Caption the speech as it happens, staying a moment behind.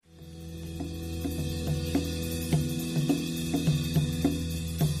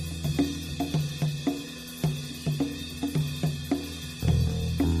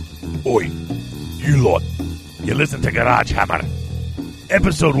You listen to Garage Hammer,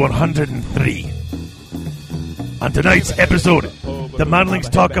 episode 103. On tonight's episode, the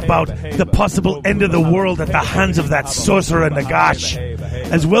Manlings talk about the possible end of the world at the hands of that sorcerer Nagash,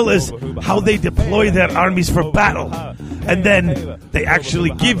 as well as how they deploy their armies for battle. And then they actually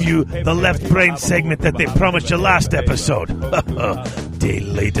give you the left brain segment that they promised you last episode. Day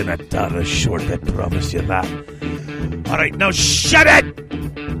late and a dollar short, they promised you that. All right, now shut it!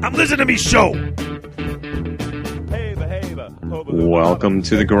 I'm listening to me show. Welcome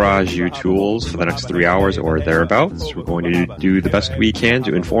to the Garage U Tools. For the next 3 hours or thereabouts, we're going to do the best we can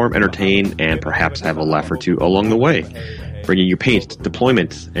to inform, entertain, and perhaps have a laugh or two along the way. Bringing you paint,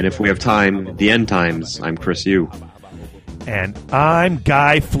 deployment, and if we have time, the end times. I'm Chris Yu. And I'm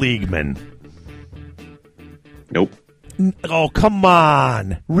Guy Fleegman. Nope. Oh, come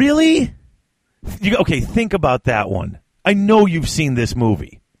on. Really? Okay, think about that one. I know you've seen this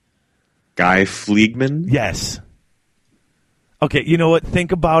movie. Guy Fleegman? Yes. Okay, you know what?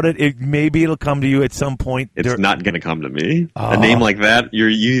 Think about it. Maybe it'll come to you at some point. It's not going to come to me. A name like that, you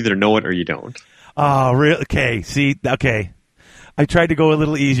either know it or you don't. Oh, really? Okay, see? Okay. I tried to go a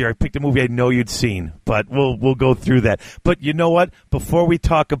little easier. I picked a movie I know you'd seen, but we'll go through that. But you know what? Before we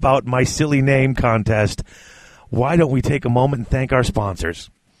talk about my silly name contest, why don't we take a moment and thank our sponsors?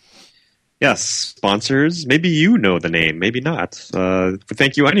 Yes, sponsors. Maybe you know the name, maybe not. But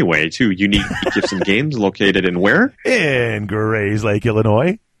thank you anyway to Unique Gifts and Games, located in where? In Grays Lake,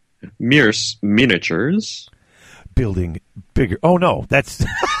 Illinois. Mears Miniatures. Building bigger. Oh, no, that's...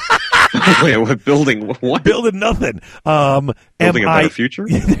 Wait, what? Building what? Building nothing. Building a better future?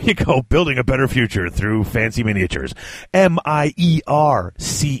 There you go. Building a better future through fancy miniatures. MIERCE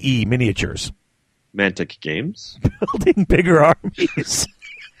Miniatures. Mantic Games. Building bigger armies.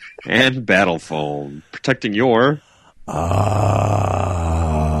 And Battle Foam. Protecting your... army.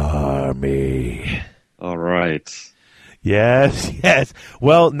 All right. Yes.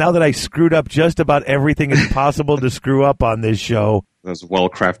 Well, now that I screwed up just about everything it's possible to screw up on this show... That was a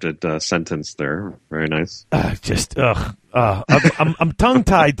well-crafted sentence there. Very nice. I'm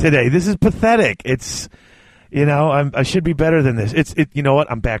tongue-tied today. This is pathetic. It's, I should be better than this. You know what?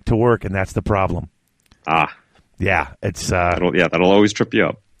 I'm back to work, and that's the problem. Yeah, it's... that'll always trip you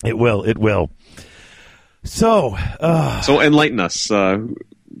up. It will. So enlighten us.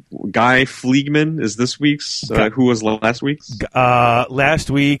 Guy Fleegman is this week's. Who was last week's? Last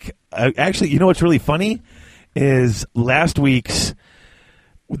week, actually, you know what's really funny is last week's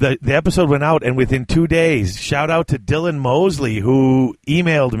the episode went out, and within 2 days, shout out to Dylan Mosley who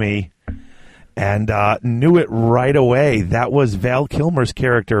emailed me and knew it right away. That was Val Kilmer's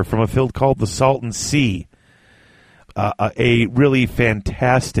character from a film called The Salton Sea. A really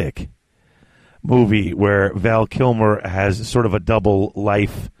fantastic movie where Val Kilmer has sort of a double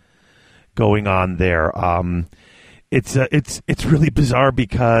life going on there. It's really bizarre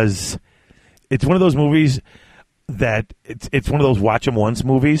because it's one of those movies that it's one of those watch 'em once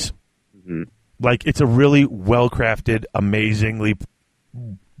movies. Mm-hmm. Like, it's a really well-crafted, amazingly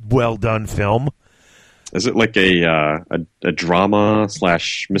well-done film. Is it like a drama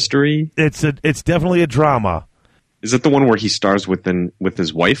 / mystery? It's definitely a drama. Is it the one where he stars with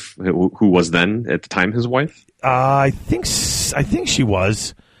his wife, who was then at the time his wife? I think she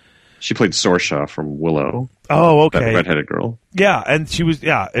was. She played Sorsha from Willow. Oh, okay. That redheaded girl. Yeah, and she was.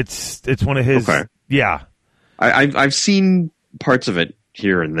 Yeah, it's one of his. Okay. Yeah, I've seen parts of it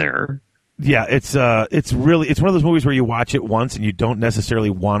here and there. Yeah, it's one of those movies where you watch it once and you don't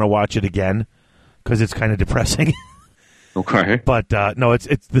necessarily want to watch it again because it's kind of depressing. Okay. But no, it's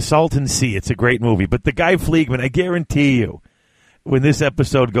The Salton Sea. It's a great movie. But the Guy Fleegman, I guarantee you, when this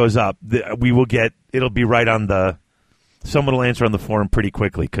episode goes up, it'll be right on someone will answer on the forum pretty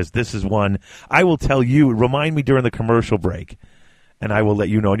quickly because this is one I will tell you. Remind me during the commercial break, and I will let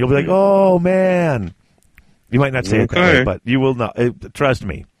you know. And you'll be like, "Oh man," you might not say it that way, but you will not. Trust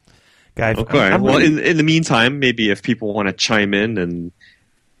me, Guy. Okay. Well, in the meantime, maybe if people want to chime in and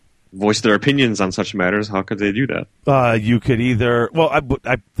voice their opinions on such matters, how could they do that? You could either... Well,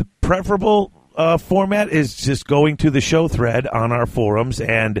 the preferable format is just going to the show thread on our forums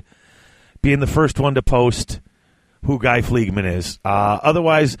and being the first one to post who Guy Fleegman is.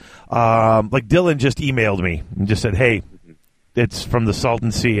 Otherwise, like Dylan just emailed me and just said, hey, it's from the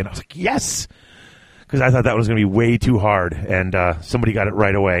Salton Sea. And I was like, yes! Because I thought that was going to be way too hard. And somebody got it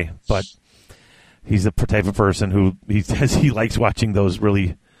right away. But he's the type of person who he says he likes watching those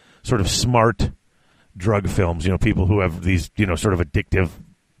really sort of smart drug films, people who have these, sort of addictive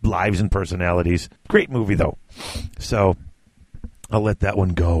lives and personalities. Great movie, though. So I'll let that one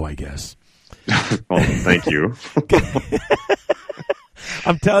go, I guess. Well, thank you.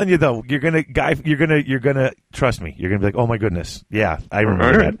 I'm telling you though, you're gonna trust me. You're gonna be like, oh my goodness, yeah, I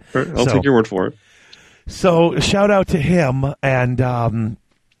remember that. I'll take your word for it. So shout out to him. And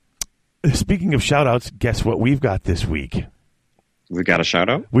speaking of shout outs, guess what we've got this week? We got a shout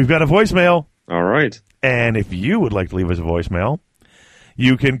out? We've got a voicemail. All right. And if you would like to leave us a voicemail,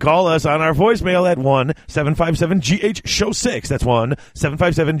 you can call us on our voicemail at 1-757-GH-SHOW-6. That's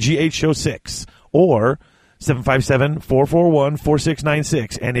 1-757-GH-SHOW-6. Or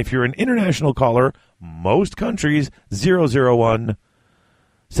 757-441-4696. And if you're an international caller, most countries,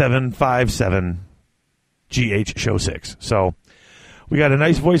 001-757-GH-SHOW-6. So we got a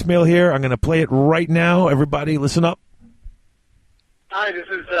nice voicemail here. I'm going to play it right now. Everybody, listen up. Hi, this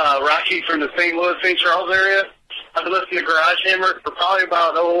is Rocky from the St. Louis, St. Charles area. I've been listening to Garage Hammer for probably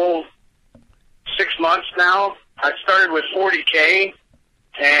about 6 months now. I started with 40K,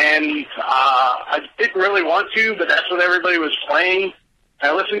 and I didn't really want to, but that's what everybody was playing.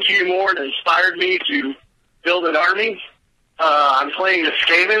 I listened to you more, and it inspired me to build an army. I'm playing the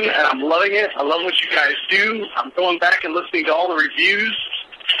Skaven, and I'm loving it. I love what you guys do. I'm going back and listening to all the reviews,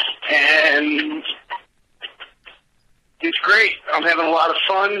 and it's great. I'm having a lot of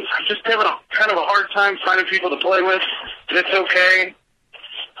fun. I'm just having kind of a hard time finding people to play with, but it's okay.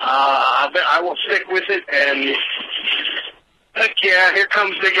 I will stick with it, and heck yeah, here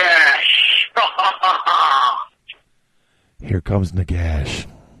comes Nagash. Here comes Nagash.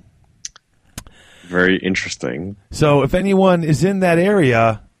 Very interesting. So if anyone is in that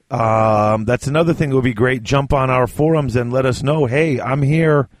area, that's another thing that would be great. Jump on our forums and let us know, hey, I'm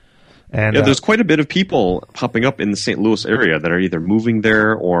here. And, there's quite a bit of people popping up in the St. Louis area that are either moving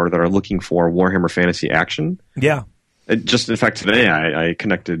there or that are looking for Warhammer Fantasy action. Yeah. Just in fact, today I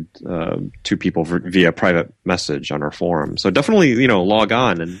connected two people via private message on our forum. So definitely, log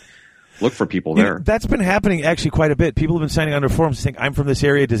on and look for people there. That's been happening actually quite a bit. People have been signing on our forums saying, I'm from this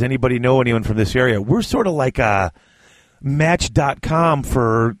area. Does anybody know anyone from this area? We're sort of like a Match.com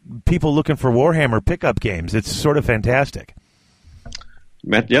for people looking for Warhammer pickup games. It's sort of fantastic.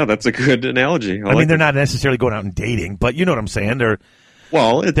 Yeah, that's a good analogy. I mean, they're not necessarily going out and dating, but you know what I'm saying. They're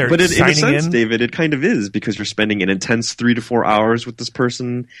in a sense, in. David, it kind of is, because you're spending an intense 3 to 4 hours with this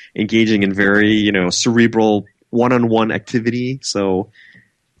person, engaging in very, cerebral one-on-one activity. So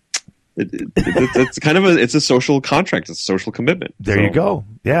it's kind of it's a social contract. It's a social commitment. There you go.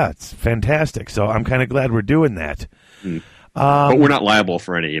 Yeah, it's fantastic. So I'm kind of glad we're doing that. But we're not liable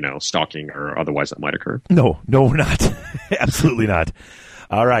for any, stalking or otherwise that might occur. No, we're not. Absolutely not.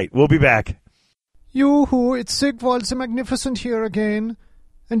 All right, we'll be back. Yoo-hoo, it's Sigvald the Magnificent here again,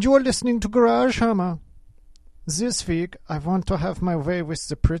 and you're listening to Garage Hammer. This week, I want to have my way with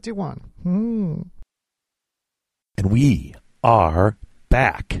the pretty one. And we are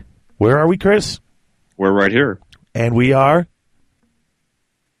back. Where are we, Chris? We're right here. And we are?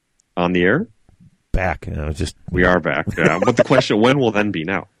 On the air? Back. We are back. But the question, when will then be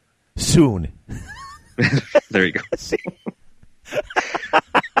now? Soon. There you go.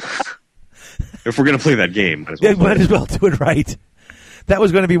 If we're going to play that game, might as well do it right. That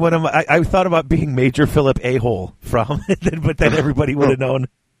was going to be one of my... I thought about being Major Philip A-hole from, but then everybody would have known.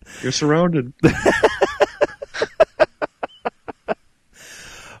 You're surrounded.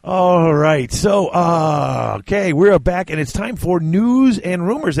 All right. So, okay, we're back, and it's time for News and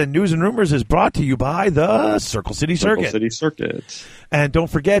Rumors. And News and Rumors is brought to you by the Circle City Circuit. Circle City Circuit. And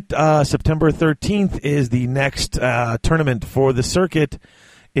don't forget, September 13th is the next tournament for the circuit.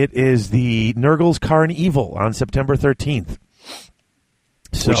 It is the Nurgle's Carnival on September 13th.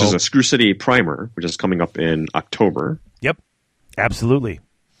 Which is a Screw City primer, which is coming up in October. Yep, absolutely.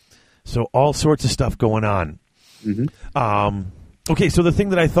 So all sorts of stuff going on. Mm-hmm. Okay, so the thing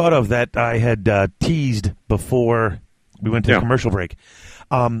that I thought of that I had teased before we went to the commercial break,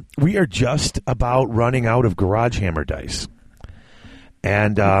 we are just about running out of Garage Hammer dice.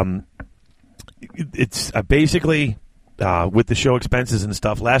 And it's basically... with the show expenses and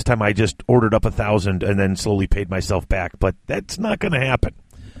stuff, last time I just ordered up 1,000 and then slowly paid myself back. But that's not going to happen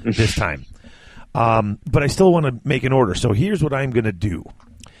this time. But I still want to make an order. So here's what I'm going to do.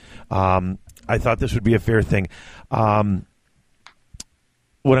 I thought this would be a fair thing.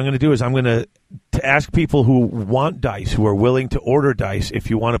 What I'm going to do is I'm going to ask people who want dice, who are willing to order dice,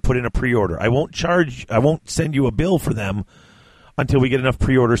 if you want to put in a pre-order. I won't send you a bill for them until we get enough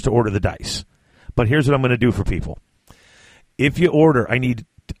pre-orders to order the dice. But here's what I'm going to do for people. If you order,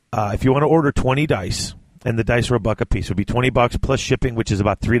 if you want to order 20 dice, and the dice are $1 a piece, it would be $20 plus shipping, which is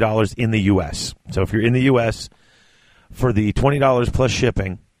about $3 in the U.S. So if you're in the U.S., for the $20 plus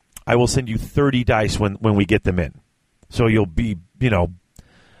shipping, I will send you 30 dice when we get them in. So you'll be,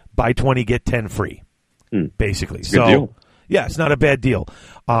 buy 20, get 10 free, basically. Good deal. Yeah, it's not a bad deal.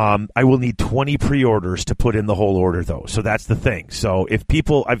 I will need 20 pre-orders to put in the whole order, though. So that's the thing. So if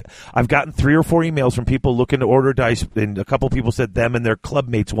people, I've gotten 3 or 4 emails from people looking to order dice, and a couple people said them and their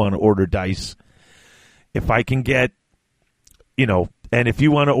clubmates want to order dice. If I can get, and if you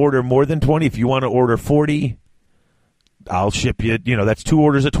want to order more than 20, if you want to order 40, I'll ship you, that's 2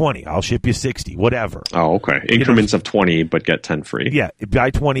 orders of 20. I'll ship you 60, whatever. Oh, okay. Increments of 20, but get 10 free. Yeah, buy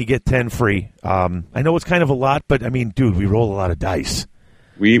 20, get 10 free. I know it's kind of a lot, but, I mean, dude, we roll a lot of dice.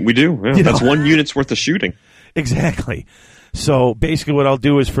 We do. Yeah. That's 1 unit's worth of shooting. Exactly. So basically what I'll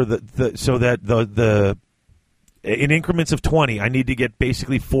do is for the in increments of 20, I need to get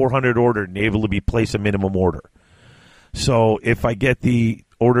basically 400 ordered and able to be place a minimum order. So if I get the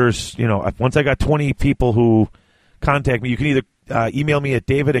orders, once I got 20 people who contact me, you can either email me at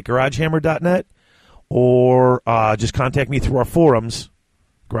david@garagehammer.net or just contact me through our forums,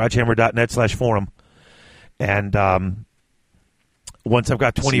 garagehammer.net/forum. And once I've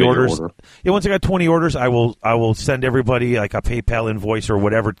got 20 orders, once I got 20 orders, I will send everybody like a PayPal invoice or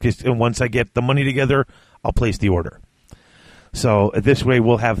whatever. And once I get the money together, I'll place the order. So this way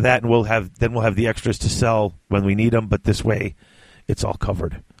we'll have that, and we'll have the extras to sell when we need them. But this way, it's all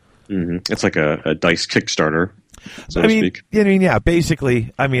covered. Mm-hmm. It's like a dice Kickstarter, so to speak. Yeah,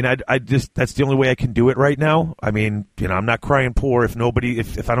 basically. I mean, I just that's the only way I can do it right now. I mean, I'm not crying poor. If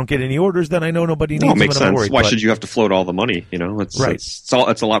I don't get any orders, then I know nobody needs them. No, it makes sense. Worried, Why should you have to float all the money? It's right. It's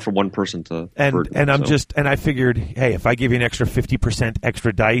a lot for one person to. I figured, hey, if I give you an extra 50%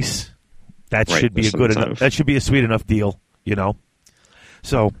 extra dice, that should be a good enough. That should be a sweet enough deal.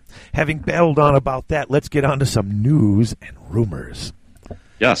 So, having babbled on about that, let's get on to some news and rumors.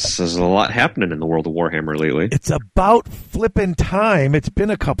 Yes, there's a lot happening in the world of Warhammer lately. It's about flipping time. It's been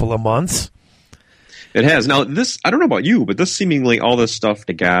a couple of months. It has. Now, I don't know about you, but this seemingly, all this stuff,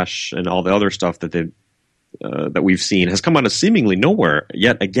 Nagash and all the other stuff that we've seen has come out of seemingly nowhere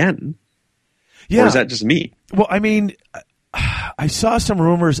yet again. Yeah. Or is that just me? Well, I mean, I saw some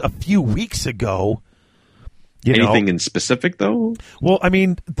rumors a few weeks ago. Anything in specific, though? Well, I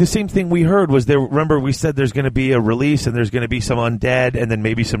mean, the same thing we heard was remember we said there's going to be a release and there's going to be some undead and then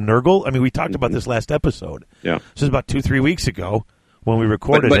maybe some Nurgle? I mean, we talked about this last episode. Yeah. This was about 2-3 weeks ago when we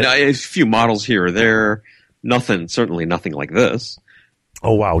recorded but it. But a few models here or there. Certainly nothing like this.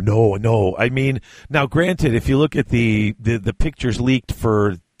 Oh, wow. No. I mean, now, granted, if you look at the pictures leaked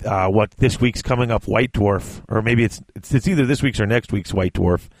for what this week's coming up, White Dwarf, or maybe it's either this week's or next week's White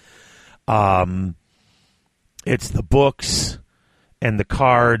Dwarf, it's the books and the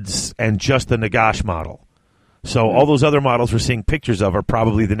cards and just the Nagash model. So all those other models we're seeing pictures of are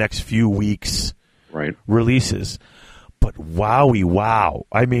probably the next few weeks' releases. But wowie, wow.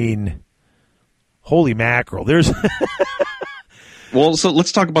 I mean, holy mackerel. There's... Well, so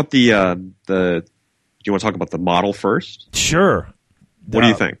let's talk about do you want to talk about the model first? Sure. What do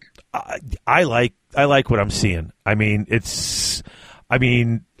you think? I like what I'm seeing. I mean,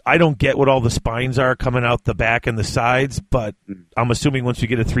 I don't get what all the spines are coming out the back and the sides, but I'm assuming once you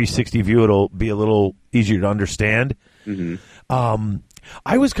get a 360 view, it'll be a little easier to understand. Mm-hmm.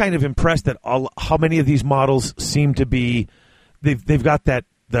 I was kind of impressed at how many of these models seem to be. They've got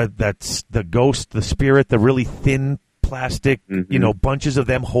that's the ghost, the spirit, the really thin plastic, bunches of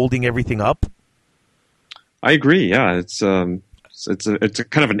them holding everything up. I agree. Yeah, it's a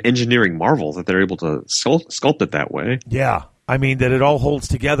kind of an engineering marvel that they're able to sculpt it that way. Yeah. I mean, that it all holds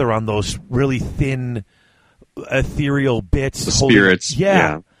together on those really thin, ethereal bits. The spirits.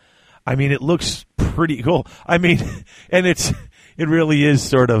 Yeah. I mean, it looks pretty cool. I mean, and it really is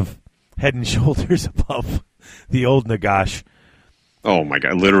sort of head and shoulders above the old Nagash. Oh, my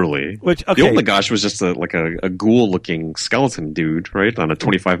God, literally. The old Nagash was just a ghoul-looking skeleton dude, right, on a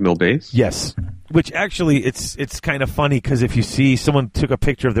 25 mil base? Yes. Which actually, it's kind of funny, because if you see, someone took a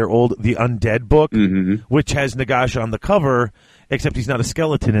picture of the Undead book, which has Nagash on the cover, except he's not a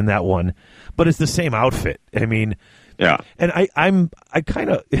skeleton in that one, but it's the same outfit. I mean... Yeah, and I kind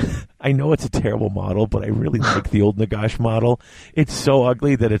of I know it's a terrible model, but I really like the old Nagash model. It's so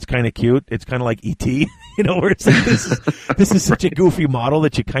ugly that it's kind of cute. It's kind of like E.T., where it's like this is such a goofy model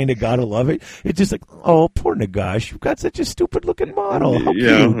that you kind of gotta love it. It's just like, oh, poor Nagash, you've got such a stupid looking model. How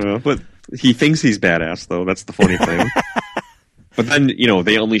cute. But he thinks he's badass, though. That's the funny thing. But then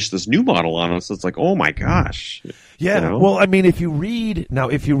they unleash this new model on us. It's like, oh my gosh. Yeah. Well, I mean, if you read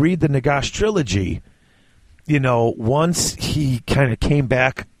the Nagash trilogy. Once he kind of came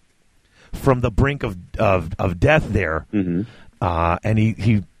back from the brink of death there, and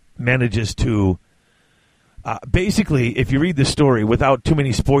he manages to basically, if you read the story without too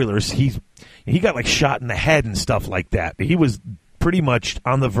many spoilers, he got like shot in the head and stuff like that. He was pretty much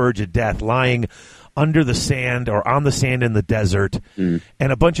on the verge of death, lying under the sand or on the sand in the desert, and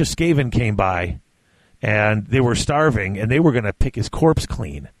a bunch of Skaven came by, and they were starving, and they were going to pick his corpse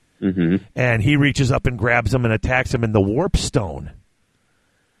clean. And he reaches up and grabs him and attacks him in the warp stone.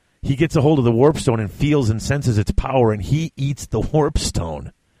 He gets a hold of the warp stone and feels and senses its power, and he eats the warp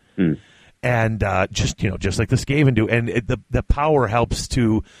stone. And just like the Skaven do, and the power helps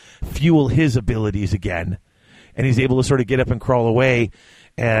to fuel his abilities again, and he's able to sort of get up and crawl away.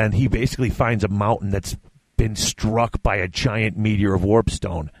 And he basically finds a mountain that's been struck by a giant meteor of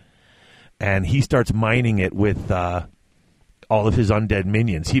warpstone, and he starts mining it with all of his undead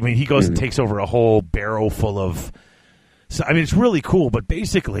minions. He goes and takes over a whole barrow full of. So it's really cool, but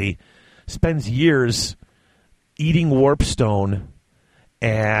basically spends years eating warpstone.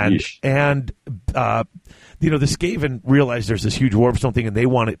 And the Skaven realize there's this huge warpstone thing, and they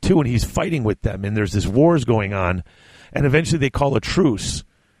want it too. And he's fighting with them, and there's this wars going on, and eventually they call a truce,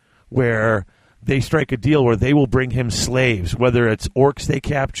 where they strike a deal where they will bring him slaves, whether it's orcs they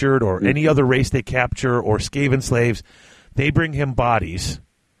captured or any other race they capture or Skaven slaves. They bring him bodies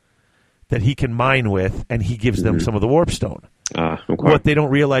that he can mine with, and he gives them some of the warpstone. Okay. What they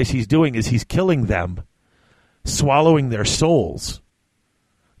don't realize he's doing is he's killing them, swallowing their souls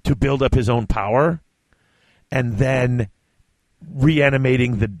to build up his own power, and then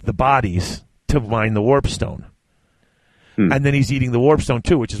reanimating the bodies to mine the warpstone. And then he's eating the warpstone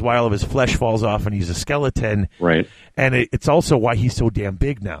too, which is why all of his flesh falls off and he's a skeleton. Right. And it's also why he's so damn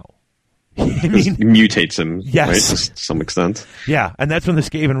big now. It mutates him, yes. Right, to some extent. Yeah, and that's when the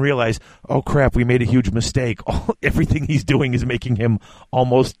Skaven realize, oh crap, we made a huge mistake. Everything he's doing is making him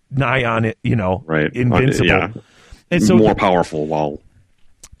almost nigh on it, right. Invincible. Yeah. And so more powerful while...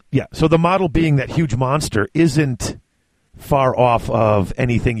 Yeah, so the model being that huge monster isn't far off of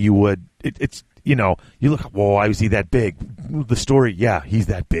anything you would... It's, you look, whoa, why was he that big? The story, yeah, he's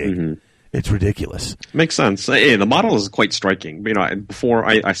that big. It's ridiculous. Makes sense. Hey, the model is quite striking. Before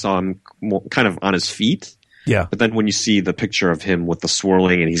I saw him kind of on his feet. Yeah. But then when you see the picture of him with the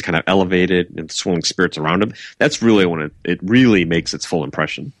swirling and he's kind of elevated and swirling spirits around him, that's really when it really makes its full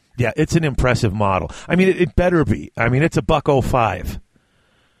impression. Yeah, it's an impressive model. It better be. It's a $105.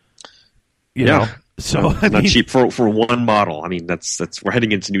 You know? So not cheap for one model. That's we're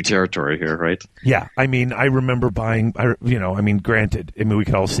heading into new territory here, right? Yeah, I remember buying. Granted, we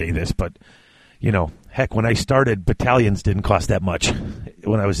could all say this, but heck, when I started, battalions didn't cost that much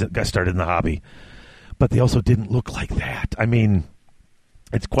when I got started in the hobby, but they also didn't look like that.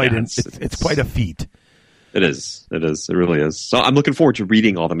 It's quite it's quite a feat. It is. It really is. So I'm looking forward to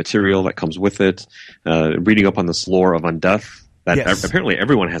reading all the material that comes with it, reading up on this lore of Undeath that apparently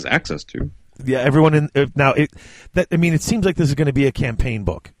everyone has access to. Yeah, everyone it seems like this is going to be a campaign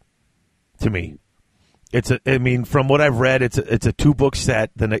book to me. From what I've read, it's a 2-book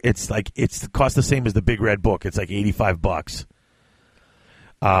set. Then it's cost the same as the Big Red Book. It's like $85.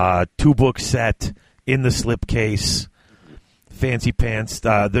 2-book set in the slipcase, fancy pants.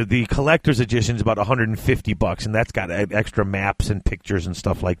 The collector's edition is about $150, and that's got extra maps and pictures and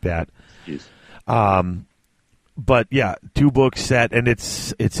stuff like that. Jeez. But yeah, 2-book set, and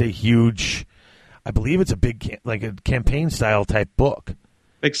it's a huge. I believe it's a big a campaign style type book.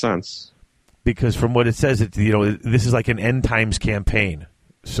 Makes sense. Because from what it says, this is like an end times campaign.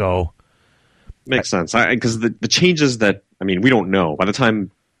 So makes sense. Because the changes that we don't know. By the time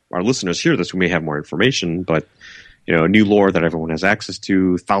our listeners hear this, we may have more information. But new lore that everyone has access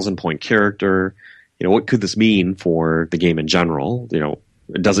to, 1,000-point character. What could this mean for the game in general?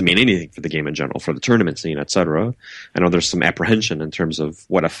 It doesn't mean anything for the game in general, for the tournament scene, etc. I know there's some apprehension in terms of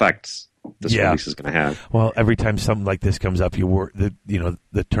what effects this release is going to have. Well, every time something like this comes up,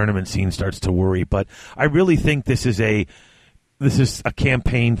 the tournament scene starts to worry. But I really think this is a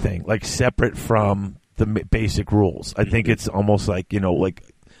campaign thing, like separate from the basic rules. I think it's almost like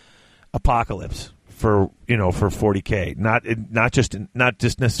Apocalypse for 40K, not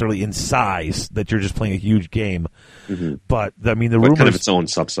just necessarily in size that you're just playing a huge game, but the rumors kind of its own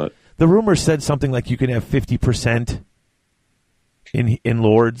subset. The rumors said something like you can have 50% in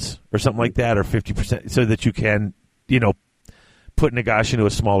Lords or something like that, or 50%, so that you can put Nagash into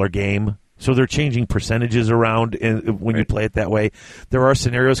a smaller game. So they're changing percentages around when you play it that way. There are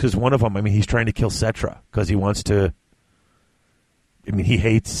scenarios, because one of them, he's trying to kill Cetra because he wants to. He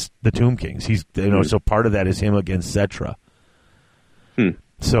hates the Tomb Kings. He's so part of that is him against Cetra.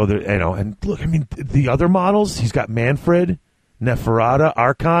 So and look, the other models, he's got Manfred, Neferata,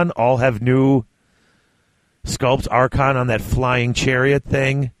 Archon, all have new sculpts. Archon on that flying chariot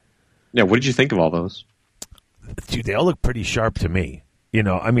thing. Yeah, what did you think of all those? Dude, they all look pretty sharp to me.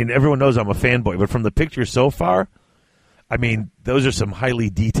 Everyone knows I'm a fanboy, but from the pictures so far, I mean, those are some highly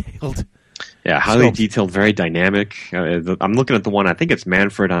detailed. Yeah, highly sculpts. detailed, very dynamic. I'm looking at the one, I think it's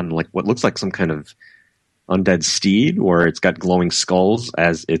Manfred on like what looks like some kind of undead steed, where it's got glowing skulls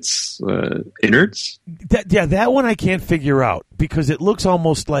as its innards. That one I can't figure out because it looks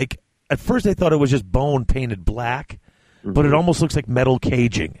almost like. At first, I thought it was just bone painted black, but it almost looks like metal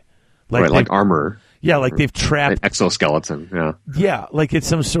caging, Like armor. Yeah, like they've trapped an exoskeleton. Yeah, yeah, like it's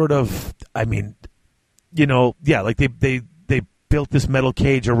some sort of. I mean, like they built this metal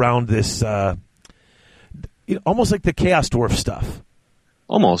cage around this, almost like the Chaos Dwarf stuff.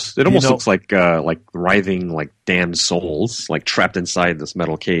 Almost. It almost looks like writhing, like damned souls, like trapped inside this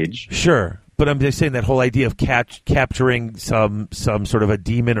metal cage. Sure, but I'm just saying that whole idea of capturing some sort of a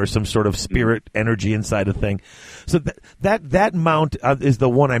demon or some sort of spirit energy inside a thing. So that mount is the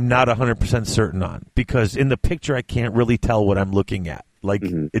one I'm not 100% certain on, because in the picture I can't really tell what I'm looking at. Like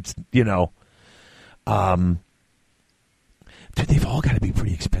it's dude, they've all got to be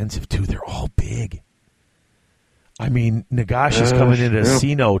pretty expensive too. They're all big. I mean, Nagash is coming in a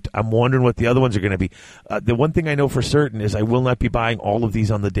C-note. I'm wondering what the other ones are going to be. The one thing I know for certain is I will not be buying all of these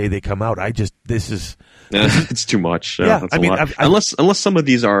on the day they come out. It's too much. Yeah, I mean, I've, unless some of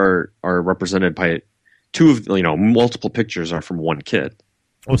these are represented by two of multiple pictures are from one kit.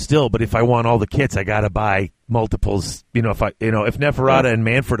 Well, still, but if I want all the kits, I got to buy multiples. If Neferata and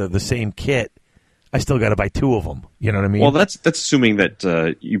Manfred are the same kit, I still got to buy two of them. You know what I mean? Well, that's assuming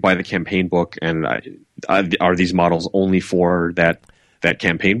that you buy the campaign book, and are these models only for that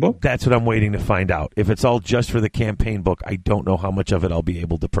campaign book? That's what I'm waiting to find out. If it's all just for the campaign book, I don't know how much of it I'll be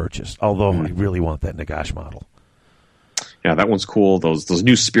able to purchase. Although I really want that Nagash model. Yeah, that one's cool. Those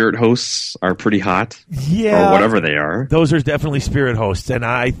new spirit hosts are pretty hot. Yeah, or whatever they are. Those are definitely spirit hosts, and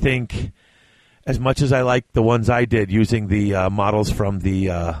I think, as much as I like the ones I did using the models from the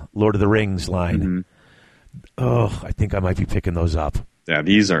Lord of the Rings line, I think I might be picking those up. Yeah,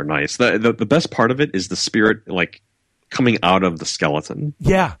 these are nice. The best part of it is the spirit like coming out of the skeleton.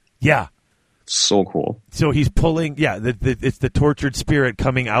 Yeah. So cool. So he's pulling. Yeah, it's the tortured spirit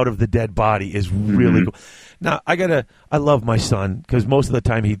coming out of the dead body is really cool. Now I love my son because most of the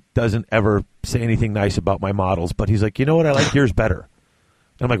time he doesn't ever say anything nice about my models, but he's like, you know what, I like yours better.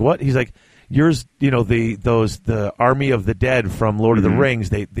 And I'm like, what? He's like, yours, the Army of the Dead from Lord of the Rings.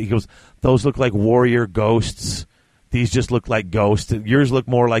 He goes, those look like warrior ghosts. These just look like ghosts. Yours look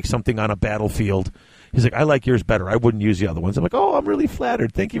more like something on a battlefield. He's like, I like yours better. I wouldn't use the other ones. I'm like, oh, I'm really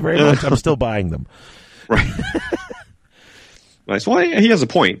flattered. Thank you very much. I'm still buying them. Right. Nice. Well, he has a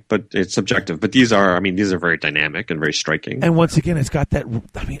point, but it's subjective. But these are very dynamic and very striking. And once again, it's got that.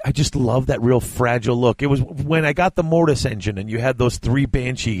 I just love that real fragile look. It was when I got the Mortis engine, and you had those three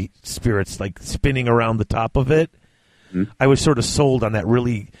Banshee spirits like spinning around the top of it. I was sort of sold on that.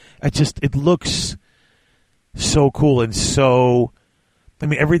 Really, it looks so cool and so. I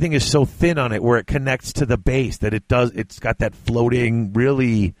mean, everything is so thin on it where it connects to the base that it's got that floating,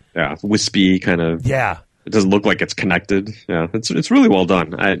 really. Yeah, wispy kind of. Yeah. It doesn't look like it's connected. Yeah, it's really well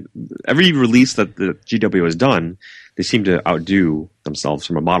done. Every release that the GW has done, they seem to outdo themselves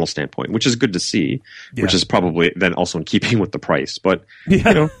from a model standpoint, which is good to see. Yeah. Which is probably then also in keeping with the price, but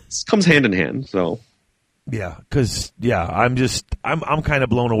it comes hand in hand. So yeah, because I'm kind of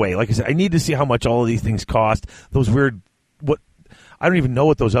blown away. Like I said, I need to see how much all of these things cost. Those weird I don't even know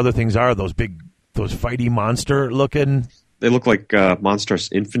what those other things are. Those fighty monster looking. They look like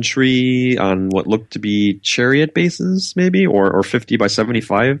monstrous infantry on what look to be chariot bases, maybe, or 50 by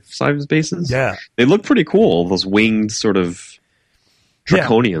 75 size bases. Yeah. They look pretty cool, those winged sort of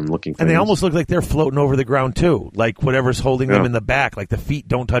draconian-looking things. And they almost look like they're floating over the ground, too, like whatever's holding them in the back, like the feet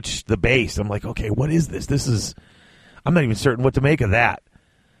don't touch the base. I'm like, okay, what is this? I'm not even certain what to make of that.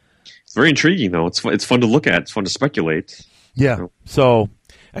 It's very intriguing, though. It's fun to look at. It's fun to speculate. Yeah, So...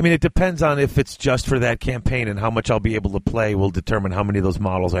 I mean, it depends on if it's just for that campaign and how much I'll be able to play will determine how many of those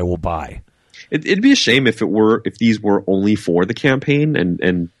models I will buy. It'd be a shame if these were only for the campaign,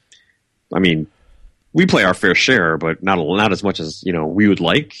 and I mean, we play our fair share, but not as much as we would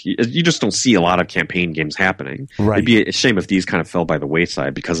like. You just don't see a lot of campaign games happening. Right. It'd be a shame if these kind of fell by the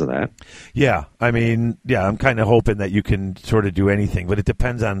wayside because of that. Yeah, I mean, I'm kind of hoping that you can sort of do anything, but it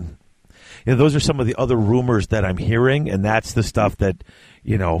depends on. Those are some of the other rumors that I'm hearing, and that's the stuff that.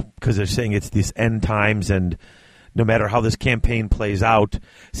 Because they're saying it's these end times, and no matter how this campaign plays out.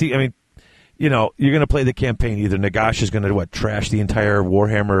 See, I mean, you're going to play the campaign. Either Nagash is going to trash the entire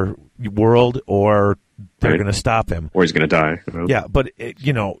Warhammer world, or they're going to stop him, or he's going to die. Yeah, but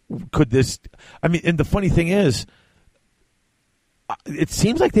could this? I mean, and the funny thing is, it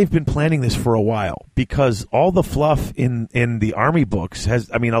seems like they've been planning this for a while because all the fluff in the army books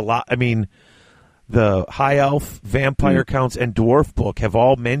has. I mean, a lot. I mean. the High Elf, Vampire Counts, and Dwarf book have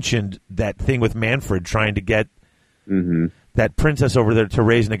all mentioned that thing with Manfred trying to get that princess over there to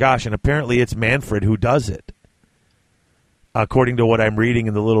raise Nagash, and apparently it's Manfred who does it, according to what I'm reading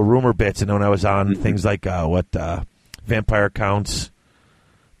in the little rumor bits, and when I was on things like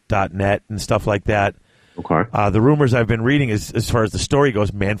VampireCounts.net and stuff like that. Okay. The rumors I've been reading is, as far as the story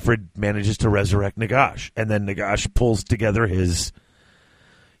goes, Manfred manages to resurrect Nagash, and then Nagash pulls together his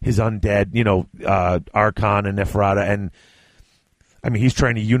undead, Archon and Neferata, and I mean he's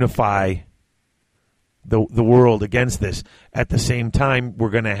trying to unify the world against this. At the same time, we're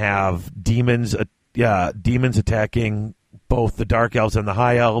going to have demons attacking both the Dark Elves and the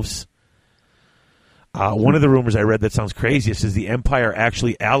High Elves. One of the rumors I read that sounds craziest is the Empire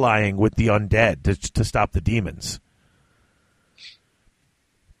actually allying with the undead to stop the demons.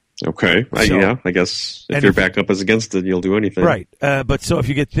 Okay. I guess if your backup is against it, you'll do anything. Right. But so if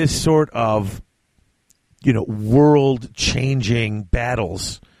you get this sort of, world-changing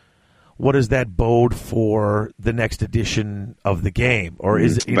battles, what does that bode for the next edition of the game? Or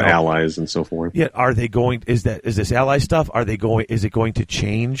is it, the allies and so forth? Yeah. Are they going? Is this ally stuff? Is it going to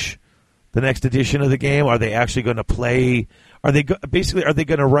change the next edition of the game? Are they actually going to play? Are they going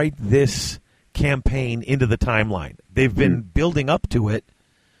to write this campaign into the timeline? They've been building up to it.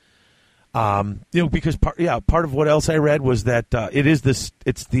 Because part of what else I read was that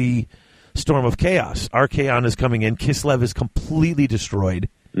it's the Storm of Chaos. Archaon is coming in. Kislev is completely destroyed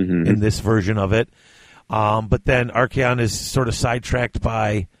in this version of it. But then Archaon is sort of sidetracked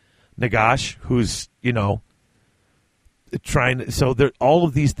by Nagash, who's, trying. So all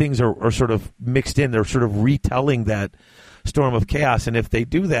of these things are sort of mixed in. They're sort of retelling that Storm of Chaos. And if they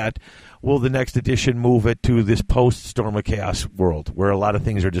do that, will the next edition move it to this post-Storm of Chaos world where a lot of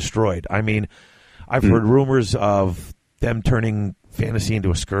things are destroyed? I mean, I've heard rumors of them turning Fantasy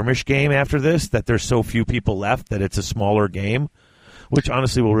into a skirmish game after this, that there's so few people left that it's a smaller game, which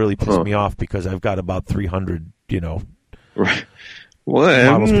honestly will really piss me off because I've got about 300, Right. Well,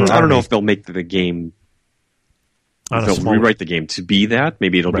 I don't know if they'll make the game... If they'll rewrite the game to be that.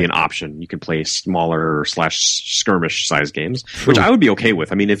 Maybe it'll be an option. You can play smaller / skirmish size games, which I would be okay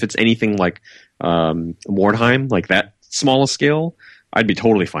with. I mean, if it's anything like Mordheim, like that small scale, I'd be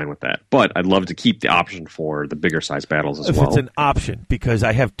totally fine with that. But I'd love to keep the option for the bigger size battles as well. If it's an option, because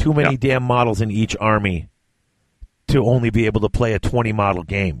I have too many damn models in each army to only be able to play a 20 model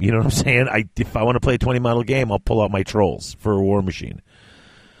game. You know what I'm saying? If I want to play a 20 model game, I'll pull out my trolls for a War Machine.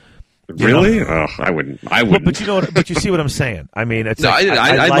 Really? Oh, I wouldn't. But you see what I'm saying. I mean, it's. No,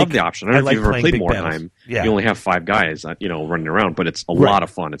 I love the option. I don't know if you've ever played Mordheim. Yeah. You only have 5 guys, running around, but it's a lot of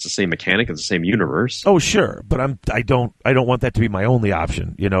fun. It's the same mechanic. It's the same universe. Oh, sure, but I don't want that to be my only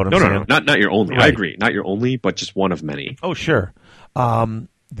option. You know what I'm saying? No, not your only. Right. I agree, not your only, but just one of many. Oh, sure.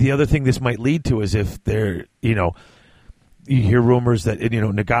 The other thing this might lead to is if they're, you hear rumors that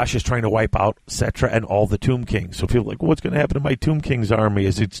Nagash is trying to wipe out Settra and all the Tomb Kings. So people are like, what's going to happen to my Tomb Kings army?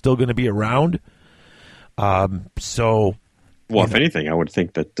 Is it still going to be around? If anything, I would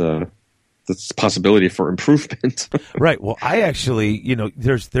think that that's a possibility for improvement. Right. Well, I actually,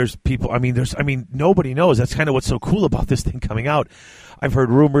 there's people. I mean, nobody knows. That's kind of what's so cool about this thing coming out. I've heard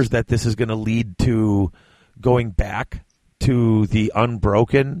rumors that this is going to lead to going back to the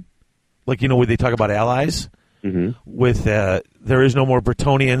Unbroken, where they talk about allies. With there is no more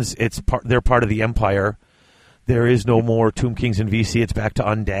Bretonnians. They're part of the Empire. There is no more Tomb Kings in VC. It's back to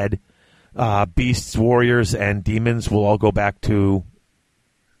undead. Beasts, warriors, and demons will all go back to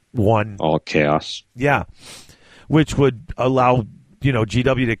one. All chaos. Yeah, which would allow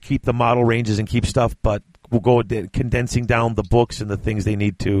GW to keep the model ranges and keep stuff, but we'll go condensing down the books and the things they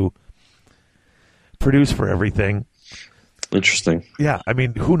need to produce for everything. Interesting. Yeah, I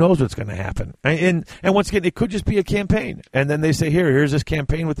mean, who knows what's going to happen? And once again, it could just be a campaign, and then they say, here's this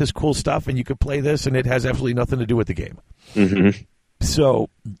campaign with this cool stuff, and you could play this, and it has absolutely nothing to do with the game. So,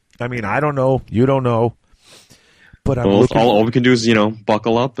 I mean, I don't know, you don't know, but all we can do is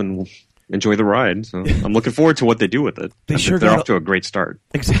buckle up and enjoy the ride. So I'm looking forward to what they do with it. They're off to a great start.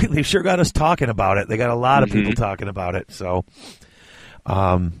 Exactly, they sure got us talking about it. They got a lot of people talking about it. So,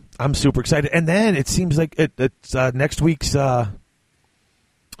 I'm super excited, and then it seems like it's next week's Warhammer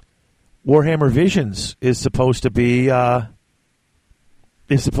Visions is supposed to be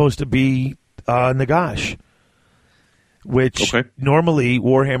Nagash, which normally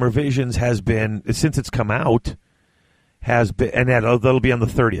Warhammer Visions has been, since it's come out, has been, and that'll be on the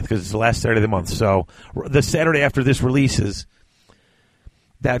 30th because it's the last Saturday of the month. So the Saturday after this releases,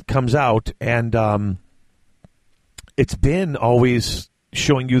 that comes out, and it's been always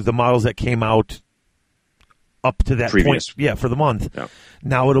showing you the models that came out up to that Previous. point. Yeah, for the month. Yeah.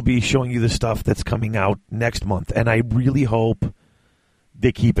 Now it'll be showing you the stuff that's coming out next month, and I really hope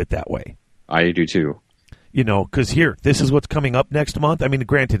they keep it that way. I do too. You know, because here, this is what's coming up next month. I mean,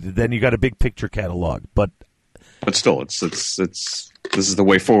 granted, then you got a big picture catalog, but still, it's this is the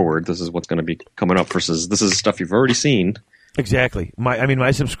way forward. This is what's going to be coming up versus this is stuff you've already seen. exactly.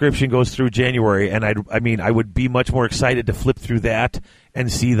 My subscription goes through January, and I would be much more excited to flip through that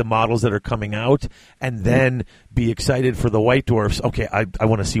and see the models that are coming out, and then be excited for the White Dwarfs. Okay, I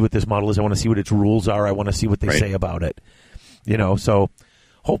want to see what this model is. I want to see what its rules are. I want to see what they Right. say about it. You know, so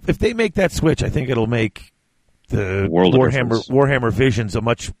hope if they make that switch, I think it'll make the World of difference. Warhammer Visions a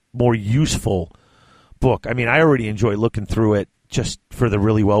much more useful book. I mean, I already enjoy looking through it just for the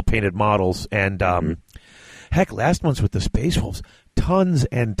really well painted models, and heck, last month's with the Space Wolves, tons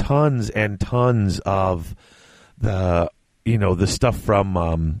and tons and tons of the stuff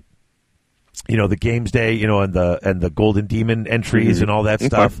from the Games Day, and the Golden Demon entries and all that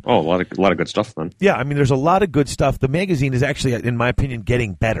stuff. Oh, a lot of good stuff then. Yeah, I mean, there's a lot of good stuff. The magazine is actually, in my opinion,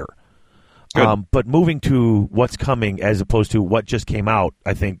 getting better. Good. But moving to what's coming as opposed to what just came out,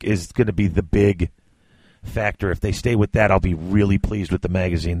 I think, is going to be the big factor. If they stay with that, I'll be really pleased with the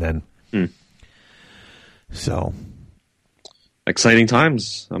magazine then. So, Exciting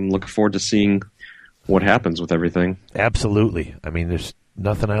times. I'm looking forward to seeing what happens with everything. absolutely. I mean, there's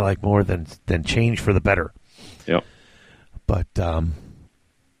nothing I like more than change for the better. Yep. But, and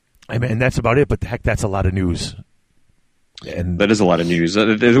that's about it. But heck, that's a lot of news. And That is a lot of news.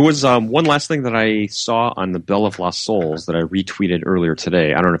 There was one last thing that I saw on the Bell of Lost Souls that I retweeted earlier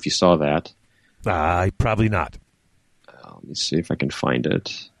today. I don't know if you saw that. probably not. Let me see if I can find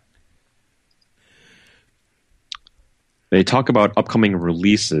it. They talk about upcoming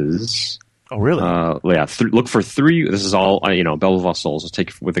releases. Oh, really? Look for 3. This is all Bell of Lost Souls. Let's take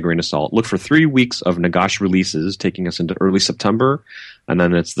it with a grain of salt. Look for 3 weeks of Nagash releases, taking us into early September, and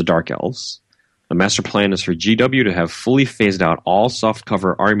then it's the Dark Elves. The master plan is for GW to have fully phased out all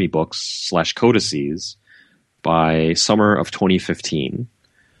softcover army books / codices by summer of 2015.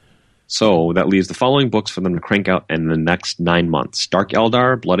 So that leaves the following books for them to crank out in the next 9 months: Dark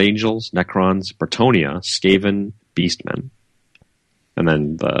Eldar, Blood Angels, Necrons, Bretonnia, Skaven, Beastmen, and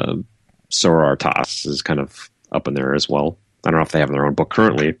then the Soror Artas is kind of up in there as well. I don't know if they have their own book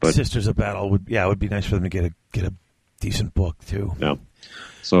currently, but Sisters of Battle would be nice for them to get a decent book too. yeah.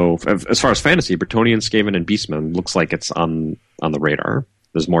 So as far as fantasy, Bretonnian, Skaven, and Beastmen looks like it's on the radar.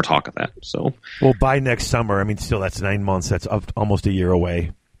 There's more talk of that. So Well, by next summer, I mean, still that's 9 months. That's almost a year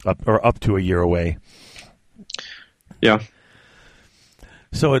away, up to a year away. yeah,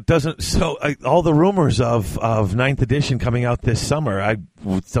 So it doesn't. So all the rumors of 9th edition coming out this summer, I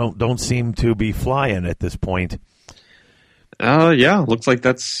don't seem to be flying at this point. looks like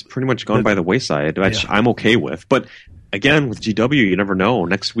that's pretty much gone by the wayside, which I'm okay with. But again, with GW, you never know.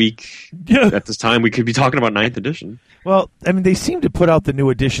 Next week, at this time, we could be talking about 9th edition. Well, I mean, they seem to put out the new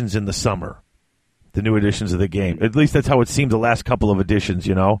editions in the summer, the new editions of the game. At least that's how it seemed the last couple of editions,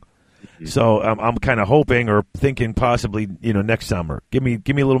 So I'm kind of hoping or thinking possibly, next summer. Give me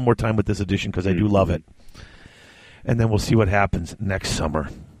a little more time with this edition because I do love it, and then we'll see what happens next summer.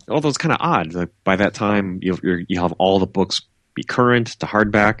 Although it's kind of odd. Like by that time, you'll have all the books be current to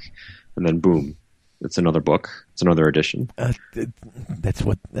hardback, and then boom, it's another book. It's another edition. That's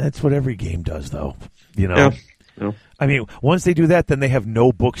what every game does, though. Yeah. I mean, once they do that, then they have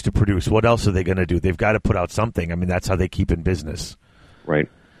no books to produce. What else are they going to do? They've got to put out something. I mean, that's how they keep in business. Right.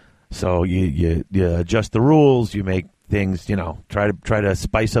 So you adjust the rules. You make things, try to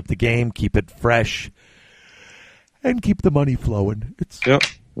spice up the game, keep it fresh, and keep the money flowing. It's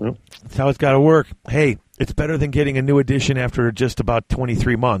how it's got to work. Hey, it's better than getting a new edition after just about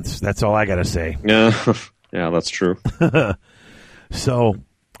 23 months. That's all I got to say. Yeah, that's true. So,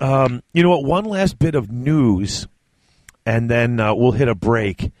 you know what? One last bit of news, and then we'll hit a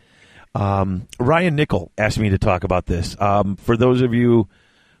break. Ryan Nickel asked me to talk about this. For those of you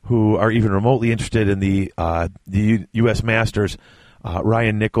who are even remotely interested in the U.S. Masters,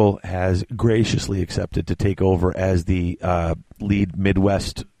 Ryan Nickel has graciously accepted to take over as the lead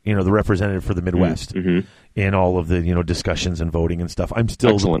Midwest, the representative for the Midwest in all of the discussions and voting and stuff. I'm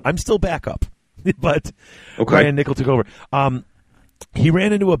still back up, but okay. Ryan Nickel took over. He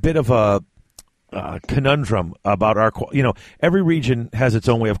ran into a bit of a conundrum about our, every region has its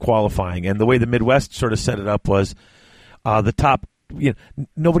own way of qualifying, and the way the Midwest sort of set it up was the top.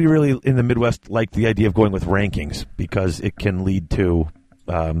 Nobody really in the Midwest liked the idea of going with rankings because it can lead to,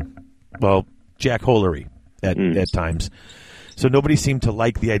 jackholery at times. So nobody seemed to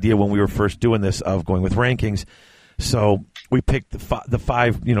like the idea when we were first doing this of going with rankings. So we picked the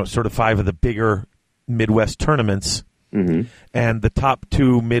five, five of the bigger Midwest tournaments, and the top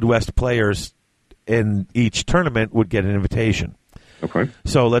 2 Midwest players in each tournament would get an invitation. Okay.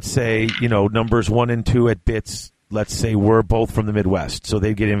 So let's say, numbers 1 and 2 at Bits, let's say we're both from the Midwest, so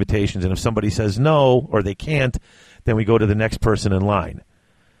they get invitations, and if somebody says no or they can't, then we go to the next person in line.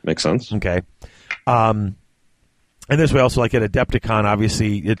 Makes sense. Okay. And this way also, like at Adepticon,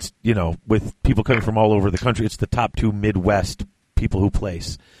 obviously it's, with people coming from all over the country, it's the top 2 Midwest people who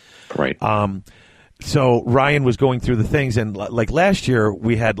place. Right. So Ryan was going through the things, and like last year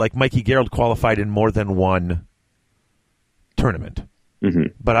we had like Mikey Gerald qualified in more than one tournament,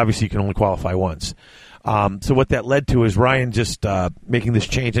 but obviously you can only qualify once. So what that led to is Ryan just making this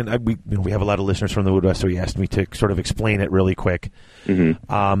change, and we have a lot of listeners from the Midwest, so he asked me to sort of explain it really quick.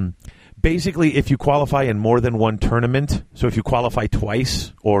 Basically, if you qualify in more than one tournament, so if you qualify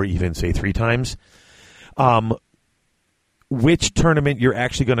twice or even say 3 times, which tournament you're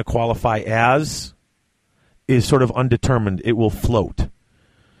actually going to qualify as is sort of undetermined. It will float.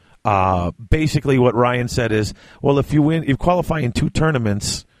 Basically, what Ryan said is, well, if you qualify in 2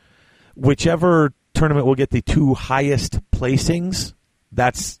 tournaments, whichever tournament will get the 2 highest placings,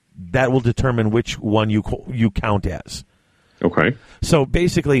 that will determine which one you count as. Okay. So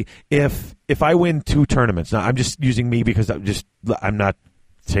basically, if I win 2 tournaments, now I'm just using me because I'm not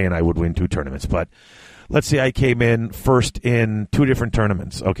saying I would win 2 tournaments, but let's say I came in first in 2 different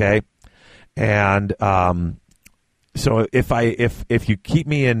tournaments, okay? And so if you keep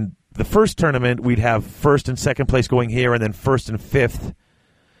me in the first tournament, we'd have first and second place going here, and then first and fifth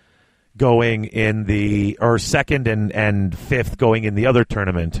going in or second and fifth going in the other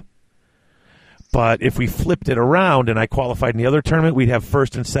tournament. But if we flipped it around and I qualified in the other tournament, we'd have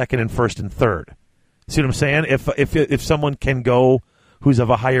first and second and first and third. See what I'm saying? If someone can go who's of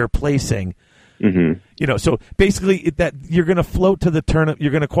a higher placing, so basically that you're going to float to the tournament.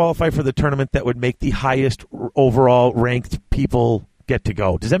 You're going to qualify for the tournament that would make the highest overall ranked people get to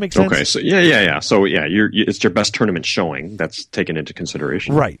go. Does that make sense? Okay. So yeah. So it's your best tournament showing that's taken into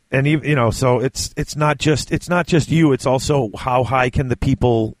consideration, right? And so it's not just you. It's also how high can the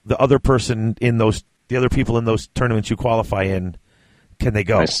other people in those tournaments you qualify in, can they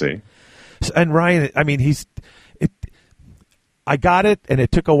go? I see. And Ryan, I mean, I got it, and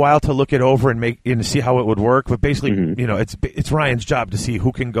it took a while to look it over and see how it would work. But basically, it's Ryan's job to see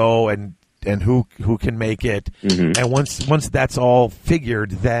who can go and who can make it. And once that's all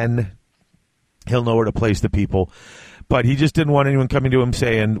figured, then he'll know where to place the people. But he just didn't want anyone coming to him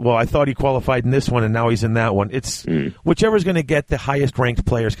saying, "Well, I thought he qualified in this one, and now he's in that one." It's whichever's going to get the highest ranked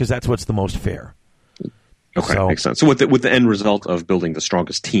players, because that's what's the most fair. Okay, makes sense. So with the end result of building the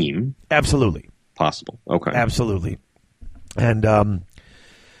strongest team, absolutely possible. Okay, absolutely. And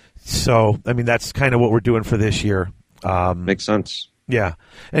so, I mean, that's kind of what we're doing for this year. Makes sense. Yeah.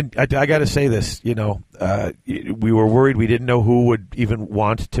 And I got to say this, we were worried. We didn't know who would even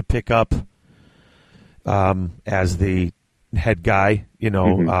want to pick up as the head guy.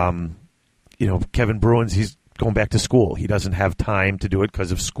 Kevin Bruins, he's going back to school. He doesn't have time to do it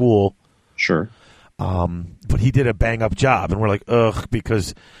because of school. Sure. But he did a bang-up job, and we're like, ugh,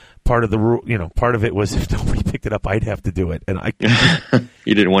 because part of it was if nobody picked it up, I'd have to do it, and I.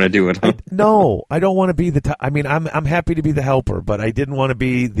 You didn't want to do it, huh? No, I don't want to be I'm happy to be the helper, but I didn't want to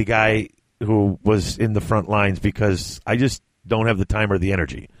be the guy who was in the front lines because I just don't have the time or the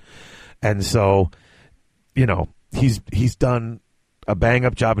energy, and so, he's done a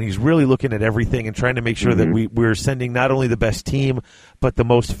bang-up job, and he's really looking at everything and trying to make sure that we're sending not only the best team, but the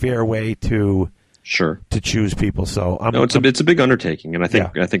most fair way to choose people. So it's a big undertaking, and I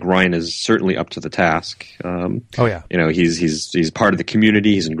think Ryan is certainly up to the task. He's part of the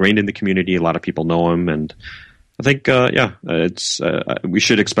community. He's ingrained in the community. A lot of people know him, and I think we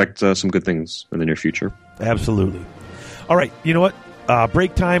should expect some good things in the near future. Absolutely. All right, you know what?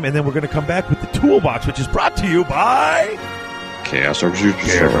 Break time, and then we're going to come back with the Toolbox, which is brought to you by Chaos Orc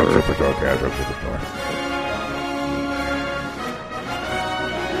Superstore.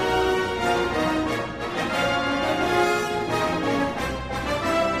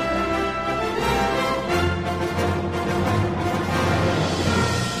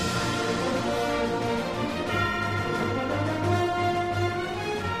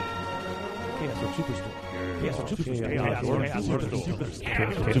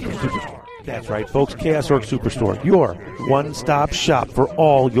 That's right, folks. Chaos Orc Superstore, your one-stop shop for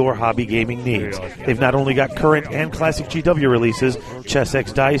all your hobby gaming needs. They've not only got current and classic GW releases, Chess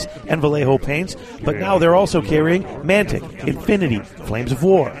X Dice, and Vallejo paints, but now they're also carrying Mantic, Infinity, Flames of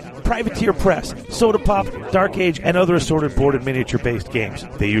War, Privateer Press, Soda Pop, Dark Age, and other assorted board and miniature-based games.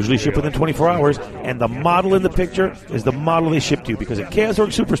 They usually ship within 24 hours, and the model in the picture is the model they ship to you, because at Chaos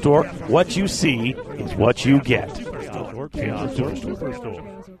Orc Superstore, what you see is what you get. Chaos Orc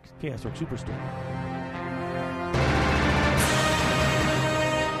Superstore. Chaos Orc Superstore.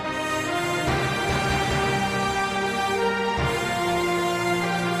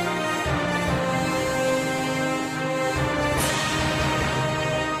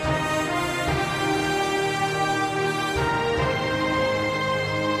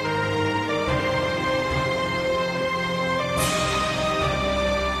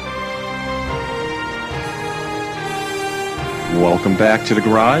 Welcome back to the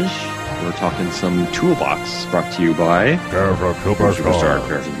garage. We're talking some Toolbox, brought to you by Superstar.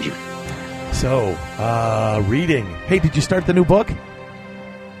 So, reading. Hey, did you start the new book?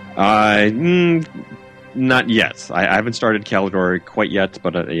 Not yet. I haven't started Caligari quite yet,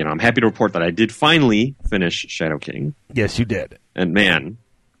 but I'm happy to report that I did finally finish Shadow King. Yes, you did. And man,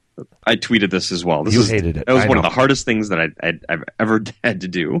 I tweeted this as well. You hated it. That was one of the hardest things that I've ever had to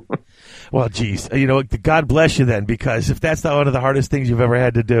do. Well, geez, God bless you then, because if that's not one of the hardest things you've ever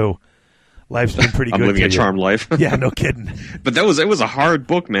had to do, life's been pretty good. I'm living a charmed life. Yeah, no kidding. But it was a hard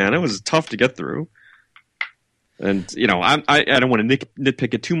book, man. It was tough to get through. And I don't want to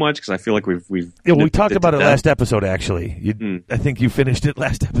nitpick it too much because I feel like we talked about it last episode. Actually, I think you finished it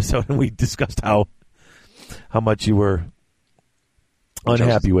last episode, and we discussed how much you were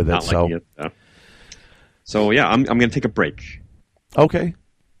unhappy with it. So yeah, I'm going to take a break. Okay.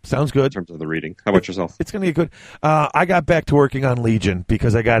 Sounds good. In terms of the reading. How about yourself? It's going to be good. I got back to working on Legion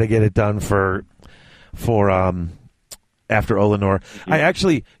because I got to get it done for after Olenor. Mm-hmm. I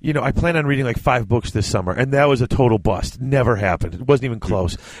actually, I plan on reading like 5 books this summer, and that was a total bust. Never happened. It wasn't even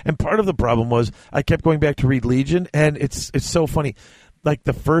close. Mm-hmm. And part of the problem was I kept going back to read Legion, and it's so funny. Like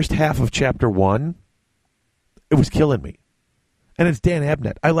the first half of chapter 1, it was killing me. And it's Dan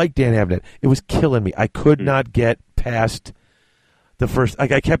Abnett. I like Dan Abnett. It was killing me. I could not get past the first.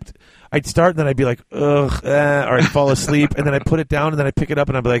 Like I'd start and then I'd be like, ugh, or I'd fall asleep, and then I'd put it down and then I'd pick it up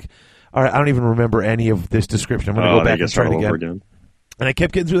and I'd be like, all right, I don't even remember any of this description. I'm going to go back and try it again. And I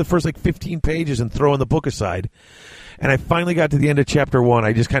kept getting through the first 15 pages and throwing the book aside. And I finally got to the end of chapter 1.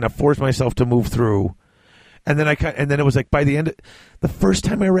 I just kind of forced myself to move through. And then it was like by the end, the first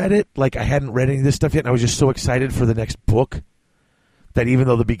time I read it, like I hadn't read any of this stuff yet, and I was just so excited for the next book that even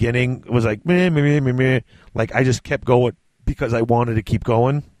though the beginning was like meh, meh, meh, meh, like I just kept going because I wanted to keep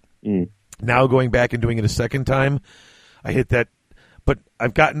going. Now going back and doing it a second time, I hit that. But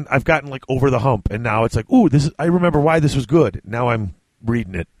I've gotten like over the hump, and now it's like, ooh, I remember why this was good. Now I'm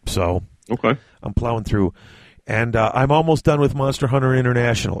reading it, so okay, I'm plowing through, and I'm almost done with Monster Hunter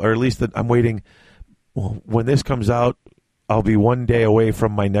International, or at least I'm waiting. Well, when this comes out, I'll be 1 day away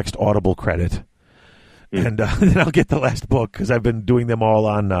from my next Audible credit, and then I'll get the last book because I've been doing them all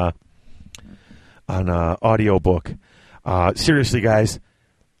on audiobook. Seriously, guys,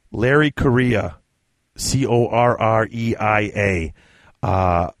 Larry Correia, Correia,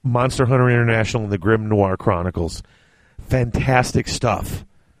 Monster Hunter International and the Grim Noir Chronicles. Fantastic stuff.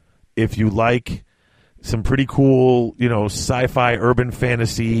 If you like some pretty cool, sci-fi, urban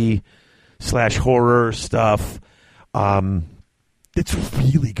fantasy / horror stuff, it's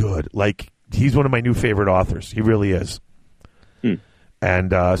really good. Like, he's one of my new favorite authors. He really is.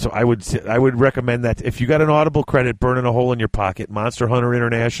 And so I would recommend that if you got an Audible credit burning a hole in your pocket, Monster Hunter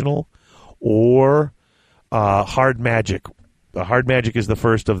International or Hard Magic. Hard Magic is the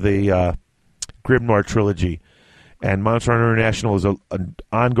first of the Grim Noir trilogy, and Monster Hunter International is an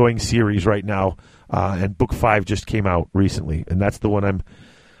ongoing series right now, and Book 5 just came out recently, and that's the one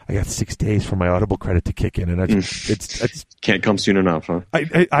I got 6 days for my Audible credit to kick in, and it's can't come soon enough, huh?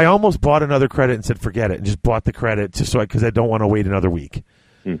 I almost bought another credit and said forget it, and just bought the credit just because I don't want to wait another week.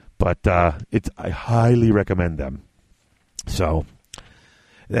 But I highly recommend them. So,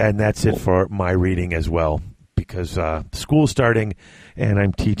 and that's it for my reading as well, because school's starting, and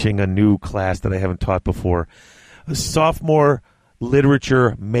I'm teaching a new class that I haven't taught before, a sophomore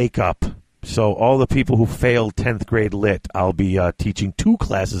literature makeup. So all the people who failed 10th grade lit, I'll be teaching 2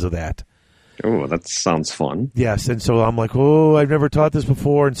 classes of that. Oh, that sounds fun. Yes, and so I'm like, oh, I've never taught this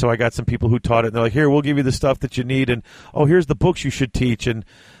before, and so I got some people who taught it, and they're like, here, we'll give you the stuff that you need, and, oh, here's the books you should teach, and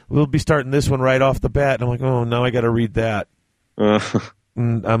we'll be starting this one right off the bat, and I'm like, oh, now I got to read that.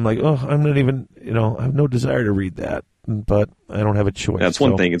 And I'm like, oh, I'm not even, I have no desire to read that, but I don't have a choice. That's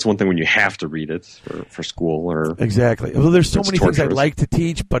one thing. It's one thing when you have to read it for school or exactly. Well, there's so many things I'd like to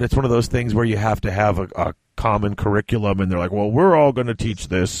teach, but it's one of those things where you have to have a common curriculum, and they're like, well, we're all going to teach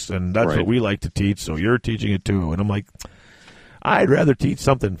this, and that's what we like to teach, so you're teaching it too. And I'm like, I'd rather teach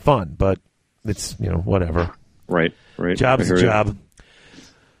something fun, but it's, whatever. Right. Job's a job.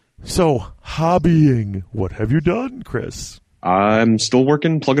 So, hobbying. What have you done, Chris? I'm still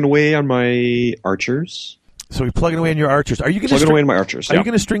plugging away on my archers. So you're plugging away on your archers. Are you going to plugging away on my archers? Are you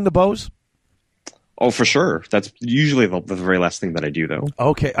going to string the bows? Oh, for sure. That's usually the very last thing that I do, though.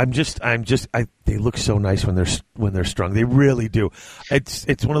 Okay, they look so nice when they're strung. They really do.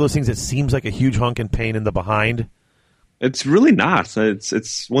 It's one of those things that seems like a huge honking pain in the behind. It's really not.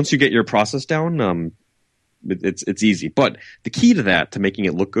 It's once you get your process down, it's easy. But the key to that, to making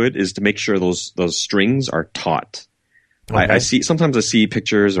it look good, is to make sure those strings are taut. Okay. Sometimes I see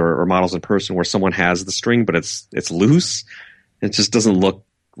pictures or models in person where someone has the string, but it's loose. It just doesn't look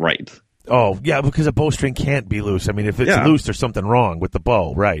right. Oh, yeah, because a bowstring can't be loose. I mean, if it's loose, there's something wrong with the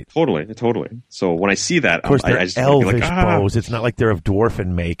bow, right? Totally. So when I see that, of course, they're I just elvish like, bows. It's not like they're of dwarven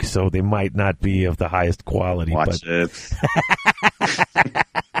make, so they might not be of the highest quality. Watch it.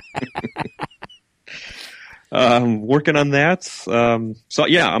 Working on that. So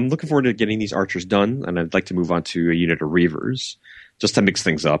yeah, I'm looking forward to getting these archers done, and I'd like to move on to a unit of reavers just to mix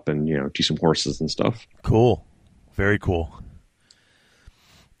things up and do some horses and stuff. Cool, very cool.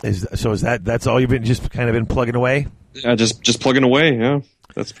 Is that's all you've been been plugging away? Yeah, just plugging away. Yeah,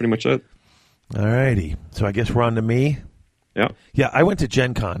 that's pretty much it. All righty. So I guess we're on to me. Yeah. Yeah, I went to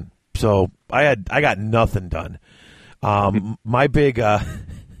Gen Con, so I got nothing done. My big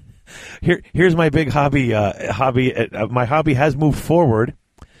here's my big hobby. My hobby has moved forward.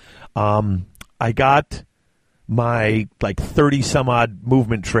 I got my 30 some odd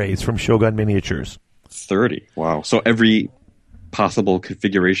movement trays from Shogun Miniatures. 30. Wow. So every possible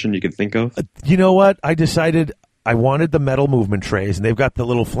configuration you could think of? You know what? I decided I wanted the metal movement trays, and they've got the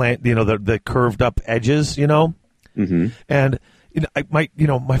little the curved up edges, Mm-hmm. And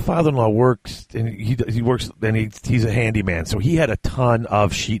my father-in-law works, and he works, and he's a handyman, so he had a ton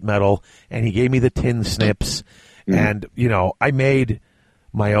of sheet metal, and he gave me the tin snips, and I made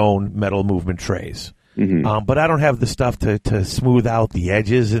my own metal movement trays, but I don't have the stuff to smooth out the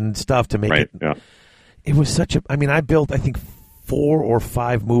edges and stuff to make it. Yeah. It was I built, I think, 4 or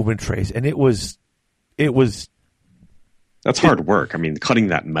 5 movement trays, and it was. That's hard work. I mean, cutting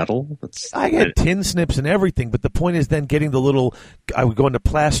that metal. I had tin snips and everything, but the point is then getting the little. I would go into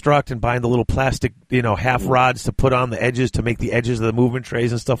Plastruct and buying the little plastic, half rods to put on the edges to make the edges of the movement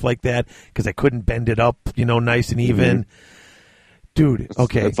trays and stuff like that, because I couldn't bend it up, nice and even. Dude,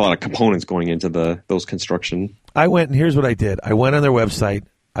 okay. That's a lot of components going into those construction. I went, and here's what I did. I went on their website.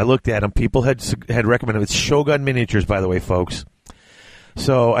 I looked at them. People had recommended. It's Shogun Miniatures, by the way, folks.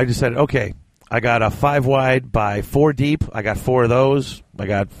 So I decided, okay, I got a 5 wide by 4 deep. I got 4 of those. I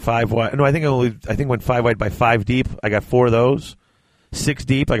got 5 wide. No, I think went 5 wide by 5 deep. I got 4 of those. 6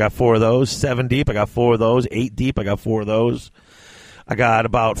 deep. I got 4 of those. 7 deep. I got 4 of those. 8 deep. I got 4 of those. I got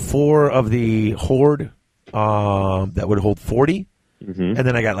about 4 of the horde that would hold 40, and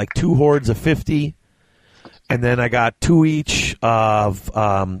then I got 2 hordes of 50, and then I got 2 each of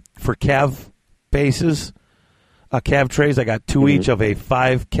for cav bases. Cav trays, I got 2 each of a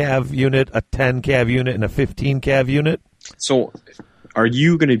 5 cav unit, a 10 cav unit, and a 15 cav unit. So are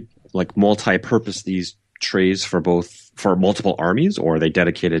you going to multi-purpose these trays for multiple armies, or are they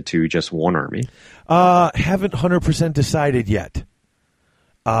dedicated to just one army? Haven't 100% decided yet.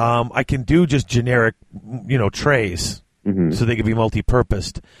 I can do just generic, trays, so they can be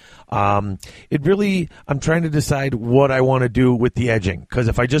multi-purposed. I'm trying to decide what I want to do with the edging, because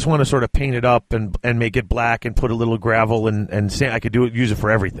if I just want to sort of paint it up and make it black and put a little gravel and sand, I could use it for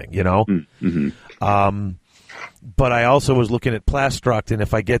everything, But I also was looking at Plastruct, and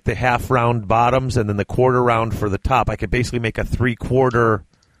if I get the half round bottoms and then the quarter round for the top, I could basically make a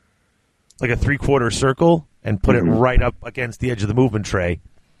 3/4 circle and put it right up against the edge of the movement tray.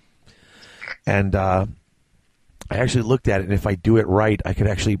 And I actually looked at it, and if I do it right, I could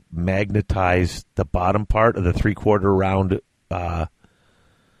actually magnetize the bottom part of the 3/4 round, like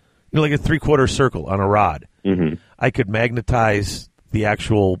a 3/4 circle on a rod. I could magnetize the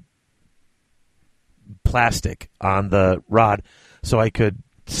actual plastic on the rod, so I could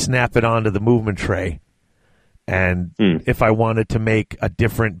snap it onto the movement tray. And if I wanted to make a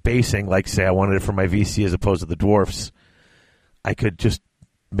different basing, like say I wanted it for my VC as opposed to the dwarfs, I could just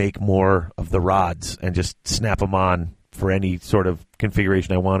make more of the rods and just snap them on for any sort of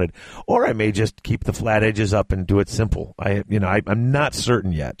configuration I wanted. Or I may just keep the flat edges up and do it simple. I'm not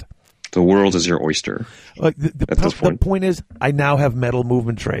certain yet. The world is your oyster. The point is, I now have metal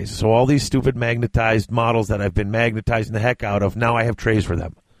movement trays. So all these stupid magnetized models that I've been magnetizing the heck out of, now I have trays for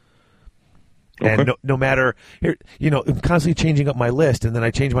them. Okay. And no matter, I'm constantly changing up my list, and then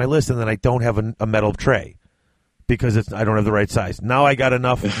I change my list, and then I don't have a metal tray. because I don't have the right size. Now I got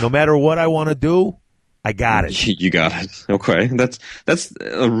enough. No matter what I want to do, I got it. You got it. Okay, that's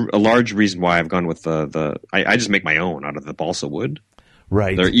a large reason why I've gone with I just make my own out of the balsa wood.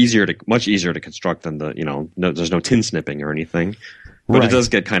 Right. They're much easier to construct than there's no tin snipping or anything. But It does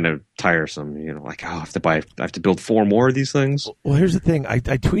get kind of tiresome, like, I have to build 4 more of these things. Well, here's the thing. I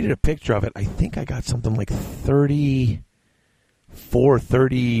tweeted a picture of it. I think I got something like 34,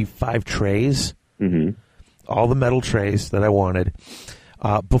 35 trays. Mm-hmm. All the metal trays that I wanted.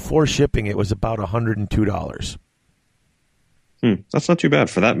 Before shipping, it was about $102. That's not too bad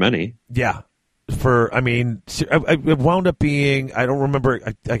for that many. Yeah. It wound up being, I don't remember,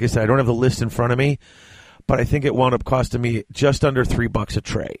 like I said, I don't have the list in front of me, but I think it wound up costing me just under $3 a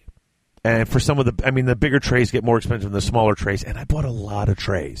tray. And for some of the bigger trays get more expensive than the smaller trays, and I bought a lot of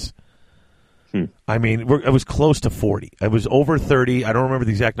trays. I was close to 40. I was over 30. I don't remember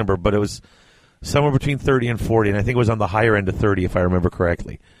the exact number, but it was somewhere between 30 and 40, and I think it was on the higher end of 30, if I remember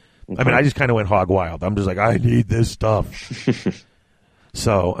correctly. Okay. I just kind of went hog wild. I'm just like, I need this stuff.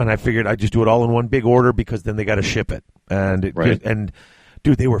 And I figured I'd just do it all in one big order because then they got to ship it. And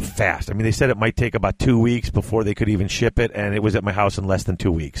dude, they were fast. They said it might take about 2 weeks before they could even ship it, and it was at my house in less than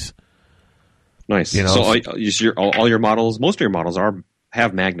 2 weeks. Nice. So all your models, most of your models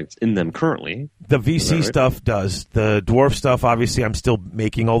have magnets in them currently. The VC stuff does. The dwarf stuff, obviously, I'm still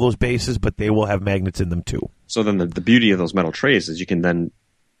making all those bases, but they will have magnets in them too. So then the beauty of those metal trays is you can then,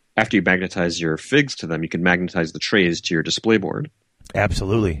 after you magnetize your figs to them, you can magnetize the trays to your display board.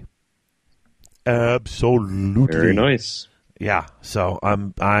 Absolutely. Very nice. Yeah. So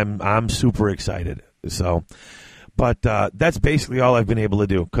I'm super excited. So, but that's basically all I've been able to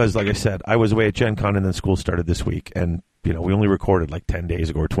do because, like I said, I was away at Gen Con and then school started this week, and we only recorded like 10 days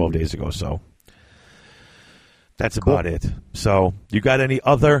ago or 12 days ago. So that's about it. So you got any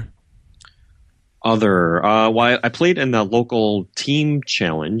other? I played in the local team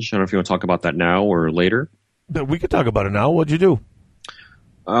challenge. I don't know if you want to talk about that now or later. But we could talk about it now. What'd you do?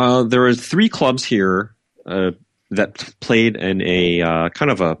 There are 3 clubs here that played in a kind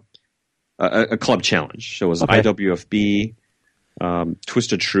of a club challenge. So it was IWFB,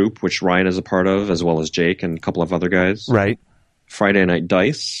 Twisted Troop, which Ryan is a part of, as well as Jake and a couple of other guys. Right. Friday Night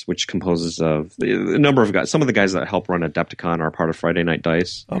Dice, which composes of a number of guys. Some of the guys that help run Adepticon are part of Friday Night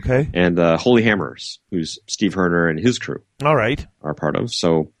Dice. Okay. And Holy Hammers, who's Steve Herner and his crew. All right. Are part of.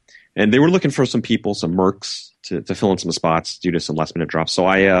 So, and they were looking for some people, some mercs to fill in some spots due to some last minute drops. So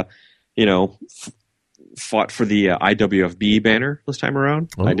I, fought for the IWFB banner this time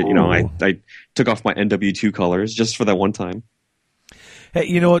around. Ooh. I did, I took off my NW2 colors just for that one time. Hey,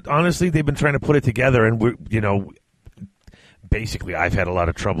 you know what? Honestly, they've been trying to put it together, and basically, I've had a lot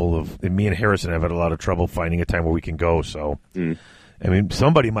of trouble and me and Harrison have had a lot of trouble finding a time where we can go. So,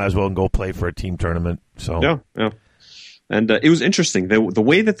 somebody might as well go play for a team tournament. So, yeah. And it was interesting the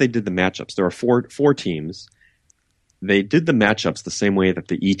way that they did the matchups. There are four teams. They did the matchups the same way that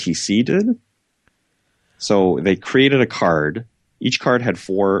the ETC did. So they created a card. Each team had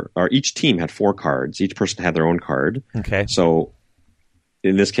 4 cards. Each person had their own card. Okay. So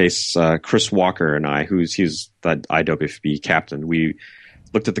in this case, Chris Walker and I, he's the IWFB captain, we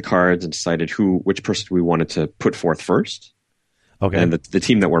looked at the cards and decided which person we wanted to put forth first. Okay. And the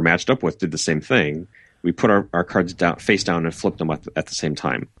team that we're matched up with did the same thing. We put our cards down, face down, and flipped them at the same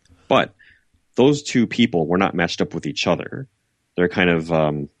time. But those 2 people were not matched up with each other. They're kind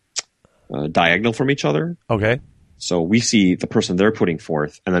of diagonal from each other. Okay. So we see the person they're putting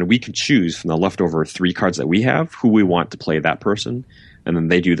forth, and then we can choose from the leftover 3 cards that we have who we want to play that person, and then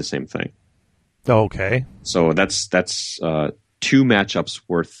they do the same thing. Okay. So that's 2 matchups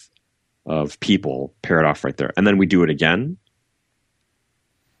worth of people paired off right there, and then we do it again.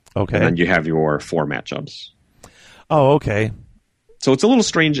 Okay. And then you have your 4 matchups. Oh, okay. So it's a little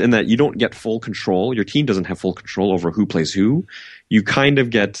strange in that you don't get full control. Your team doesn't have full control over who plays who. You kind of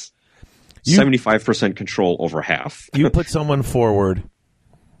get 75% control over half. You put someone forward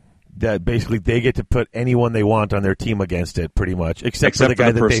that basically they get to put anyone they want on their team against it, pretty much, except for the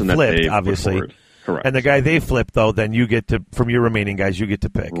guy that they flipped, obviously. Correct. And the guy they flipped, though, then you get to, from your remaining guys, you get to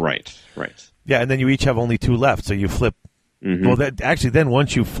pick. Right. Yeah, and then you each have only 2 left, so you flip. Mm-hmm. Well, then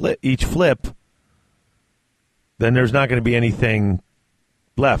once you each flip, then there's not going to be anything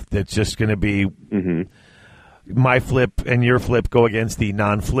left. It's just going to be my flip and your flip go against the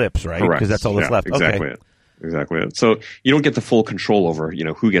non-flips, right? Correct. Because that's all that's left. Exactly. Okay. Exactly. So you don't get the full control over,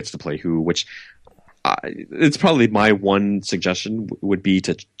 who gets to play who, which it's probably my one suggestion would be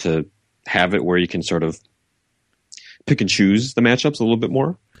to have it where you can sort of pick and choose the matchups a little bit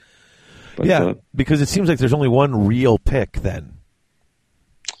more. But, because it seems like there's only one real pick then.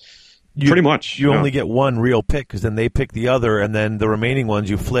 Pretty much. You yeah. only get one real pick because then they pick the other, and then the remaining ones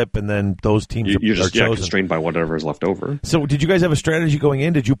you flip, and then those teams You're are just chosen. constrained by whatever is left over. So did you guys have a strategy going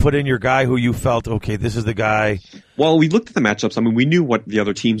in? Did you put in your guy who you felt, okay, this is the guy? Well, we looked at the matchups. I mean, we knew what the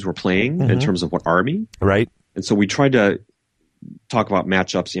other teams were playing in terms of what army. Right. And so we tried to talk about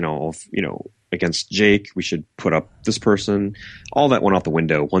matchups, against Jake, we should put up this person. All that went out the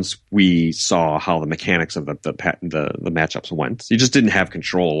window once we saw how the mechanics of the matchups went. You just didn't have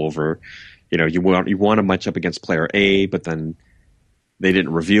control over, you want to match up against player A, but then they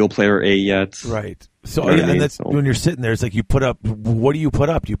didn't reveal player A yet. Right. So, You know what I mean? and that's So- when you're sitting there, it's like you put up, what do you put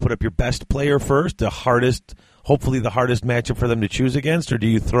up? Do you put up your best player first, hopefully the hardest matchup for them to choose against, or do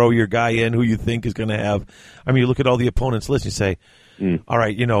you throw your guy in who you think is going to have, you look at all the opponents' list, you say, all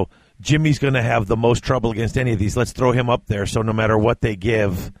right, Jimmy's going to have the most trouble against any of these. Let's throw him up there so no matter what they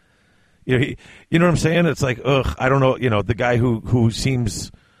give, you know what I'm saying? It's like, I don't know, the guy who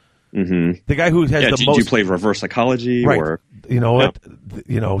seems, the guy who has the did most. you play reverse psychology? Right. Or You know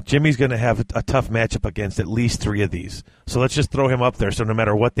what? Jimmy's going to have a tough matchup against at least 3 of these. So let's just throw him up there. So no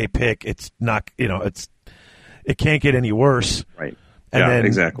matter what they pick, it's not, it can't get any worse. Right. And then,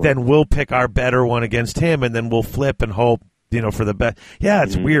 exactly. then we'll pick our better one against him, and then we'll flip and hope, for the best. Yeah,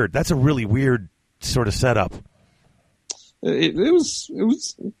 it's weird. That's a really weird sort of setup. It was,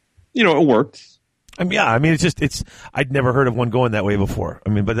 it worked. It's I'd never heard of one going that way before.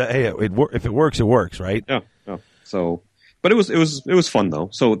 But hey, if it works, it works, right? Yeah. So, but it was fun though.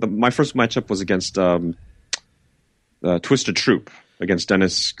 So my first matchup was against Twisted Troop against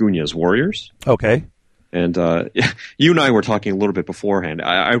Dennis Gunya's Warriors. Okay. And you and I were talking a little bit beforehand.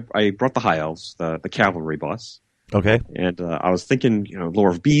 I brought the High Elves, the cavalry boss. Okay. And I was thinking, Lore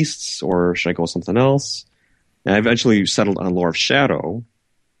of Beasts, or should I go with something else? And I eventually settled on Lore of Shadow.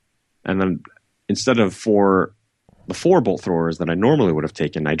 And then instead of for the 4 bolt throwers that I normally would have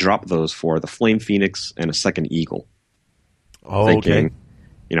taken, I dropped those for the Flame Phoenix and a second Eagle. Oh, Thinking,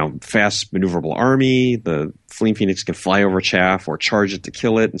 okay. Fast maneuverable army. The Flame Phoenix can fly over chaff or charge it to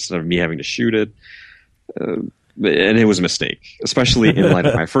kill it instead of me having to shoot it. And it was a mistake, especially in light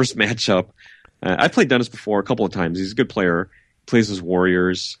of my first matchup. I played Dennis before a couple of times. He's a good player. Plays his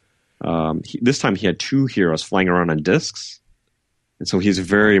warriors. This time he had 2 heroes flying around on discs, and so he's a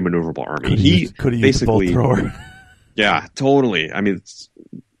very maneuverable army. Could have used the bolt thrower. Yeah, totally. It's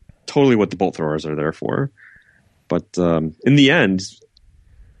totally what the bolt throwers are there for. But in the end,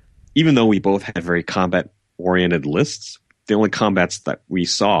 even though we both had very combat-oriented lists, the only combats that we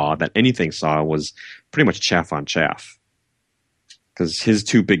saw, that anything saw, was pretty much chaff on chaff. Because his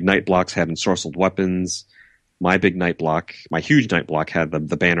 2 big night blocks had ensorcelled weapons. My big night block, my huge night block, had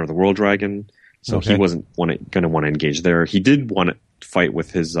the Banner of the World Dragon. So he wasn't going to want to engage there. He did want to fight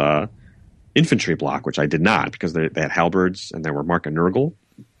with his infantry block, which I did not, because they had halberds and they were Mark and Nurgle.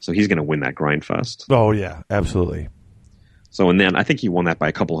 So he's going to win that grind fest. Oh, yeah, absolutely. So, and then I think he won that by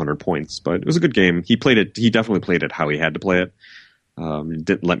a couple hundred points, but it was a good game. He definitely played it how he had to play it.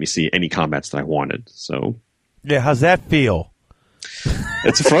 Didn't let me see any combats that I wanted. So, yeah, how's that feel?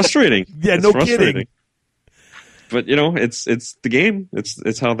 It's frustrating. Yeah, it's no frustrating. kidding. But it's the game.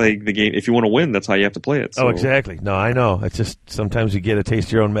 It's how the game. If you want to win, that's how you have to play it. So. Oh, exactly. No, I know. It's just sometimes you get a taste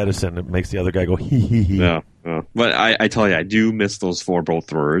of your own medicine. It makes the other guy go hee hee hee. Yeah, but I tell you, I do miss those 4 bolt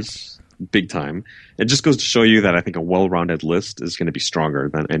throwers big time. It just goes to show you that I think a well-rounded list is going to be stronger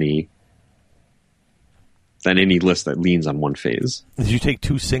than any list that leans on one phase. Did you take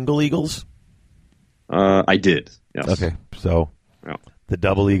 2 single eagles? I did. Yes. Okay, so Yeah. the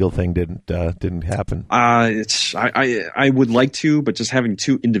double eagle thing didn't happen. I would like to, but just having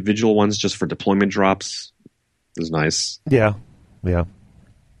 2 individual ones just for deployment drops is nice. Yeah.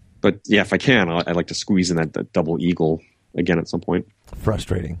 But yeah, if I can, I'd like to squeeze in that double eagle again at some point.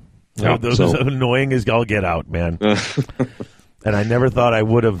 Frustrating. Yeah, Those so- annoying as all get out, man. And I never thought I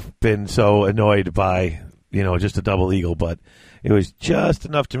would have been so annoyed by just a double eagle, but it was just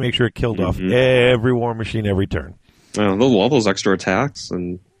enough to make sure it killed off every war machine every turn. All those extra attacks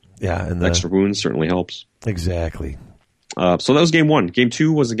and and extra wounds certainly helps. Exactly. So that was game 1. Game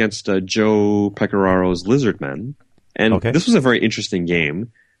 2 was against Joe Pecораro's Lizardmen. And this was a very interesting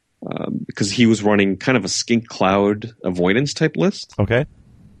game because he was running kind of a skink cloud avoidance type list. Okay.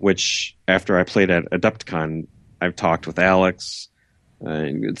 Which, after I played at Adepticon, I've talked with Alex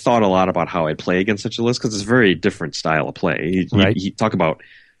and thought a lot about how I'd play against such a list because it's a very different style of play. He talk about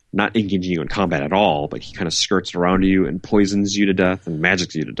not engaging you in combat at all, but he kind of skirts around you and poisons you to death and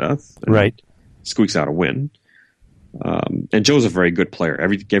magics you to death. And squeaks out a win. And Joe's a very good player.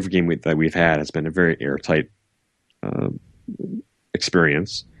 Every game that we've had has been a very airtight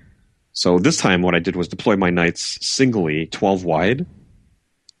experience. So this time what I did was deploy my knights singly 12 wide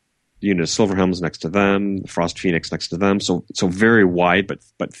unit of Silverhelms next to them, Frost Phoenix next to them. So very wide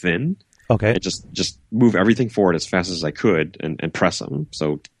but thin. Okay. And just move everything forward as fast as I could and press him.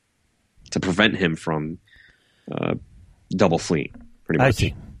 So to prevent him from double fleeing, pretty much. I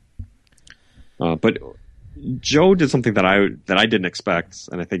see. But Joe did something that I didn't expect,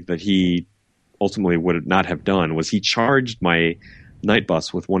 and I think that he ultimately would not have done, was he charged my Night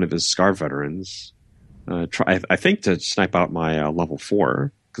Bus with one of his Scar veterans. I think to snipe out my level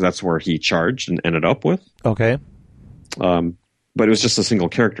 4, because that's where he charged and ended up with. Okay. But it was just a single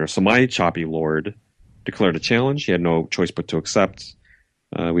character. So my choppy lord declared a challenge. He had no choice but to accept.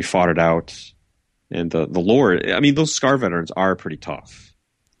 We fought it out. And the lord, I mean, those Scar veterans are pretty tough.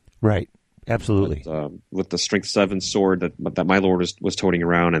 Right. Absolutely. But, with the Strength 7 sword that my lord was toting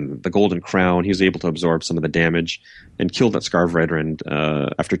around and the Golden Crown, he was able to absorb some of the damage and kill that Scar veteran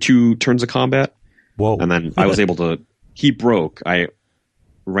after 2 turns of combat. Whoa. And then I was able to... He broke. I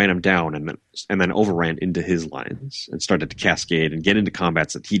ran him down and then overran into his lines and started to cascade and get into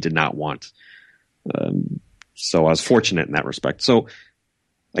combats that he did not want. So I was fortunate in that respect. So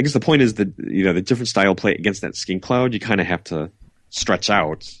I guess the point is that, you know, the different style play against that Skin Cloud, you kind of have to stretch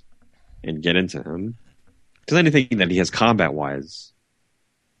out and get into him. Because anything that he has combat wise,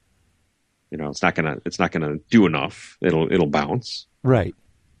 you know, it's not gonna do enough. It'll bounce. Right.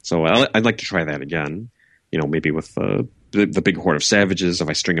 So I'd like to try that again. You know, maybe with the big horde of savages. If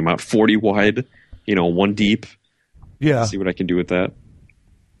I string them out 40 wide, you know, 1 deep. Yeah. See what I can do with that.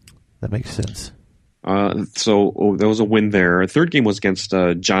 That makes sense. So there was a win there. Third game was against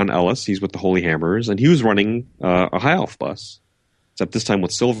John Ellis. He's with the Holy Hammers, and he was running a High Elf bus, except this time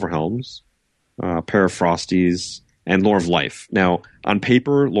with Silverhelms, a pair of Frosties, and Lore of Life. Now, on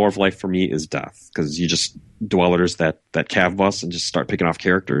paper, Lore of Life for me is death, because you just Dwellers that Cav bus and just start picking off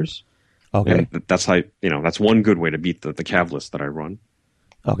characters. Okay. And that's how, you know, that's one good way to beat the Cav list that I run.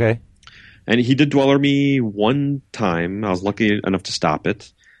 Okay. And he did Dweller me 1 time. I was lucky enough to stop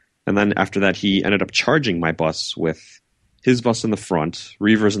it. And then after that, he ended up charging my bus with his bus in the front,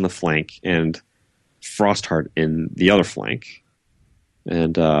 Reavers in the flank, and Frostheart in the other flank.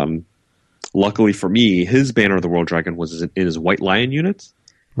 And luckily for me, his Banner of the World Dragon was in his White Lion unit.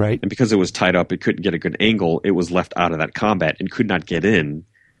 Right. And because it was tied up, it couldn't get a good angle. It was left out of that combat and could not get in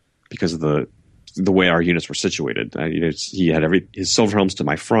because of the way our units were situated. He had his Silverhelms to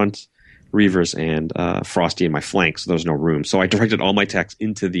my front, Reavers and Frosty in my flank, so there was no room. So I directed all my attacks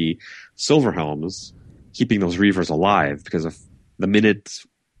into the Silverhelms, keeping those Reavers alive, because if the minute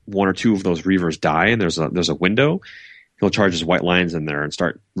 1 or 2 of those Reavers die and there's a window, he'll charge his White Lions in there and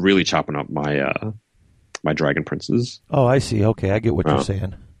start really chopping up my Dragon Princes. Oh, I see. Okay, I get what you're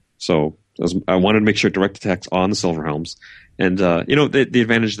saying. So I wanted to make sure direct attacks on the Silverhelms. And, you know, the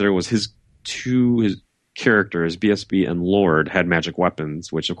advantage there was his characters, BSB and Lord, had magic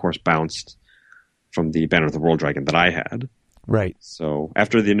weapons, which of course bounced from the Banner of the World Dragon that I had. Right. So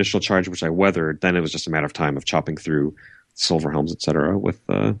after the initial charge, which I weathered, then it was just a matter of time of chopping through Silverhelms, etc., with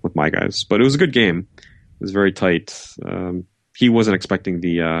my guys. But it was a good game. It was very tight. He wasn't expecting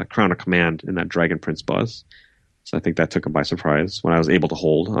the Crown of Command in that Dragon Prince bus, so I think that took him by surprise when I was able to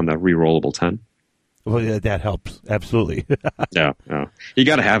hold on the rerollable 10. Well, yeah, that helps. Absolutely. Yeah. You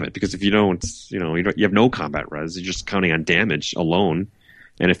got to have it, because if you don't, you have no combat res. You're just counting on damage alone.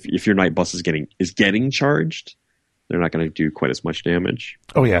 And if your Night Bus is getting charged, they're not going to do quite as much damage.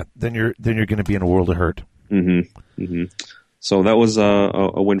 Oh yeah, then you're going to be in a world of hurt. Mm-hmm. Mm-hmm. So that was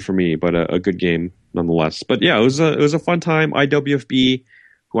a win for me, but a good game nonetheless. But yeah, it was a fun time. IWFB,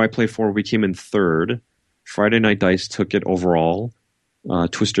 who I play for, we came in 3rd. Friday Night Dice took it overall.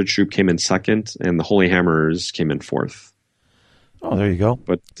 Twisted Troop came in 2nd, and the Holy Hammers came in 4th. Oh, there you go.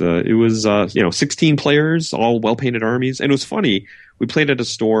 But it was 16 players, all well-painted armies, and it was funny. We played at a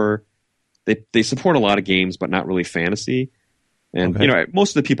store. They support a lot of games, but not really fantasy. And Okay.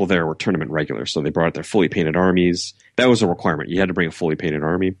 Most of the people there were tournament regulars, so they brought their fully painted armies. That was a requirement. You had to bring a fully painted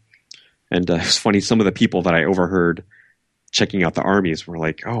army. And it was funny. Some of the people that I overheard checking out the armies were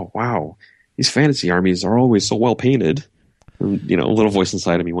like, "Oh wow, these fantasy armies are always so well painted." And, a little voice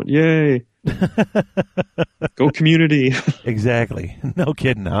inside of me went, "Yay, go community!" Exactly. No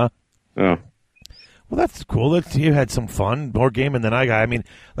kidding, huh? Oh. Well, that's cool. You had some fun, more gaming than I got. I mean,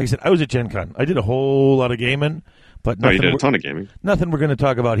 like I said, I was at Gen Con. I did a whole lot of gaming, but You did a ton of gaming. Nothing we're going to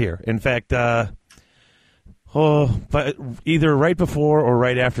talk about here. In fact, but either right before or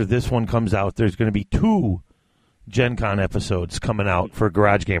right after this one comes out, there's going to be 2 Gen Con episodes coming out for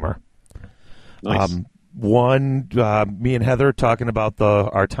Garage Gamer. Nice. One, me and Heather talking about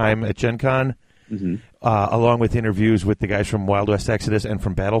our time at Gen Con, along with interviews with the guys from Wild West Exodus and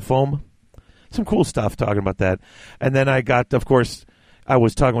from Battle Foam. Some cool stuff talking about that. And then I got, of course, I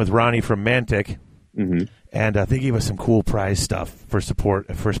was talking with Ronnie from Mantic, Mm-hmm. and they gave us some cool prize stuff for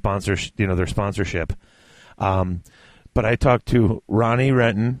support for sponsors. Their sponsorship. But I talked to Ronnie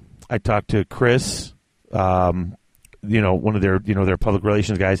Renton. I talked to Chris, one of their public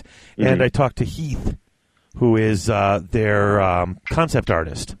relations guys, and I talked to Heath, who is their concept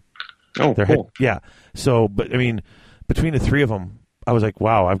artist. Oh, cool. Yeah. So, but I mean, between the three of them, I was like,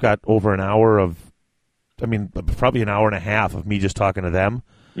 wow, I've got over an hour probably an hour and a half of me just talking to them.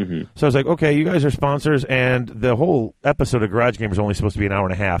 Mm-hmm. So I was like, okay, you guys are sponsors, and the whole episode of Garage Gamer is only supposed to be an hour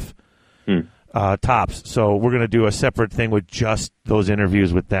and a half tops. So we're going to do a separate thing with just those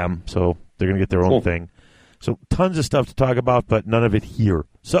interviews with them. So they're going to get their own thing. So tons of stuff to talk about, but none of it here.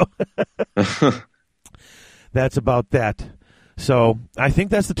 So that's about that. So I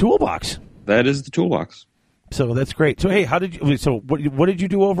think that's the toolbox. That is the toolbox. So that's great. So hey, how did you? So what did you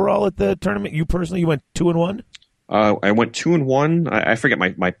do overall at the tournament? You personally, you went 2-1. I went 2-1. I forget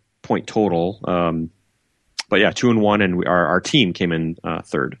my point total. But yeah, 2-1, and our team came in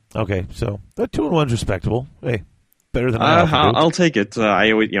third. Okay, so 2-1 is respectable. Hey, better than I'll take it.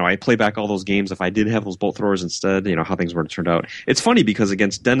 I always, I play back all those games. If I did have those bolt throwers instead, how things would have turned out. It's funny because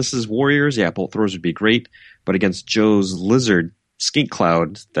against Dennis's Warriors, yeah, bolt throwers would be great, but against Joe's Lizard Skink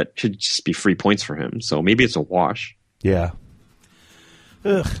Cloud, that should just be free points for him. So maybe it's a wash. Yeah.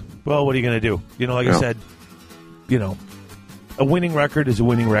 Ugh. Well, what are you going to do? Like I said, a winning record is a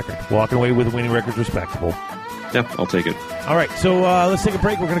winning record. Walking away with a winning record is respectable. Yeah, I'll take it. All right, so let's take a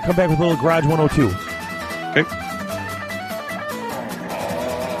break. We're going to come back with a little Garage 102. Okay.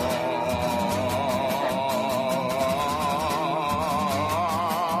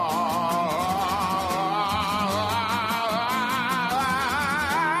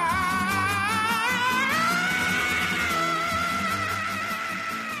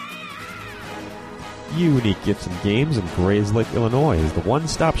 Unique Gifts and Games in Grays Lake, Illinois is the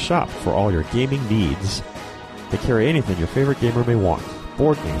one-stop shop for all your gaming needs. They carry anything your favorite gamer may want.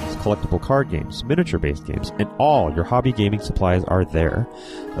 Board games, collectible card games, miniature-based games, and all your hobby gaming supplies are there,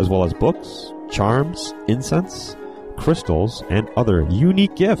 as well as books, charms, incense, crystals, and other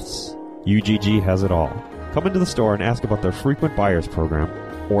unique gifts. UGG has it all. Come into the store and ask about their frequent buyers program,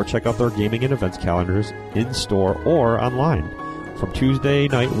 or check out their gaming and events calendars in-store or online. From Tuesday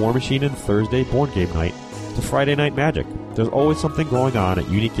night War Machine and Thursday Board Game Night to Friday Night Magic, there's always something going on at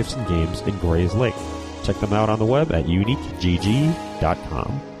Unique Gifts and Games in Grays Lake. Check them out on the web at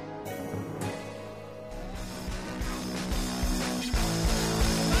uniquegg.com.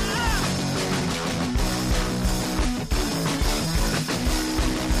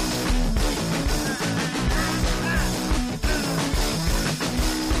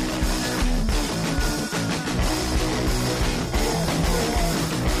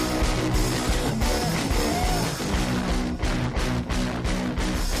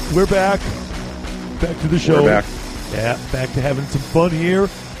 We're back. Back to the show. We're back. Yeah, back to having some fun here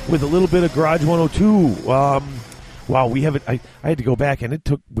with a little bit of Garage 102. Wow, we haven't. I had to go back, and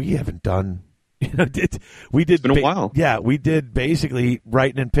we haven't done. We did. It's been a while. Yeah, we did basically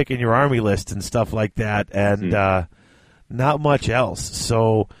writing and picking your army list and stuff like that, and not much else.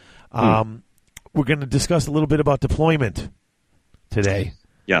 So, we're going to discuss a little bit about deployment today.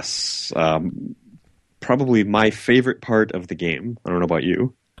 Yes, probably my favorite part of the game. I don't know about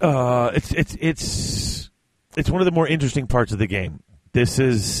you. It's one of the more interesting parts of the game. This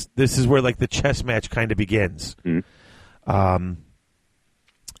is where like the chess match kind of begins, and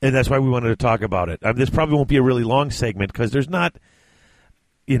that's why we wanted to talk about it. This probably won't be a really long segment because there's not,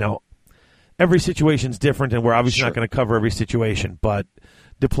 every situation's different, and we're obviously not going to cover every situation. But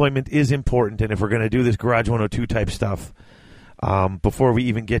deployment is important, and if we're going to do this Garage 102 type stuff, before we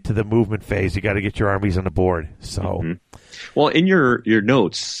even get to the movement phase, you got to get your armies on the board. So, well, in your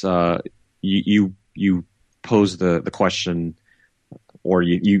notes, you pose the question, or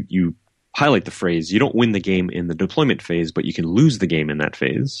you highlight the phrase: you don't win the game in the deployment phase, but you can lose the game in that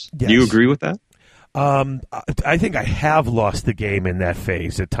phase. Yes. Do you agree with that? I think I have lost the game in that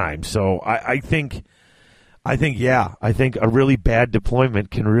phase at times. So I think a really bad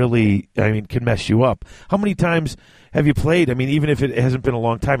deployment can mess you up. How many times have you played? I mean, even if it hasn't been a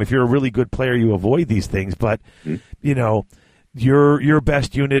long time, if you're a really good player, you avoid these things. But, your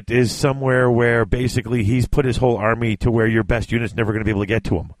best unit is somewhere where basically he's put his whole army to where your best unit's never going to be able to get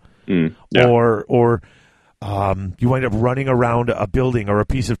to him. Yeah. Or you wind up running around a building or a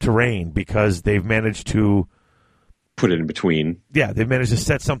piece of terrain because they've managed to put it in between. Yeah, they've managed to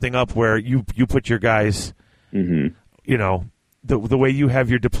set something up where you put your guys, the way you have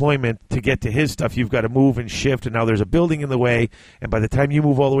your deployment to get to his stuff, you've got to move and shift, and now there's a building in the way, and by the time you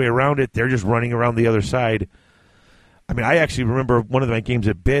move all the way around it, they're just running around the other side. I mean, I actually remember one of my games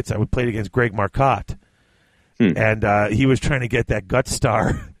at Bits. I would play against Greg Marcotte, and he was trying to get that gut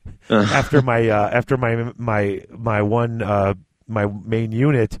star after my main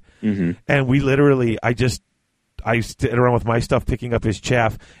unit, and we literally I stood around with my stuff picking up his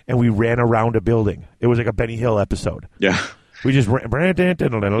chaff, and we ran around a building. It was like a Benny Hill episode. Yeah. We just ran,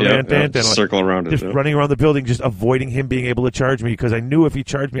 circle around it. Just running around the building, just avoiding him being able to charge me, because I knew if he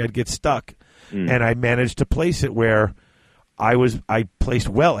charged me, I'd get stuck. And I managed to place it where I placed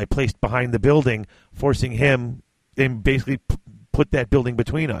well. I placed behind the building, forcing him and basically put that building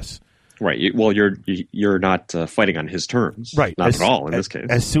between us. Right. Well, you're not fighting on his terms, right? Not at all in this case.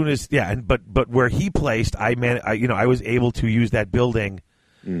 As soon as but where he placed, I was able to use that building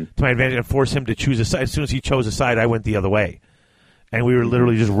to my advantage and force him to choose a side. As soon as he chose a side, I went the other way, and we were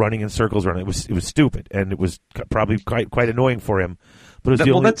literally just running in circles around. It was stupid, and it was probably quite annoying for him. But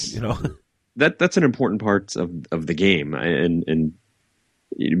it was that's an important part of the game, and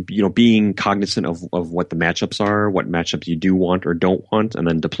being cognizant of what the matchups are, what matchups you do want or don't want, and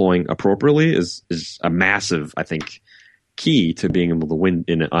then deploying appropriately is a massive, I think, key to being able to win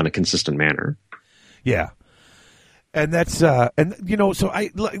on a consistent manner. Yeah. And that's so I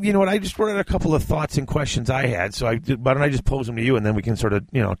just wrote out a couple of thoughts and questions I had. So why don't I just pose them to you, and then we can sort of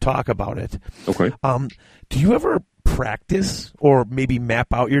talk about it. Okay. Do you ever practice or maybe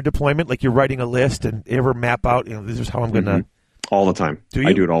map out your deployment, like you're writing a list, and ever map out? This is how I'm going to. All the time. Do you?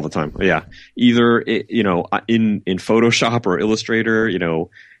 I do it all the time. Yeah. Either in Photoshop or Illustrator,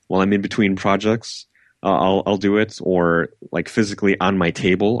 while I'm in between projects, I'll do it, or like physically on my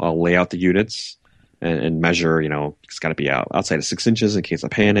table, I'll lay out the units and measure. It's got to be outside of 6 inches in case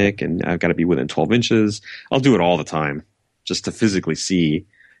of panic, and I've got to be within 12 inches. I'll do it all the time just to physically see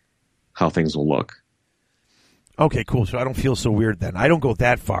how things will look. Okay, cool. So I don't feel so weird then. I don't go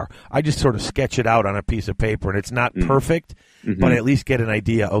that far. I just sort of sketch it out on a piece of paper, and it's not perfect, but I at least get an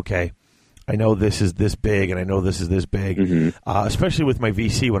idea. Okay, I know this is this big, and I know this is this big. Especially with my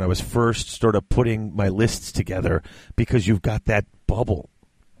VC, when I was first sort of putting my lists together, because you've got that bubble.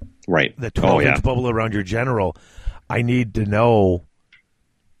 Right. The 12-inch bubble around your general. I need to know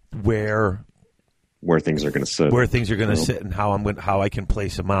where things are going to sit. Where things are going to sit, and how I can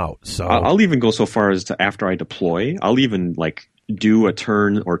place them out. So I'll even go so far as to, after I deploy, I'll even do a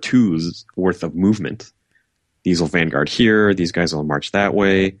turn or two's worth of movement. These will vanguard here. These guys will march that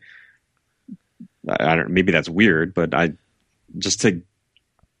way. I don't. Maybe that's weird, but just to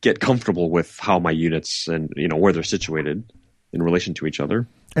get comfortable with how my units and where they're situated in relation to each other.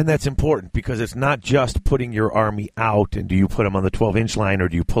 And that's important, because it's not just putting your army out, and do you put them on the 12-inch line or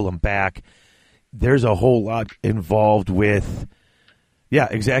do you pull them back? There's a whole lot involved with, yeah,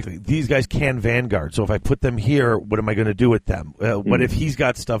 exactly. These guys can vanguard. So if I put them here, what am I going to do with them? What if he's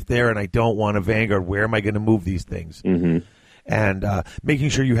got stuff there and I don't want to vanguard? Where am I going to move these things? And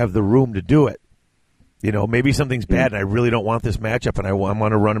making sure you have the room to do it. Maybe something's bad and I really don't want this matchup, and I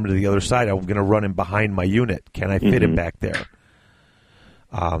want to run him to the other side. I'm going to run him behind my unit. Can I fit him back there?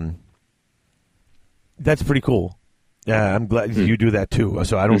 That's pretty cool. Yeah, I'm glad you do that too.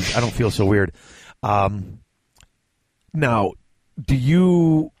 So I don't feel so weird. Now,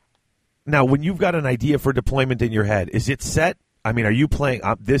 when you've got an idea for deployment in your head, is it set? I mean, are you playing?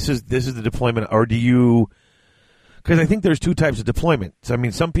 This is the deployment, or do you? Because I think there's two types of deployment. So, I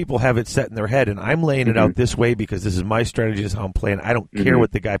mean, some people have it set in their head, and I'm laying it out this way because this is my strategy. This is how I'm playing. I don't care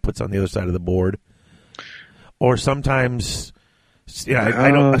what the guy puts on the other side of the board. Or sometimes,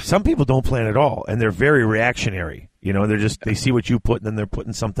 I know some people don't plan at all, and they're very reactionary. They see what you put, and then they're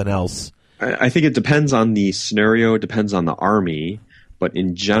putting something else. I think it depends on the scenario, it depends on the army, but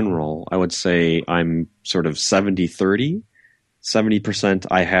in general, I would say I'm sort of 70-30. 70%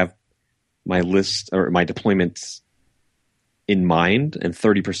 I have my list or my deployments in mind, and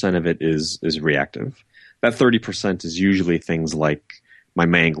 30% of it is reactive. That 30% is usually things like my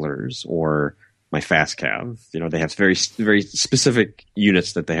Manglers or my Fast Cav. They have very, very specific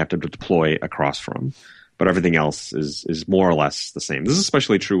units that they have to deploy across from, but everything else is more or less the same. This is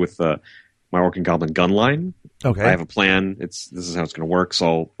especially true with my Orc and Goblin gun line. Okay. I have a plan. This is how it's going to work.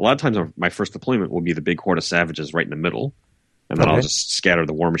 So a lot of times my first deployment will be the big horde of savages right in the middle, and then I'll just scatter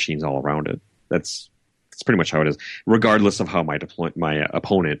the war machines all around it. That's pretty much how it is. Regardless of how my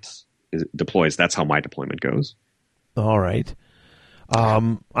opponent deploys, that's how my deployment goes. All right.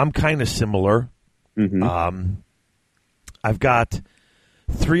 I'm kind of similar. I've got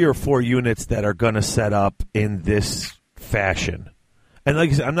 3 or 4 units that are going to set up in this fashion. And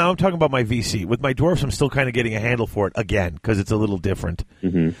like I said, I'm talking about my VC. With my dwarfs, I'm still kind of getting a handle for it again because it's a little different.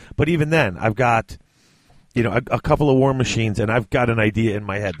 But even then, I've got a couple of war machines, and I've got an idea in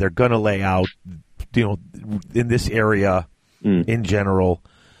my head. They're going to lay out in this area in general,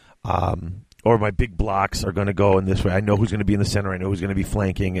 or my big blocks are going to go in this way. I know who's going to be in the center. I know who's going to be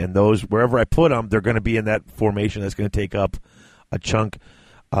flanking, and those wherever I put them, they're going to be in that formation that's going to take up a chunk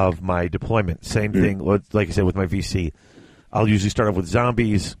of my deployment. Same thing, like I said, with my VC. I'll usually start off with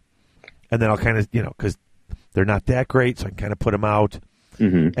zombies, and then I'll kind of, because they're not that great, so I can kind of put them out.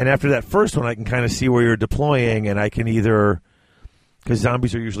 And after that first one, I can kind of see where you're deploying, and I can either, because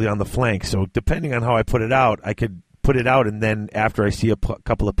zombies are usually on the flank, so depending on how I put it out, I could put it out, and then after I see a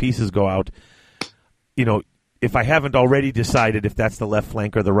couple of pieces go out, if I haven't already decided if that's the left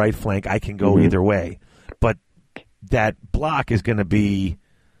flank or the right flank, I can go either way. But that block is going to be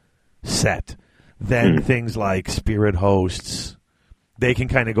set. Then things like spirit hosts, they can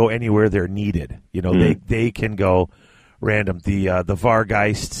kind of go anywhere they're needed. They can go random. The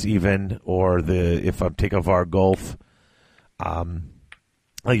Vargeists even, or if I'm taking a Vargulf,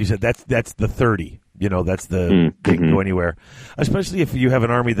 like you said, that's the 30. That's the they can go anywhere. Especially if you have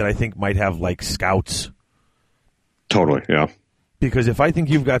an army that I think might have like scouts. Totally, yeah. Because if I think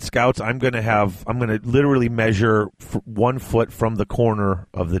you've got scouts, I'm going to literally measure 1 foot from the corner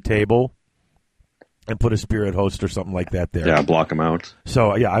of the table and put a spirit host or something like that there. Yeah, block them out.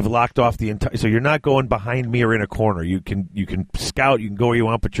 So yeah, I've locked off the entire. So you're not going behind me or in a corner. You can scout. You can go where you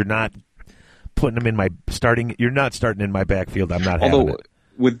want, but you're not putting them in my starting. You're not starting in my backfield. I'm not having it.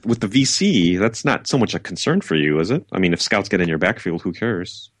 With the VC, that's not so much a concern for you, is it? I mean, if scouts get in your backfield, who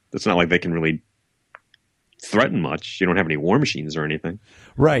cares? It's not like they can really threaten much. You don't have any war machines or anything.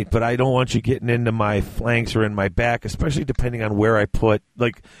 Right, but I don't want you getting into my flanks or in my back, especially depending on where I put,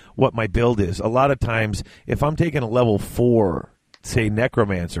 like, what my build is. A lot of times, if I'm taking a level 4, say,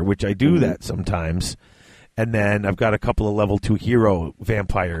 Necromancer, which I do that sometimes, and then I've got a couple of level 2 hero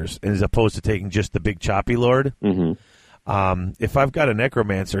vampires, as opposed to taking just the big choppy lord, if I've got a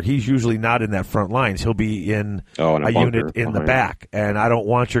Necromancer, he's usually not in that front lines. He'll be in a unit in the back, and I don't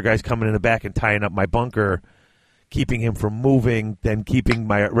want your guys coming in the back and tying up my bunker, keeping him from moving, then keeping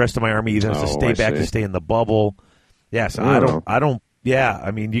my rest of my army either has to stay back to stay in the bubble. Yes, I don't. Yeah, I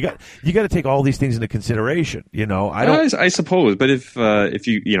mean, you got to take all these things into consideration. I suppose, but if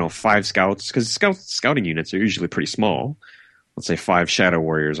you 5 scouts, because scouting units are usually pretty small. Let's say 5 shadow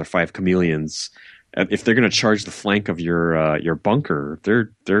warriors or 5 chameleons. If they're going to charge the flank of your bunker,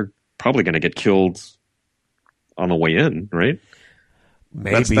 they're probably going to get killed on the way in, right?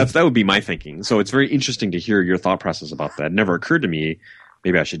 Maybe that would be my thinking. So it's very interesting to hear your thought process about that. It never occurred to me.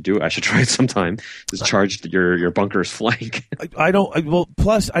 Maybe I should do it. I should try it sometime. Just charge your bunker's flank. I don't. Well,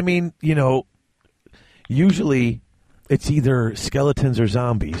 plus, I mean, usually it's either skeletons or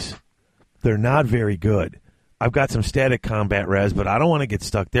zombies. They're not very good. I've got some static combat res, but I don't want to get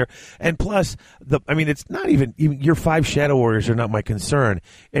stuck there. And plus, it's not even your 5 Shadow Warriors are not my concern.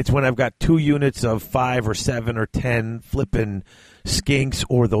 It's when I've got 2 units of 5 or 7 or 10 flipping skinks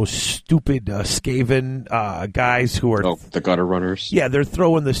or those stupid Skaven guys who are the gutter runners. Yeah, they're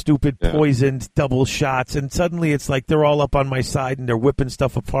throwing the stupid poisoned double shots, and suddenly it's like they're all up on my side and they're whipping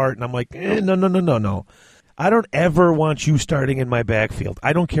stuff apart, and I'm like, no. I don't ever want you starting in my backfield.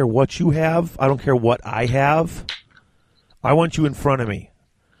 I don't care what you have. I don't care what I have. I want you in front of me.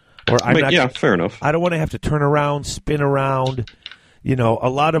 Fair enough. I don't want to have to turn around, spin around. A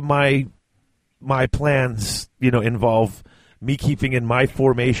lot of my plans, involve me keeping in my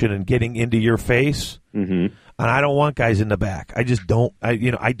formation and getting into your face. And I don't want guys in the back. I just don't.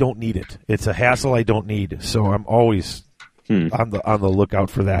 I don't need it. It's a hassle I don't need. So I'm always on the lookout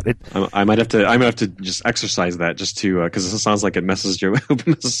for that. I might have to just exercise that just to because it sounds like it messes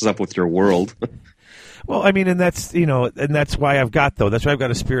up with your world. Well, I mean, and that's why I've got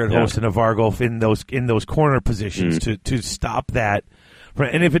a spirit host and a Vargulf in those corner positions to stop that.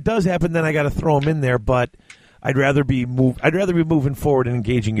 And if it does happen, then I got to throw them in there. But I'd rather be moving forward and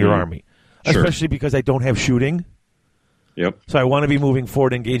engaging your army, especially because I don't have shooting. Yep. So I want to be moving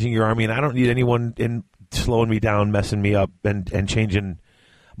forward, engaging your army, and I don't need anyone in slowing me down, messing me up, and changing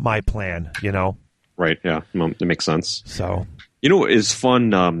my plan. Right. Yeah. That makes sense. So. What is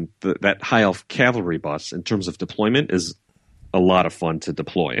fun? That high elf cavalry bus in terms of deployment is a lot of fun to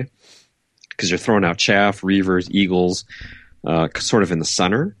deploy because you're throwing out chaff, reavers, eagles, sort of in the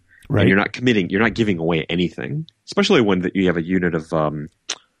center. Right. And you're not giving away anything, especially when you have a unit of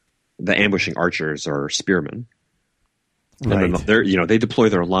the ambushing archers or spearmen. Right. And then they deploy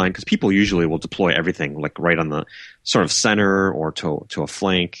their line because people usually will deploy everything like right on the sort of center or to a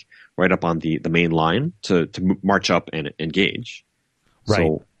flank, right up on the main line to march up and engage. Right.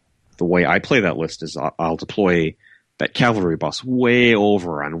 So the way I play that list is I'll deploy that cavalry bus way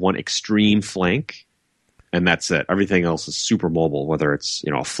over on one extreme flank, and that's it. Everything else is super mobile, whether it's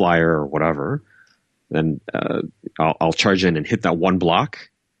a flyer or whatever. then I'll charge in and hit that one block,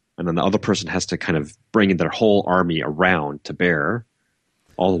 and then the other person has to kind of bring their whole army around to bear,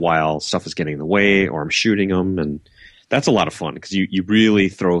 all the while stuff is getting in the way or I'm shooting them, and that's a lot of fun because you really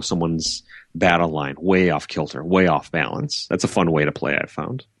throw someone's battle line way off kilter, way off balance. That's a fun way to play, I've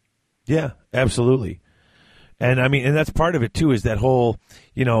found. Yeah, absolutely. And I mean, and that's part of it too, is that whole,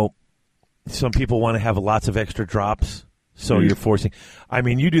 some people want to have lots of extra drops. So you're forcing. I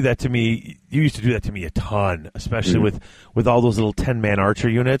mean, you do that to me. You used to do that to me a ton, especially with all those little 10-man archer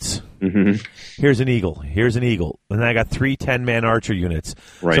units. Mm-hmm. Here's an eagle. Here's an eagle. And then I got 3 10-man archer units.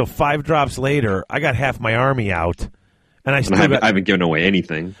 Right. So 5 drops later, I got half my army out. And I haven't given away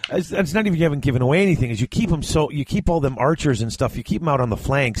anything. It's not even you haven't given away anything. Is you keep them you keep all them archers and stuff. You keep them out on the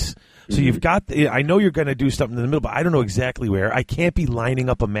flanks. So you've got. I know you're going to do something in the middle, but I don't know exactly where. I can't be lining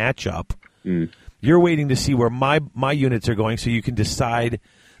up a matchup. You're waiting to see where my units are going, so you can decide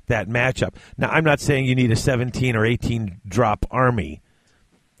that matchup. Now, I'm not saying you need a 17 or 18 drop army,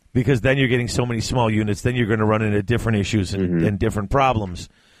 because then you're getting so many small units. Then you're going to run into different issues and different problems.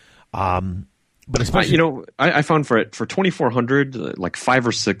 But especially, I found for 2,400, like 5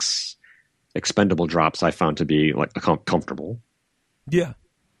 or 6 expendable drops, I found to be like comfortable. Yeah,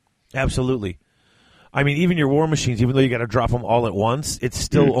 absolutely. I mean, even your war machines, even though you got to drop them all at once, it's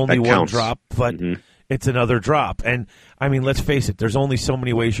still only one drop, but it's another drop. And I mean, let's face it, there's only so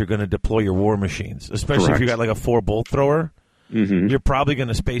many ways you're going to deploy your war machines, especially if you got like a 4 bolt thrower. You're probably going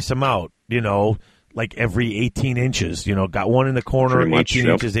to space them out, like every 18 inches, got one in the corner, 18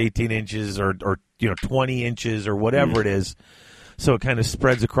 inches, 18 inches, or 20 inches or whatever it is. So it kind of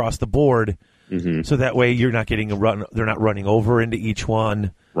spreads across the board. So that way you're not getting they're not running over into each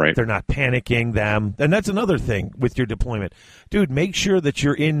one. Right. They're not panicking them. And that's another thing with your deployment. Dude, make sure that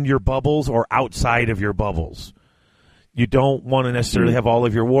you're in your bubbles or outside of your bubbles. You don't want to necessarily have all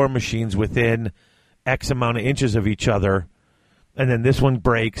of your war machines within X amount of inches of each other, and then this one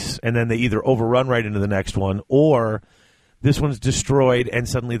breaks, and then they either overrun right into the next one, or this one's destroyed, and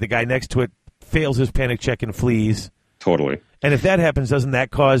suddenly the guy next to it fails his panic check and flees. Totally. And if that happens, doesn't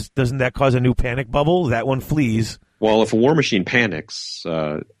that cause a new panic bubble? That one flees. Well, if a war machine panics,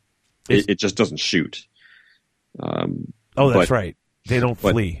 it just doesn't shoot. That's right. They don't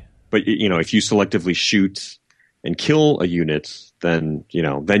flee. But if you selectively shoot and kill a unit, then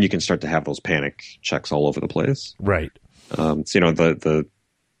you can start to have those panic checks all over the place. Right. The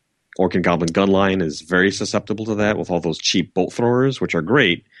Orc and Goblin gun line is very susceptible to that with all those cheap bolt throwers, which are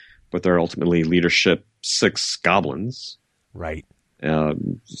great, but they're ultimately leadership 6 goblins. Right.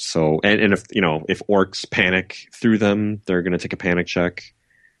 So if orcs panic through them, they're going to take a panic check.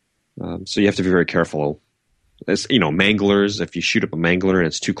 So you have to be very careful. As manglers, if you shoot up a mangler and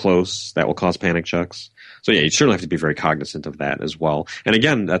it's too close, that will cause panic checks. So yeah, you certainly have to be very cognizant of that as well. And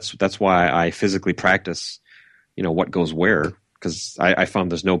again, that's why I physically practice, what goes where, because I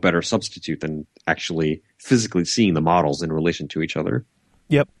found there's no better substitute than actually physically seeing the models in relation to each other.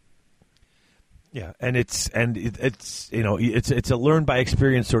 Yep. Yeah, and it's a learn by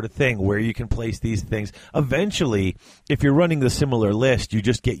experience sort of thing where you can place these things. Eventually, if you're running the similar list, you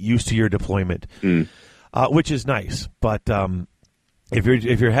just get used to your deployment, which is nice. But if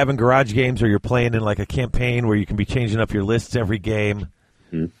you're having garage games or you're playing in like a campaign where you can be changing up your lists every game,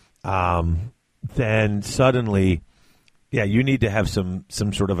 then suddenly, yeah, you need to have some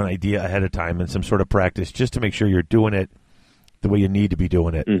sort of an idea ahead of time and some sort of practice just to make sure you're doing it the way you need to be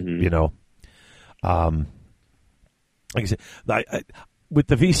doing it. Like I said, with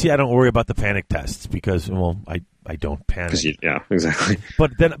the VC, I don't worry about the panic tests because, I don't panic. Yeah, exactly.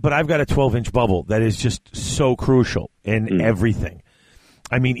 But I've got a 12-inch bubble that is just so crucial in everything.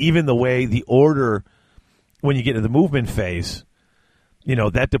 I mean, even the way the order, when you get to the movement phase,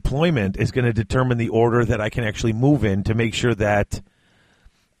 that deployment is going to determine the order that I can actually move in to make sure that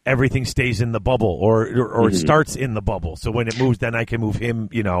everything stays in the bubble or it starts in the bubble. So when it moves, then I can move him,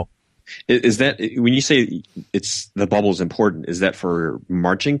 Is that when you say the bubble is important? Is that for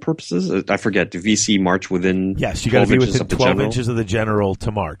marching purposes? I forget. Do VC march within? Yes, you got to be within 12 inches of the general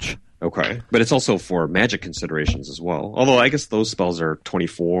to march. Okay, but it's also for magic considerations as well. Although I guess those spells are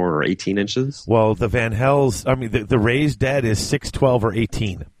 24 or 18 inches. Well, the Van Hel's, the Raised Dead is 6, 12, or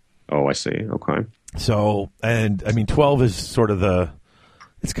 18. Oh, I see. Okay. So, 12 is sort of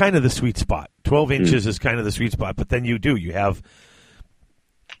it's kind of the sweet spot. 12 inches is kind of the sweet spot, but then you have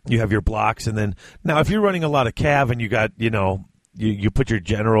your blocks, and then now if you're running a lot of cav and you got you put your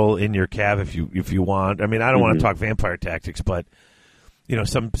general in your cav if you want. I don't want to talk vampire tactics, but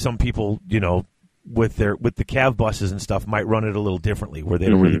some people with the cav buses and stuff might run it a little differently where they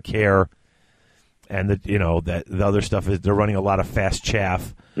don't really care and that the other stuff is they're running a lot of fast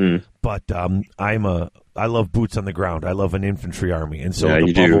chaff. But I love boots on the ground. I love an infantry army, and so yeah,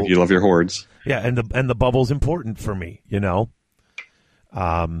 you do. You love your hordes. Yeah, and the bubble's important for me,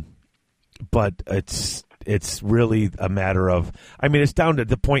 But it's really a matter of. I mean, it's down to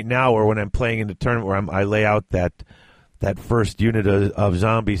the point now where when I'm playing in the tournament where I lay out that first unit of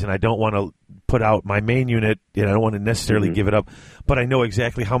zombies, and I don't want to put out my main unit. I don't want to necessarily give it up, but I know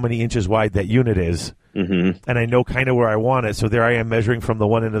exactly how many inches wide that unit is, and I know kind of where I want it. So there I am measuring from the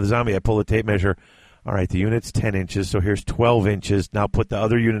one end of the zombie. I pull the tape measure. All right, the unit's 10 inches, so here's 12 inches. Now put the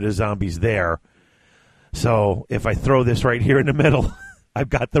other unit of zombies there. So if I throw this right here in the middle, I've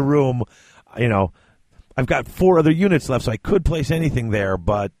got the room. I've got 4 other units left, so I could place anything there.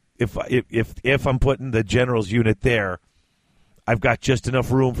 But if I'm putting the general's unit there, I've got just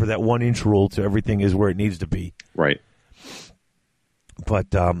enough room for that 1 inch rule, so everything is where it needs to be. Right.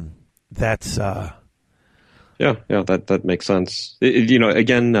 But that's. Yeah, that makes sense.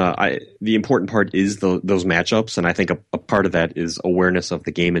 Again, the important part is those matchups, and I think a part of that is awareness of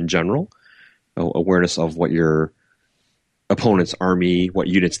the game in general, awareness of what your opponent's army, what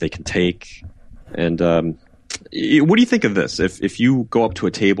units they can take, and what do you think of this? If you go up to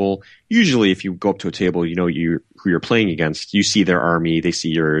a table, usually if you go up to a table, who you're playing against, you see their army, they see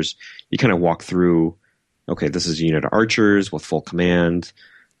yours, you kind of walk through. Okay, this is a unit of archers with full command.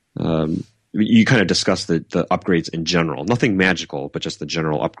 You kind of discuss the upgrades in general. Nothing magical, but just the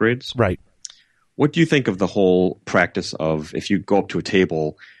general upgrades. Right. What do you think of the whole practice of if you go up to a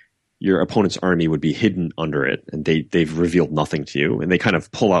table, your opponent's army would be hidden under it, and they've revealed nothing to you, and they kind of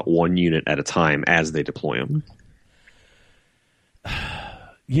pull out one unit at a time as they deploy them?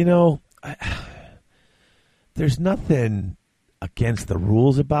 There's nothing against the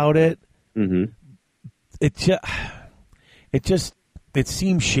rules about it. Mm-hmm. It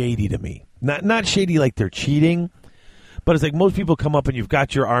seems shady to me. Not shady like they're cheating, but it's like most people come up and you've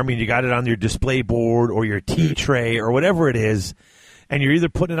got your army and you got it on your display board or your tea tray or whatever it is, and you're either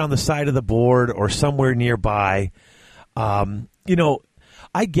putting it on the side of the board or somewhere nearby.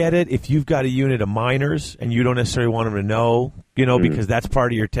 I get it if you've got a unit of miners and you don't necessarily want them to know, because that's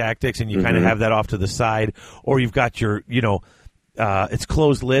part of your tactics and you kind of have that off to the side, or you've got your, it's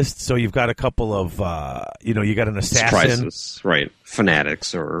closed list, so you've got a couple of, you got an assassin. Surprises, right.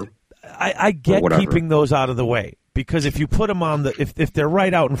 Fanatics or I get keeping those out of the way, because if you put them on if they're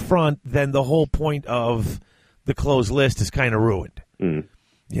right out in front, then the whole point of the closed list is kind of ruined.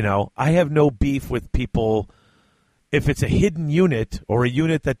 I have no beef with people. If it's a hidden unit or a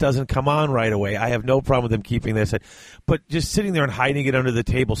unit that doesn't come on right away, I have no problem with them keeping this. But just sitting there and hiding it under the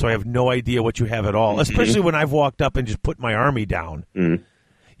table so I have no idea what you have at all, especially when I've walked up and just put my army down. You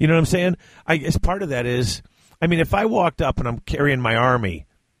know what I'm saying? I guess part of that is, if I walked up and I'm carrying my army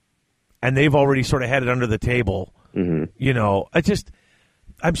and they've already sort of had it under the table, I'm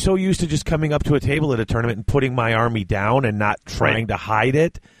so used to just coming up to a table at a tournament and putting my army down and not trying to hide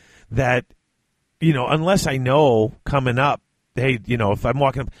it that, unless I know coming up, hey, if I'm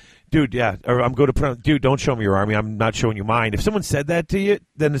walking up, dude, yeah, or I'm going to put on, dude, don't show me your army. I'm not showing you mine. If someone said that to you,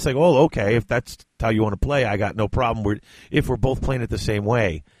 then it's like, oh, okay, if that's how you want to play, I got no problem if we're both playing it the same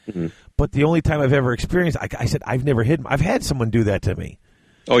way. But the only time I've ever experienced, I said, I've never hidden. I've had someone do that to me.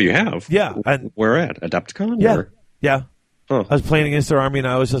 Oh, you have? Yeah. Where at? Adepticon? Yeah. Or? Yeah. Huh. I was playing against their army, and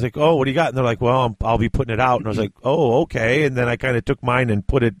I was just like, oh, what do you got? And they're like, well, I'll be putting it out. And I was like, oh, okay. And then I kind of took mine and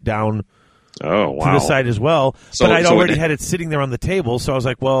put it down to the side as well. But I'd already had it sitting there on the table, so I was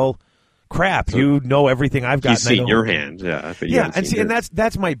like, well, crap, you know everything I've got. You see your hand, yeah. And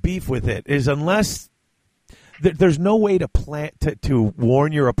that's my beef with it, is unless there's no way to plan to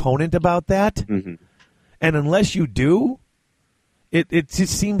warn your opponent about that, and unless you do, it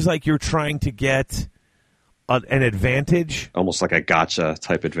just seems like you're trying to get an advantage. Almost like a gotcha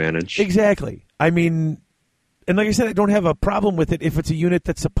type advantage. Exactly. And like I said, I don't have a problem with it if it's a unit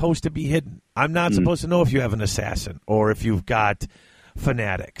that's supposed to be hidden. I'm not supposed to know if you have an assassin or if you've got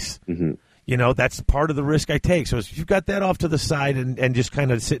fanatics. That's part of the risk I take. So if you've got that off to the side and just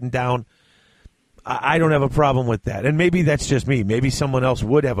kind of sitting down, I don't have a problem with that. And maybe that's just me. Maybe someone else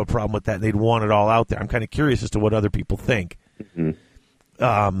would have a problem with that and they'd want it all out there. I'm kind of curious as to what other people think.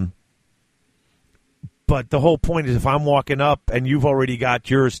 But the whole point is if I'm walking up and you've already got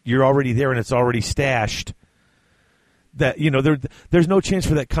yours, you're already there and it's already stashed, that there's no chance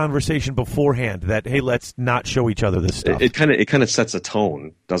for that conversation beforehand that, hey, let's not show each other this stuff. It kind of sets a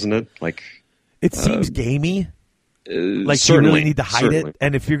tone, doesn't it? Like it seems gamey. Like you really need to hide it.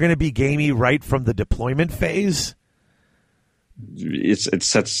 And if you're going to be gamey right from the deployment phase, it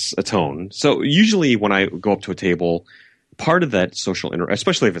sets a tone. So usually when I go up to a table, part of that social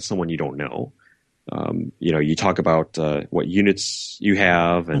especially if it's someone you don't know, You talk about what units you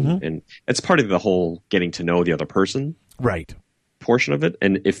have, and it's part of the whole getting to know the other person Right. portion of it.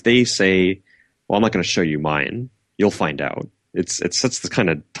 And if they say, well, I'm not going to show you mine, you'll find out. It sets the kind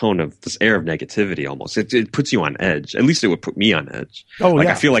of tone of this air of negativity almost. It puts you on edge. At least it would put me on edge. Oh,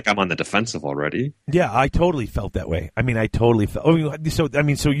 yeah. I feel like I'm on the defensive already. Yeah, I totally felt that way. I mean, I totally felt.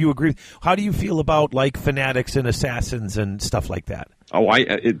 So you agree? How do you feel about like fanatics and assassins and stuff like that? Oh,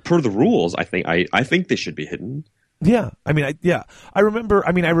 per the rules, I think they should be hidden. Yeah, I mean, I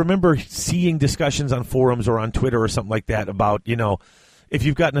remember seeing discussions on forums or on Twitter or something like that about, if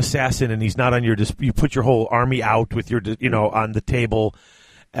you've got an assassin and he's not on your, you put your whole army out with your, on the table,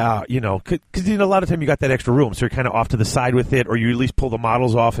 because a lot of time you got that extra room, so you're kind of off to the side with it, or you at least pull the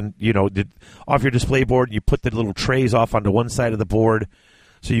models off and off your display board. And you put the little trays off onto one side of the board,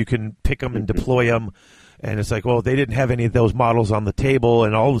 so you can pick them and deploy them. And it's like, well, they didn't have any of those models on the table,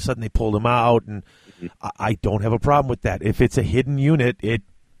 and all of a sudden they pulled them out. And I don't have a problem with that. If it's a hidden unit, it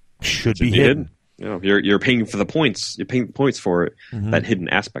should be hidden. You're paying for the points. You're paying the points for it, that hidden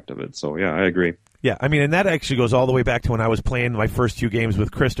aspect of it. So, yeah, I agree. Yeah, I mean, and that actually goes all the way back to when I was playing my first few games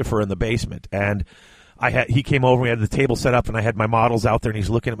with Christopher in the basement. And he came over, we had the table set up, and I had my models out there, and he's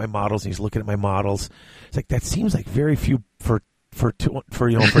looking at my models, and he's looking at my models. It's like, that seems like very few for 2000.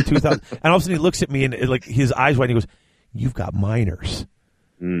 And all of a sudden he looks at me, and like his eyes wide, and he goes, "You've got minors."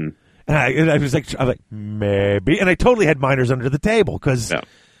 And I was like, maybe. And I totally had minors under the table because... Yeah.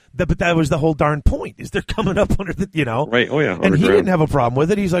 But that was the whole darn point, is they're coming up under the, Right, oh yeah. And he didn't have a problem with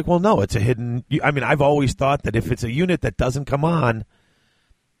it. He's like, well, no, it's a hidden... I mean, I've always thought that if it's a unit that doesn't come on,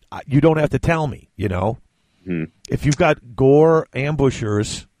 you don't have to tell me, If you've got gore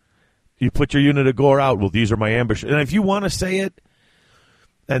ambushers, you put your unit of gore out, well, these are my ambushers. And if you want to say it,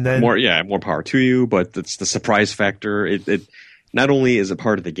 and then... More power to you, but it's the surprise factor. It not only is it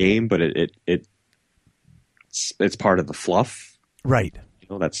part of the game, but it's part of the fluff. Right.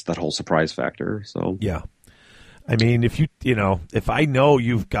 That's that whole surprise factor. So yeah, I mean, if I know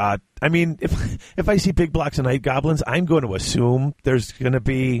you've got, I mean, if I see big blocks of night goblins, I'm going to assume there's going to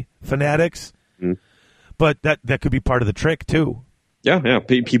be fanatics, but that could be part of the trick too. Yeah.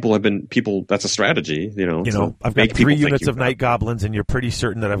 People. That's a strategy. So I've got 3 units of night goblins, and you're pretty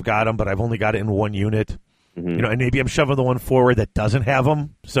certain that I've got them, but I've only got it in 1 unit. And maybe I'm shoving the one forward that doesn't have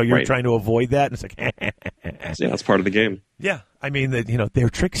them, so you're trying to avoid that. And it's like, yeah, that's part of the game. Yeah, I mean, they're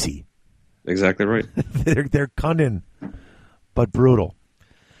tricksy. Exactly right. they're cunning, but brutal.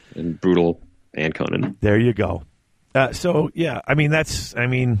 And brutal and cunning. There you go. So yeah, I mean that's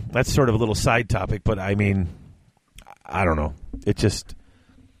sort of a little side topic, but I mean, I don't know. It just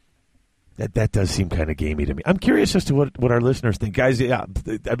that does seem kind of gamey to me. I'm curious as to what our listeners think, guys. Yeah,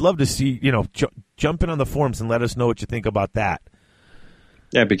 I'd love to see jump in on the forums and let us know what you think about that.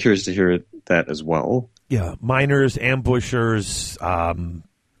 Yeah, I'd be curious to hear that as well. Yeah, miners, ambushers,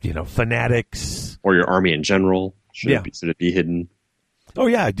 fanatics, or your army in general. Should it be hidden? Oh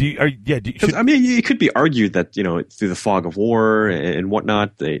yeah, I mean, it could be argued that through the fog of war and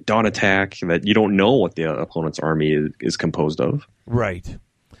whatnot, the dawn attack, that you don't know what the opponent's army is composed of. Right.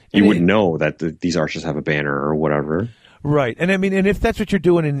 You wouldn't know that these archers have a banner or whatever. Right. And I mean, and if that's what you're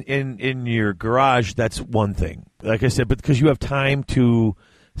doing in your garage, that's one thing. Like I said, but because you have time to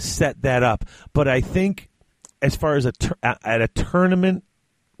set that up. But I think as far as at a tournament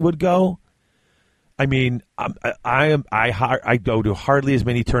would go, I mean, I go to hardly as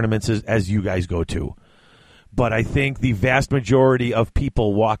many tournaments as you guys go to. But I think the vast majority of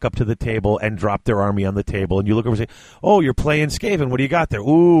people walk up to the table and drop their army on the table. And you look over and say, oh, you're playing Skaven. What do you got there?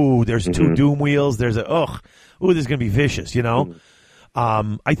 Ooh, there's 2 Doom Wheels. There's this is going to be vicious,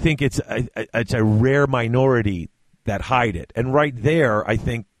 I think it's a rare minority that hide it. And right there, I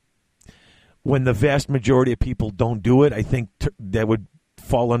think when the vast majority of people don't do it, I think that would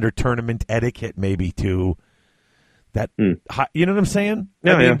fall under tournament etiquette maybe to that. You know what I'm saying?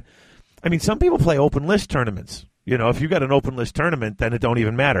 Yeah, I mean, some people play open list tournaments. If you've got an open list tournament, then it don't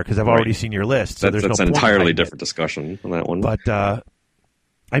even matter because I've already seen your list. So that's an entirely different discussion on that one. But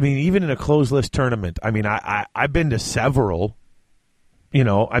I mean, even in a closed list tournament, I mean, I've been to several.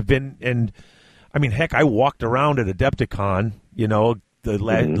 I've been and I mean, heck, I walked around at Adepticon.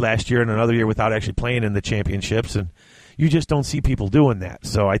 Last year and another year without actually playing in the championships, and you just don't see people doing that.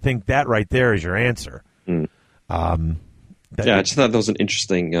 So I think that right there is your answer. I just thought that was an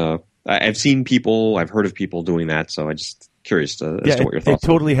interesting. I've seen people, I've heard of people doing that, so I'm just curious as to what your thoughts are. It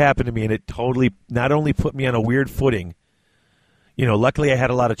totally happened to me, and it totally not only put me on a weird footing. Luckily I had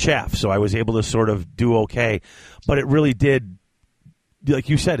a lot of chaff, so I was able to sort of do okay. But it really did, like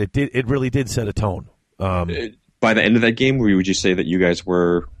you said, it really did set a tone. By the end of that game, would you say that you guys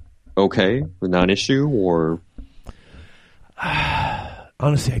were okay, a non-issue, or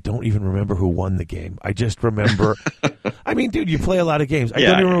Honestly, I don't even remember who won the game. I just remember. I mean, dude, you play a lot of games. I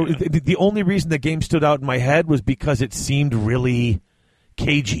Yeah, don't even remember, the only reason the game stood out in my head was because it seemed really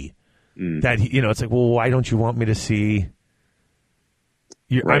cagey. That it's like, well, why don't you want me to see?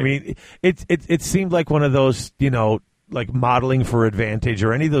 Right. I mean, it seemed like one of those, like modeling for advantage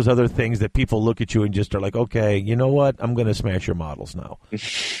or any of those other things that people look at you and just are like, okay, you know what? I'm going to smash your models now.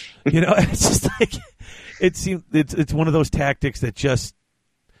 It's just like it seems it's one of those tactics that just,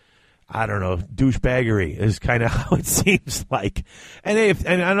 I don't know, douchebaggery is kind of how it seems like. And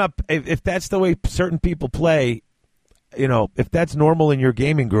if that's the way certain people play, if that's normal in your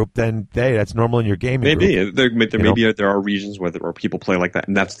gaming group, then hey, that's normal in your gaming group. There are regions where people play like that,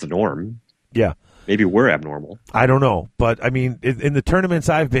 and that's the norm. Yeah. Maybe we're abnormal. I don't know. But, I mean, in the tournaments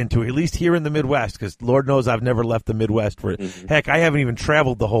I've been to, at least here in the Midwest, because Lord knows I've never left the Midwest for heck, I haven't even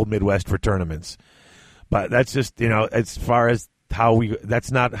traveled the whole Midwest for tournaments. But that's just, as far as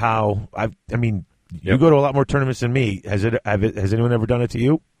that's not how you go to a lot more tournaments than me. Has anyone ever done it to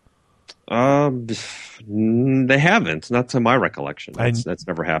you? They haven't, not to my recollection. That's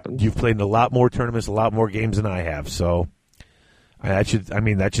never happened. You've played in a lot more tournaments, a lot more games than I have, so that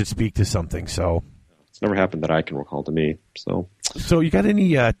should speak to something. So it's never happened that I can recall to me. So you got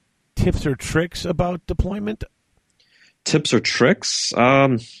any tips or tricks about deployment? Tips or tricks?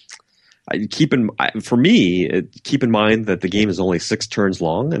 Keep in mind that the game is only 6 turns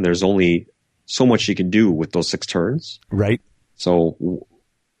long, and there's only so much you can do with those 6 turns. Right. So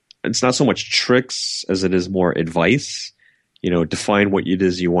it's not so much tricks as it is more advice. Define what it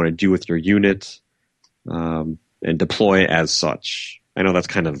is you want to do with your unit, and deploy as such. I know that's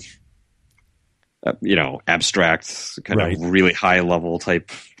kind of, abstract, of really high level type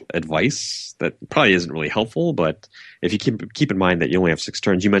advice that probably isn't really helpful. But if you keep in mind that you only have 6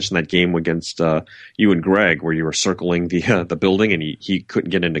 turns, you mentioned that game against you and Greg where you were circling the building and he couldn't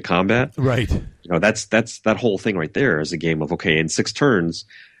get into combat. Right. That's that whole thing right there is a game of, okay, in 6 turns,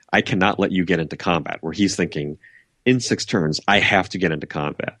 I cannot let you get into combat, where he's thinking, in 6 turns, I have to get into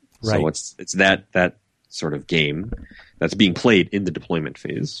combat. Right. So it's that sort of game that's being played in the deployment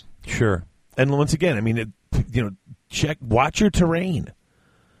phase. Sure. And once again, watch your terrain.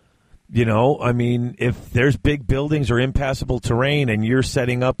 If there's big buildings or impassable terrain and you're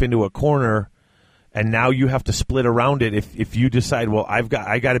setting up into a corner and now you have to split around it, if you decide, well, I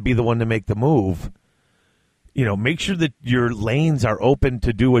got to be the one to make the move, make sure that your lanes are open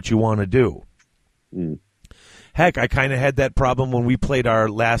to do what you want to do. Heck, I kind of had that problem when we played our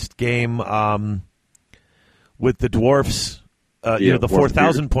last game with the dwarfs, the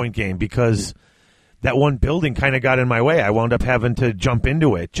 4,000 point game, because that one building kind of got in my way. I wound up having to jump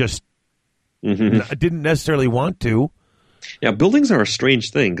into it. Just I didn't necessarily want to. Yeah, buildings are a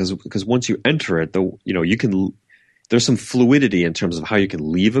strange thing because once you enter it, there's some fluidity in terms of how you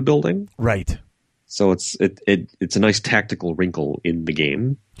can leave a building. Right. So it's a nice tactical wrinkle in the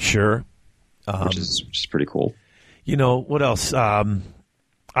game. Sure. Which is pretty cool. What else?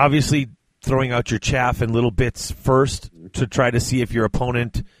 Obviously, throwing out your chaff in little bits first to try to see if your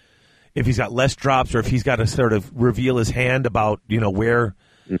opponent, if he's got less drops or if he's got to sort of reveal his hand about, where,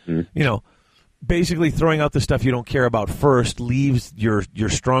 basically throwing out the stuff you don't care about first leaves your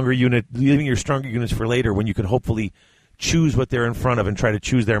stronger units for later when you can hopefully choose what they're in front of and try to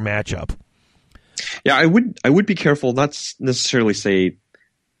choose their matchup. Yeah, I would be careful, not necessarily say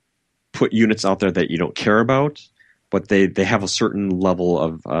put units out there that you don't care about, but they have a certain level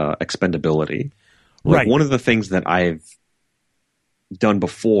of expendability. Like one of the things that I've done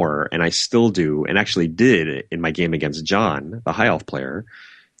before, and I still do, and actually did in my game against John, the High Elf player,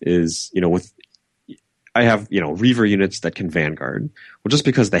 is, I have, Reaver units that can Vanguard. Well, just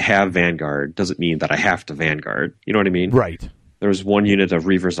because they have Vanguard doesn't mean that I have to Vanguard. You know what I mean? Right. There was one unit of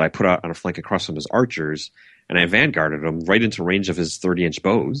Reavers that I put out on a flank across from his archers, and I Vanguarded them right into range of his 30-inch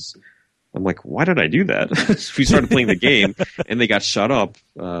bows. I'm like, why did I do that? We started playing the game, and they got shut up.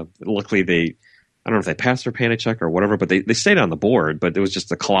 Luckily, I don't know if they passed their panic check or whatever, but they stayed on the board, but it was just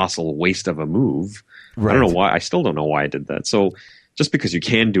a colossal waste of a move. Right. I don't know why. I still don't know why I did that. So just because you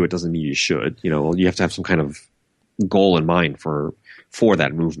can do it doesn't mean you should. You have to have some kind of goal in mind for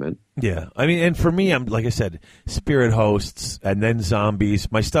that movement. Yeah. And for me, I'm like I said, spirit hosts and then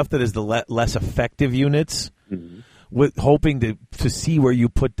zombies, my stuff that is the less effective units. Mm-hmm. With hoping to see where you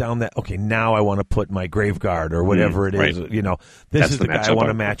put down that, okay, now I want to put my Grave Guard or whatever it is. Right. This That's is the guy I want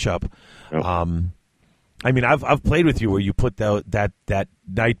to match up. Yep. I've played with you where you put that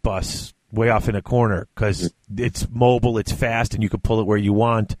night bus way off in a corner because it's mobile, it's fast, and you can pull it where you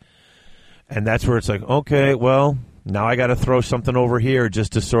want. And that's where it's like, okay, well, now I got to throw something over here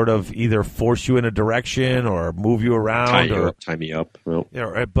just to sort of either force you in a direction or move you around tie me up. Well.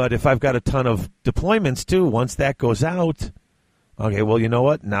 But if I've got a ton of deployments too, once that goes out, okay, well, you know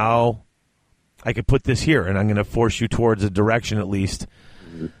what? Now I could put this here, and I'm going to force you towards a direction at least.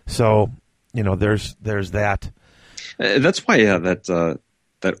 Mm-hmm. So, there's that. That's why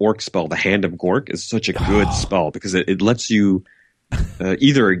that orc spell, the Hand of Gork, is such a good spell because it lets you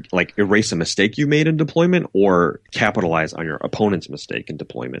either like erase a mistake you made in deployment or capitalize on your opponent's mistake in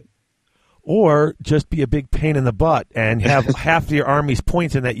deployment. Or just be a big pain in the butt and have half of your army's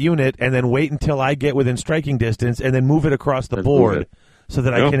points in that unit and then wait until I get within striking distance and then move it across the board so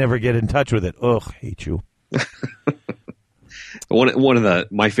that I can never get in touch with it. Ugh, hate you. One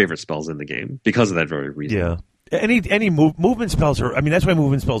of my favorite spells in the game because of that very reason. Yeah. Any movement spells are, that's why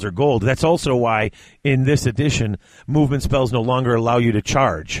movement spells are gold. That's also why in this edition, movement spells no longer allow you to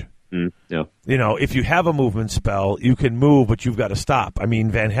charge. Yeah. If you have a movement spell, you can move, but you've got to stop.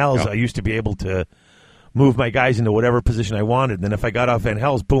 Van Hels, I used to be able to move my guys into whatever position I wanted. And then if I got off Van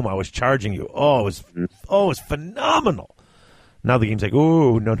Hels, boom, I was charging you. It was phenomenal. Now the game's like,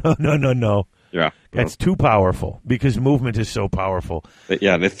 ooh, no. Yeah, that's too powerful because movement is so powerful. But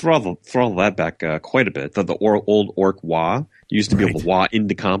yeah, they throttle that back quite a bit. The old orc Wah used to be able to Wah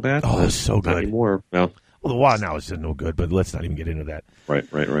into combat. Oh, it's so good. Not anymore. No. Well, the Wah now is no good, but let's not even get into that.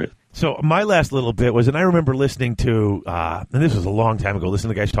 Right. So my last little bit was, and I remember listening to, and this was a long time ago,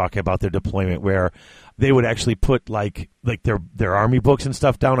 listening to guys talk about their deployment where they would actually put like their army books and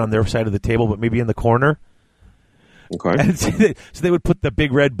stuff down on their side of the table, but maybe in the corner. Okay. And so they would put the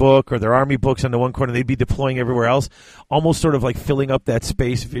big red book or their army books on the one corner. They'd be deploying everywhere else, almost sort of like filling up that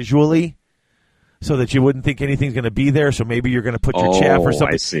space visually so that you wouldn't think anything's going to be there. So maybe you're going to put your chaff or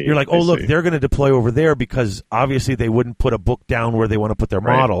something. I see. You're like, look, they're going to deploy over there because obviously they wouldn't put a book down where they want to put their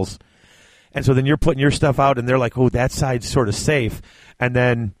models. And so then you're putting your stuff out and they're like, oh, that side's sort of safe. And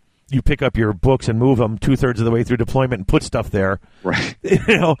then you pick up your books and move them 2/3 of the way through deployment and put stuff there. Right.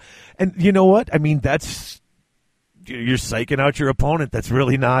 And you know what? You're psyching out your opponent. That's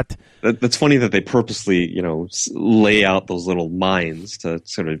really not. That's funny that they purposely, lay out those little mines to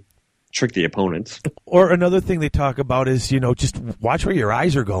sort of trick the opponent. Or another thing they talk about is, just watch where your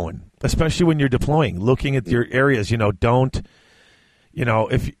eyes are going, especially when you're deploying, looking at your areas. Don't,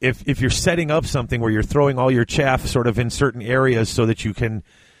 if you're setting up something where you're throwing all your chaff sort of in certain areas so that you can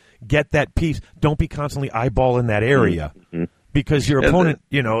get that piece, don't be constantly eyeballing that area because your opponent,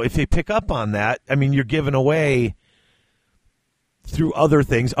 if they pick up on that, you're giving away. Through other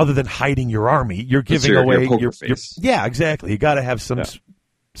things other than hiding your army, you're giving away your poker face. Yeah, exactly. You got to have some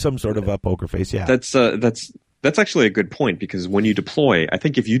sort of a poker face. Yeah, that's actually a good point because when you deploy, I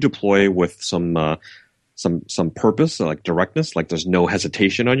think if you deploy with some purpose, like directness, like there's no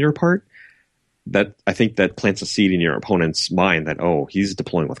hesitation on your part, I think that plants a seed in your opponent's mind that he's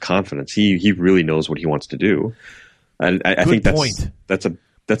deploying with confidence. He really knows what he wants to do, and I think that's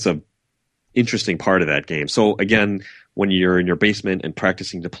a interesting part of that game. So again, when you're in your basement and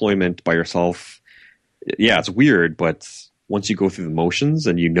practicing deployment by yourself, it's weird, but once you go through the motions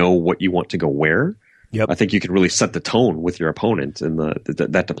and you know what you want to go where, I think you can really set the tone with your opponent in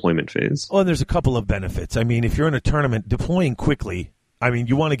that deployment phase. Well, and there's a couple of benefits. If you're in a tournament, deploying quickly,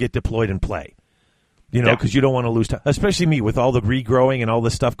 you want to get deployed and play. Because you don't want to lose time. Especially me with all the regrowing and all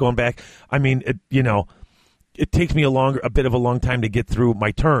this stuff going back. It takes me a bit of a long time to get through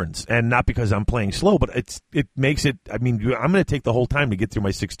my turns, and not because I'm playing slow, but it makes it. I'm going to take the whole time to get through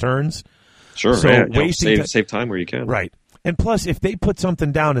my 6 turns. Sure, so save time where you can. Right, and plus, if they put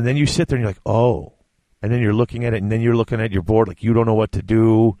something down, and then you sit there and you're like, oh, and then you're looking at it, and then you're looking at your board like you don't know what to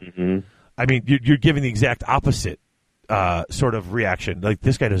do. Mm-hmm. You're giving the exact opposite sort of reaction. Like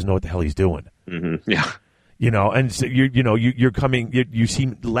this guy doesn't know what the hell he's doing. Mm-hmm. Yeah, and so you're coming. You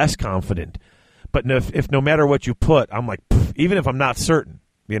seem less confident. But if no matter what you put, I'm like, even if I'm not certain,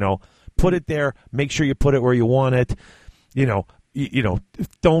 put it there. Make sure you put it where you want it.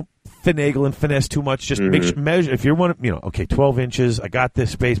 Don't finagle and finesse too much. Just measure. If you want, 12 inches. I got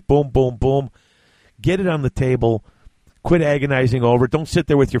this space. Boom, boom, boom. Get it on the table. Quit agonizing over it. Don't sit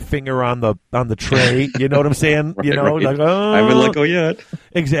there with your finger on the tray. You know what I'm saying? Right. Like, oh, I haven't let go yet.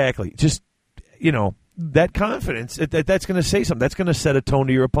 Exactly. Just that confidence, that's going to say something. That's going to set a tone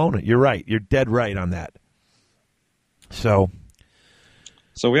to your opponent. You're right. You're dead right on that. So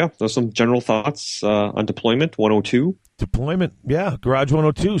yeah, there's some general thoughts on deployment 102. Deployment, yeah, Garage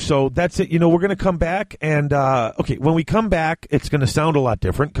 102. So that's it. We're going to come back, and when we come back, it's going to sound a lot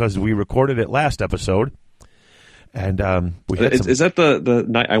different because we recorded it last episode. And is that the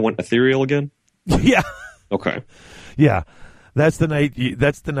night I went ethereal again? Yeah. Okay. Yeah, that's the night.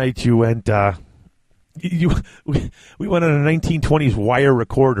 That's the night you went. We went on a 1920s wire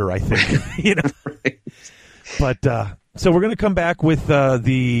recorder, I think. You know, Right. but so we're going to come back with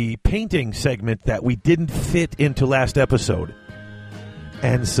the painting segment that we didn't fit into last episode.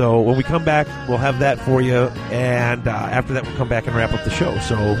 And so when we come back, we'll have that for you. And after that, we'll come back and wrap up the show.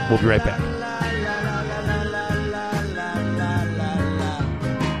 So we'll be right back.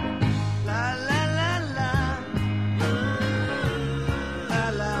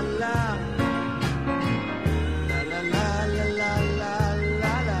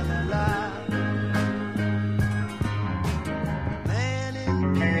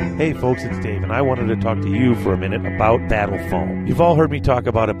 Hey folks, it's Dave, and I wanted to talk to you for a minute about Battle Foam. You've all heard me talk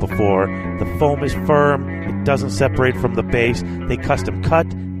about it before. The foam is firm, it doesn't separate from the base. They custom cut,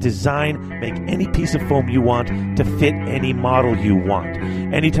 design, make any piece of foam you want to fit any model you want.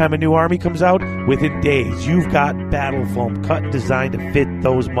 Anytime a new army comes out, within days, you've got Battle Foam cut and designed to fit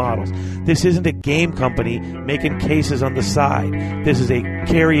those models. This isn't a game company making cases on the side. This is a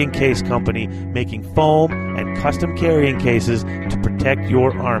carrying case company making foam and custom carrying cases to protect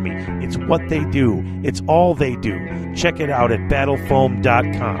your army. It's what they do. It's all they do. Check it out at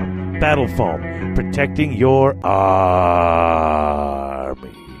battlefoam.com. Battle Foam, protecting your army.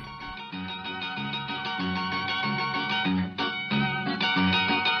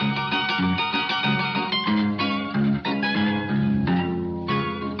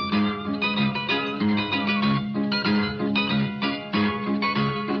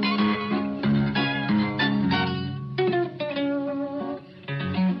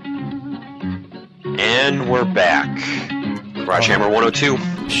 And we're back. Garage Hammer 102.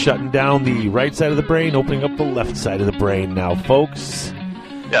 Shutting down the right side of the brain, opening up the left side of the brain now, folks.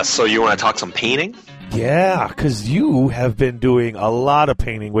 Yes, so you want to talk some painting? Yeah, because you have been doing a lot of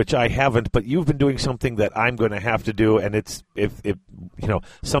painting, which I haven't, but you've been doing something that I'm going to have to do, and it's if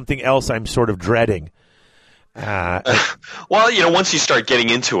something else I'm sort of dreading. Well, once you start getting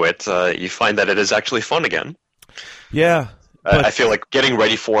into it, you find that it is actually fun again. Yeah. But, I feel like getting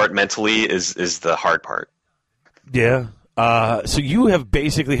ready for it mentally is the hard part. Yeah. So you have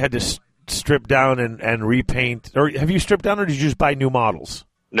basically had to strip down and repaint, or have you stripped down, or did you just buy new models?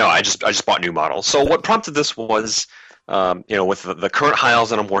 No, I just bought new models. So what prompted this was, with the current Hiles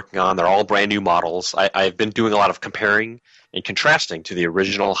that I'm working on, they're all brand new models. I've been doing a lot of comparing and contrasting to the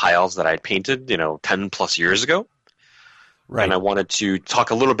original Hiles that I had painted, 10 plus years ago. Right. And I wanted to talk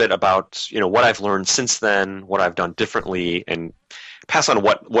a little bit about, what I've learned since then, what I've done differently, and pass on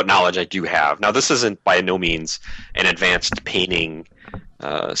what knowledge I do have. Now, this isn't by no means an advanced painting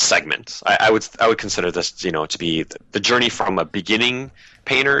segment. I would consider this, to be the journey from a beginning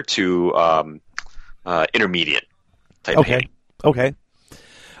painter to intermediate type painting. Okay.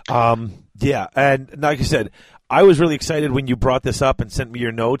 Yeah, and like I said, I was really excited when you brought this up and sent me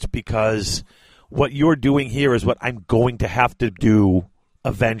your notes, because what you're doing here is what I'm going to have to do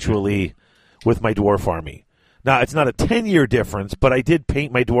eventually with my dwarf army. Now, it's not a 10-year difference, but I did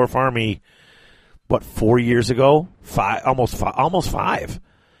paint my dwarf army, 4 years ago? Almost five.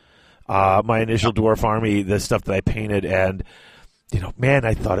 My initial dwarf army, the stuff that I painted, and, man,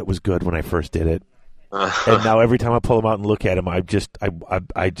 I thought it was good when I first did it. And now every time I pull them out and look at them, I just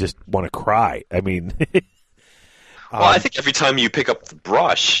want to cry. I mean... Well, I think every time you pick up the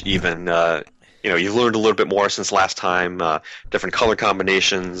brush, even... you've learned a little bit more since last time, different color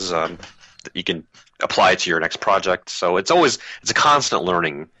combinations that you can apply to your next project. So it's a constant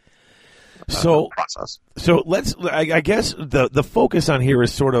learning process. So I guess the focus on here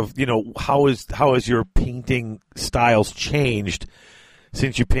is sort of, how has your painting styles changed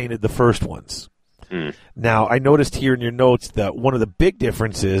since you painted the first ones? Now, I noticed here in your notes that one of the big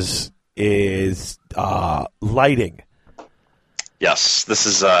differences is lighting. Yes, this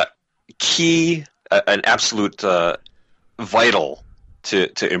is key, an absolute vital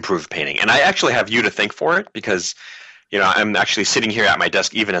to improve painting. And I actually have you to thank for it, because I'm actually sitting here at my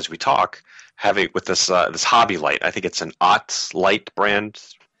desk even as we talk, having with this hobby light. I think it's an Ott light brand,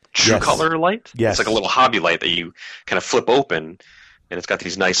 True Color light. Yes. It's like a little hobby light that you kind of flip open, and it's got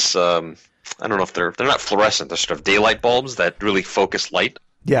these nice I don't know if they're not fluorescent, they're sort of daylight bulbs that really focus light.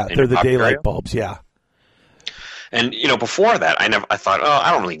 Yeah, they're the daylight bulbs, yeah. And before that, I thought,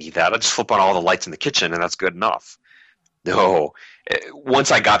 I don't really need that. I just flip on all the lights in the kitchen, and that's good enough. No,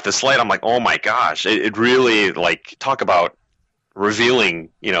 once I got this light, I'm like, oh my gosh! It really talk about revealing,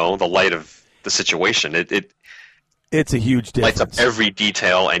 the light of the situation. It's a huge difference. Lights up every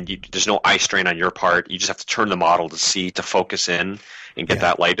detail, and there's no eye strain on your part. You just have to turn the model to focus in and get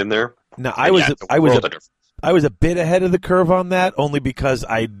that light in there. Now, I was a bit ahead of the curve on that, only because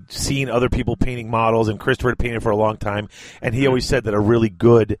I'd seen other people painting models, and Christopher had painted for a long time, and he always said that a really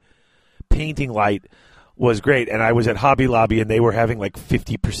good painting light was great. And I was at Hobby Lobby, and they were having like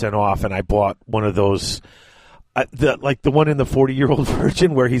 50% off, and I bought one of those. The one in the 40-year-old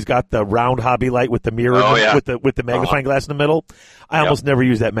version where he's got the round hobby light with the mirror with the magnifying glass in the middle. I almost never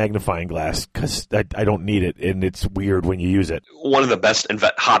use that magnifying glass because I don't need it, and it's weird when you use it. One of the best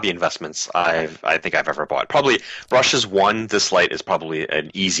hobby investments I think I've ever bought. Probably Rush's one. This light is probably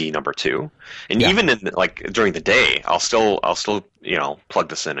an easy number 2. And even in during the day, I'll still plug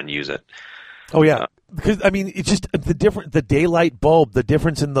this in and use it. Oh yeah. Because it's just the daylight bulb, the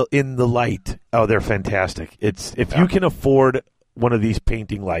difference in the light. Oh, they're fantastic. If you can afford one of these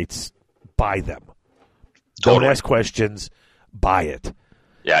painting lights, buy them. Don't ask questions. Buy it.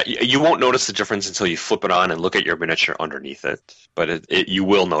 Yeah, you won't notice the difference until you flip it on and look at your miniature underneath it. But you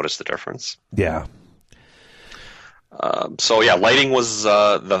will notice the difference. Yeah. Lighting was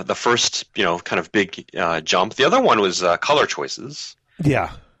the first kind of big jump. The other one was color choices.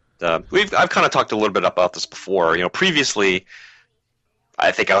 Yeah. I've kind of talked a little bit about this before. Previously,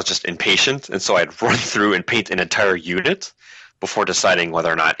 I think I was just impatient, and so I'd run through and paint an entire unit before deciding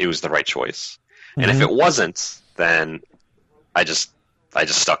whether or not it was the right choice. And if it wasn't, then I just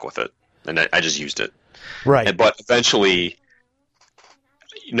stuck with it, and I just used it. Right. But eventually,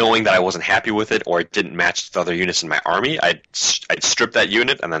 knowing that I wasn't happy with it or it didn't match the other units in my army, I'd strip that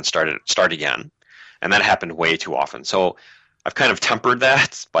unit and then start again, and that happened way too often. So I've kind of tempered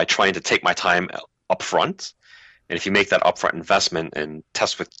that by trying to take my time up front. And if you make that upfront investment and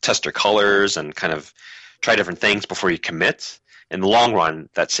test your colors and kind of try different things before you commit, in the long run,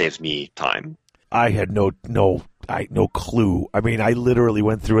 that saves me time. I had no clue. I literally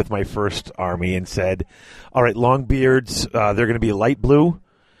went through with my first army and said, all right, Longbeards, they're going to be light blue.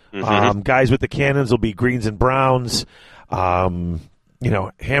 Guys with the cannons will be greens and browns.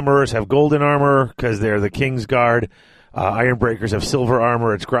 Hammerers have golden armor because they're the King's Guard. Ironbreakers have silver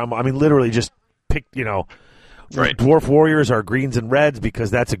armor. It's ground. Literally just pick. Right. Dwarf warriors are greens and reds because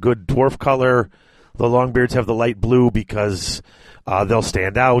that's a good dwarf color. The Longbeards have the light blue because they'll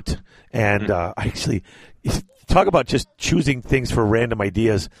stand out. And actually, talk about just choosing things for random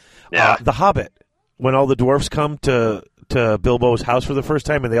ideas. Yeah. The Hobbit, when all the dwarfs come to Bilbo's house for the first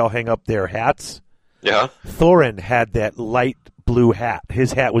time and they all hang up their hats. Yeah. Thorin had that light blue hat.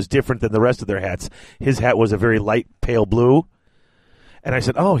 His hat was different than the rest of their hats. His hat was a very light pale blue. And I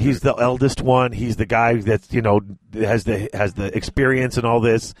said, "Oh, he's the eldest one. He's the guy that's has the experience and all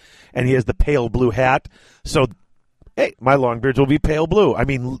this, and he has the pale blue hat. So, hey, my Longbeards will be pale blue.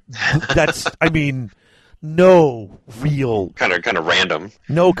 No real kind of random,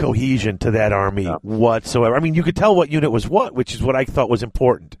 no cohesion to that army whatsoever. You could tell what unit was what, which is what I thought was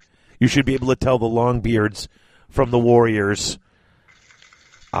important. You should be able to tell the Longbeards from the warriors."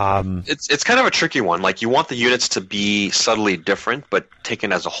 It's kind of a tricky one. Like, you want the units to be subtly different, but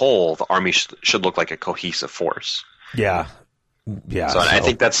taken as a whole, the army should look like a cohesive force. Yeah. So I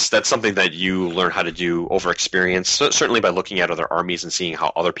think that's something that you learn how to do over experience. Certainly by looking at other armies and seeing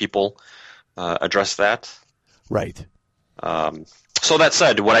how other people address that. Right. So that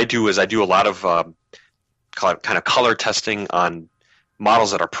said, what I do is I do a lot of kind of color testing on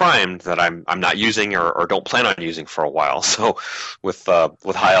models that are primed that I'm not using or don't plan on using for a while. So with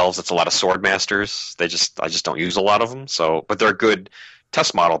High Elves, it's a lot of Sword Masters. I just don't use a lot of them. So, but they're a good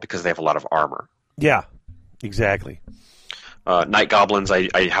test model because they have a lot of armor. Yeah, exactly. Night Goblins, I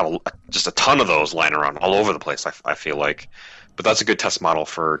have just a ton of those lying around all over the place. I feel like, but that's a good test model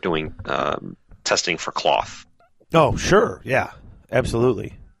for doing testing for cloth. Oh, sure, yeah,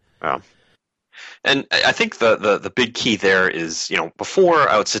 absolutely. Yeah. And I think the big key there is, before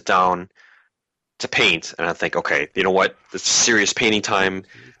I would sit down to paint and I think, okay, you know what, this is serious painting time.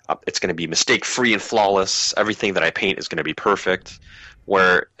 It's going to be mistake-free and flawless. Everything that I paint is going to be perfect.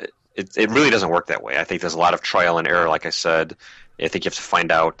 Where it really doesn't work that way. I think there's a lot of trial and error, like I said. I think you have to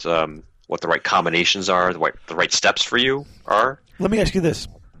find out what the right combinations are, the right steps for you are. Let me ask you this.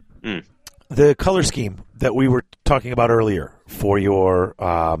 The color scheme that we were talking about earlier for your...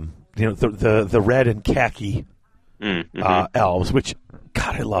 the red and khaki elves, which,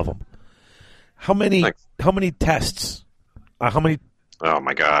 God, I love them. How many tests? How many? Oh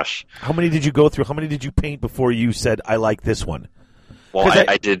my gosh! How many did you go through? How many did you paint before you said I like this one? Well,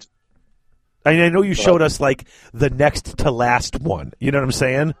 I did. I know you showed us like the next to last one. You know what I'm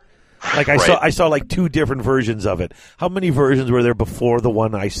saying? Like I saw like 2 different versions of it. How many versions were there before the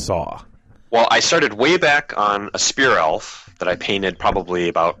one I saw? Well, I started way back on a spear elf that I painted probably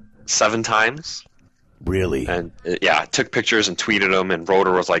about 7 times. Really? And I took pictures and tweeted them, and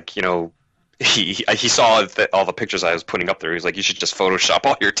Rotor was like, he saw all the pictures I was putting up there. He was like, you should just Photoshop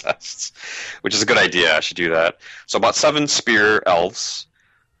all your tests, which is a good idea. I should do that. So about 7 spear elves.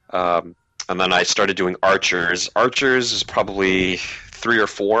 and then I started doing Archers. Archers is probably 3 or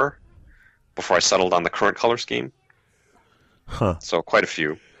 4 before I settled on the current color scheme. Huh. So quite a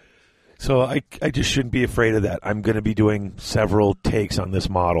few. So I just shouldn't be afraid of that. I'm going to be doing several takes on this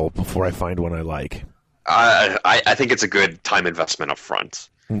model before I find one I like. I think it's a good time investment up front.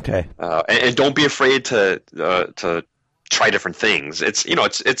 Okay. And don't be afraid to try different things. It's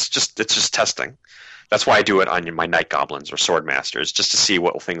just testing. That's why I do it on my Night Goblins or Sword Masters, just to see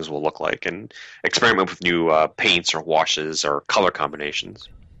what things will look like and experiment with new paints or washes or color combinations.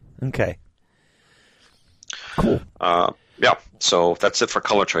 Okay. Cool. Yeah, so that's it for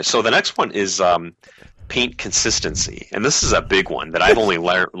color choice. So the next one is paint consistency, and this is a big one that I've only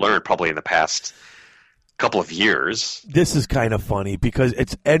learned probably in the past couple of years. This is kind of funny because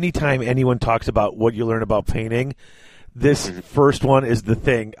it's anytime anyone talks about what you learn about painting, this first one is the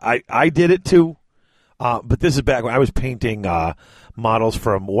thing. I did it too, but this is back when I was painting models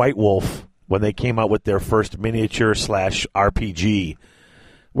from White Wolf when they came out with their first miniature / RPG,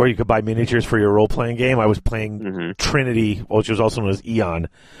 where you could buy miniatures for your role-playing game. I was playing Trinity, which was also known as Eon,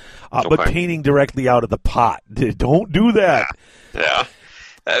 but painting directly out of the pot. Don't do that.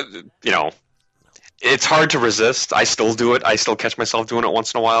 Yeah. It's hard to resist. I still do it. I still catch myself doing it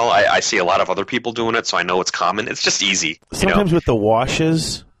once in a while. I see a lot of other people doing it, so I know it's common. It's just easy. Sometimes with the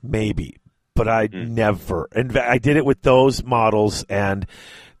washes, maybe, but I never. In fact, I did it with those models, and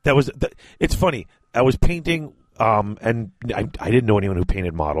that was. It's funny. I was painting, and I didn't know anyone who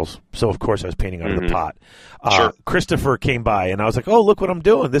painted models, so of course I was painting out of the pot. Sure. Christopher came by, and I was like, "Oh, look what I'm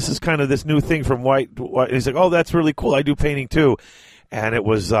doing! This is kind of this new thing from White." He's like, "Oh, that's really cool. I do painting too," and it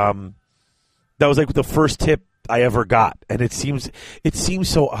was. That was like the first tip I ever got, and it seems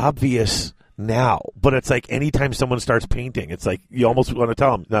so obvious now. But it's like anytime someone starts painting, it's like you almost want to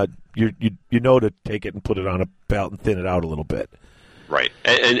tell them, "No, you know to take it and put it on a palette and thin it out a little bit." Right,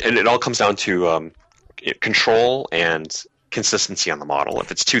 and it all comes down to control and consistency on the model. If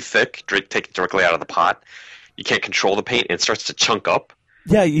it's too thick, take it directly out of the pot. You can't control the paint, and it starts to chunk up.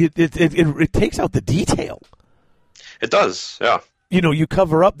 Yeah, it takes out the detail. It does, yeah. You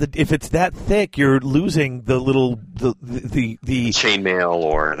cover up if it's that thick, you're losing the little the chainmail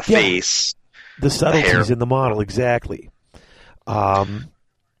or the face, the subtleties in the model. Exactly. Now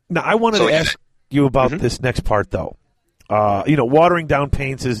I wanted to ask you about this next part though. Watering down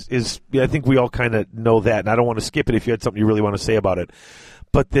paints is I think we all kind of know that, and I don't want to skip it if you had something you really want to say about it.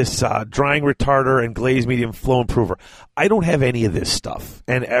 But this drying retarder and glaze medium flow improver, I don't have any of this stuff.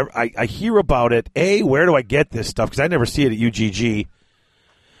 And I hear about it. A, where do I get this stuff? Because I never see it at UGG.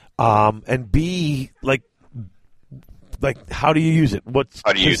 And B, like how do you use it?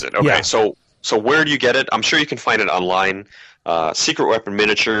 How do you use it? Okay, yeah. So where do you get it? I'm sure you can find it online. Secret Weapon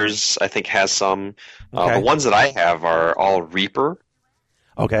Miniatures, I think, has some. Okay. The ones that I have are all Reaper.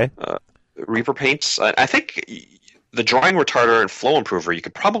 Okay. Reaper paints. I think the drying retarder and flow improver you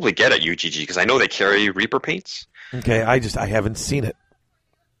could probably get at UGG because I know they carry Reaper paints. Okay, I haven't seen it.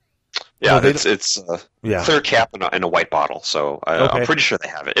 Yeah, it's clear cap in a white bottle, so I'm pretty sure they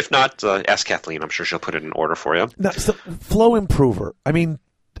have it. If not, ask Kathleen. I'm sure she'll put it in order for you. Now, so flow improver. I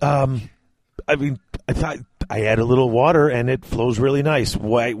thought I add a little water and it flows really nice.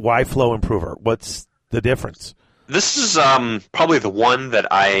 Why flow improver? What's the difference? This is probably the one that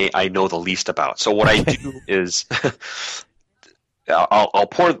I know the least about. So what I do is I'll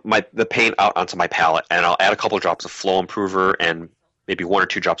pour the paint out onto my palette, and I'll add a couple of drops of flow improver and maybe 1 or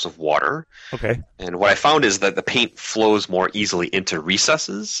 2 drops of water. Okay. And what I found is that the paint flows more easily into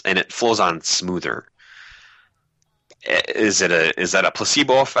recesses, and it flows on smoother. Is that a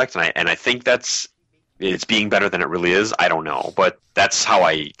placebo effect? And I think it's being better than it really is. I don't know, but that's how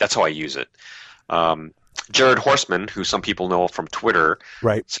I use it. Jared Horseman, who some people know from Twitter,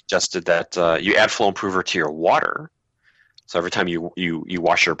 suggested that you add flow improver to your water. So every time you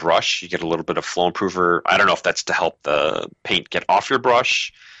wash your brush, you get a little bit of flow improver. I don't know if that's to help the paint get off your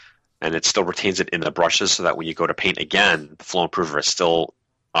brush, and it still retains it in the brushes so that when you go to paint again, the flow improver is still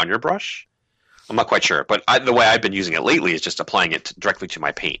on your brush. I'm not quite sure, but the way I've been using it lately is just applying it directly to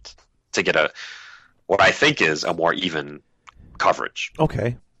my paint to get what I think is a more even coverage.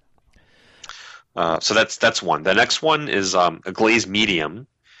 Okay. So that's one. The next one is a glaze medium,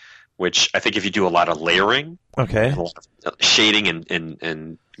 which I think if you do a lot of layering, a lot of shading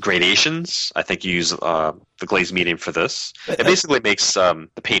and gradations, I think you use the glaze medium for this. It basically makes the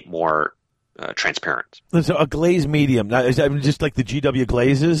paint more transparent. So a glaze medium. Now, is that just like the GW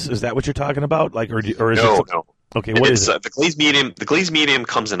glazes? Is that what you're talking about? Like, or is no? Okay, what is it? The glaze medium. The glaze medium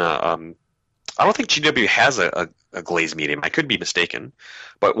comes in a. I don't think GW has a glaze medium. I could be mistaken,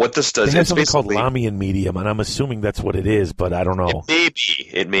 but what this does, it has something called Lamian medium, and I'm assuming that's what it is, but I don't know.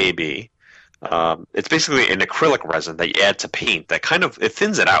 It may be. It's basically an acrylic resin that you add to paint that it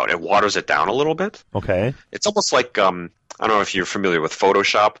thins it out. It waters it down a little bit. Okay. It's almost like I don't know if you're familiar with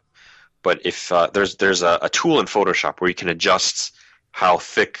Photoshop, but if there's a tool in Photoshop where you can adjust how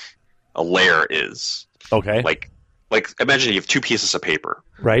thick a layer is. Okay. Like imagine you have two pieces of paper.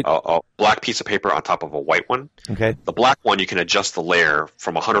 Right. A black piece of paper on top of a white one. Okay. The black one, you can adjust the layer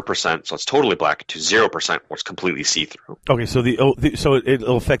from 100%, so it's totally black, to 0%, where it's completely see-through. Okay, so so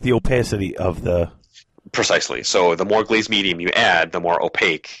it'll affect the opacity of the... Precisely. So the more glazed medium you add, the more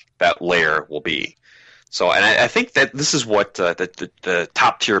opaque that layer will be. So, and I think that this is what the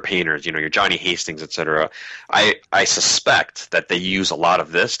top-tier painters, your Johnny Hastings, etc., I suspect that they use a lot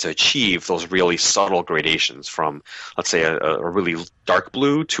of this to achieve those really subtle gradations from, let's say, a really dark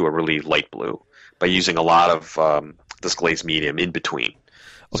blue to a really light blue by using a lot of this glazed medium in between.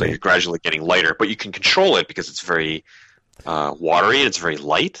 Okay. So you're gradually getting lighter, but you can control it because it's very watery and it's very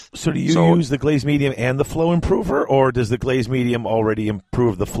light. So do you use the glazed medium and the flow improver, or does the glazed medium already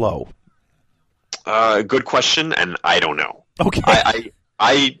improve the flow? Good question, and I don't know. Okay.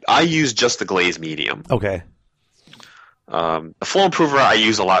 I use just the glazed medium. Okay. The flow improver I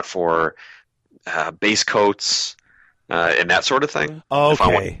use a lot for base coats and that sort of thing. Okay. If I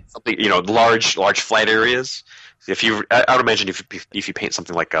want something, large flat areas. I would imagine if you paint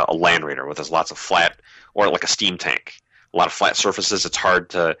something like a Land Raider where there's lots of flat, or like a steam tank, a lot of flat surfaces, it's hard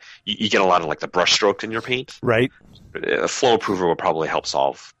to you get a lot of like the brush strokes in your paint. Right. A flow improver will probably help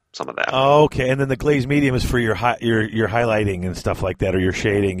solve some of that. Okay, and then the glazed medium is for your highlighting and stuff like that, or your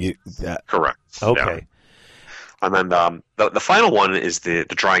shading. Correct. Okay. Yeah. And then the final one is the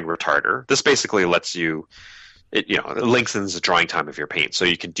drying retarder. This basically lets you, it lengthens the drying time of your paint, so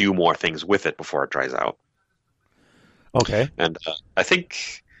you can do more things with it before it dries out. Okay. And I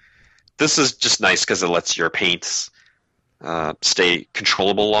think this is just nice because it lets your paints stay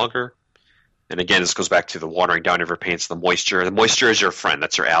controllable longer. And again, this goes back to the watering down of your paints, the moisture. The moisture is your friend.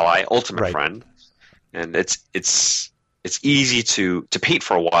 That's your ally, ultimate friend. And it's easy to paint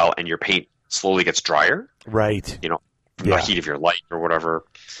for a while, and your paint slowly gets drier. Right. From the heat of your light or whatever.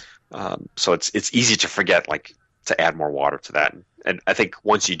 So it's easy to forget, to add more water to that. And I think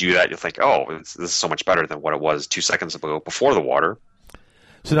once you do that, you'll think, this is so much better than what it was 2 seconds ago before the water.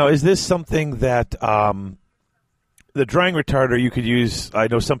 So now, is this something that the drying retarder you could use? I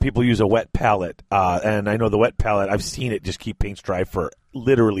know some people use a wet palette, and I know the wet palette, I've seen it just keep paints dry for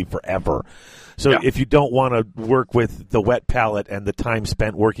literally forever. So if you don't want to work with the wet palette and the time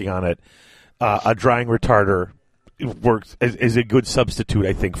spent working on it, a drying retarder is a good substitute,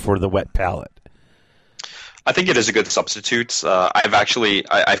 I think, for the wet palette. I think it is a good substitute.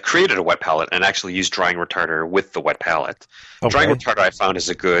 I've created a wet palette and actually used drying retarder with the wet palette. Okay. Drying retarder I found is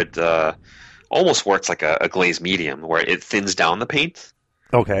a good, almost works like a glazed medium where it thins down the paint.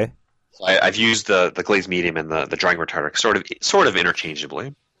 Okay. So I've used the glazed medium and the drying retarder sort of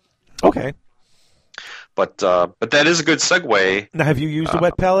interchangeably. Okay. But that is a good segue. Now, have you used a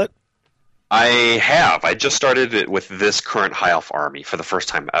wet palette? I have. I just started it with this current High Elf army for the first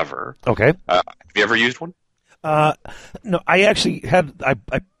time ever. Okay. Have you ever used one? No, I actually had. I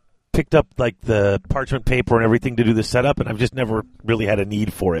picked up the parchment paper and everything to do the setup, and I've just never really had a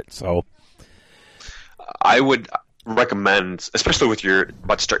need for it. So, I would recommend, especially with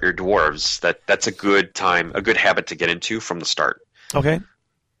about to start your dwarves, that's a good habit to get into from the start. Okay.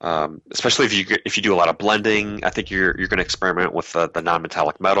 Especially if you do a lot of blending, I think you're going to experiment with the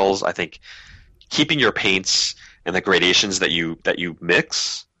non-metallic metals. I think keeping your paints and the gradations that you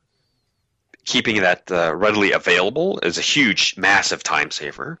mix, keeping that readily available is a huge, massive time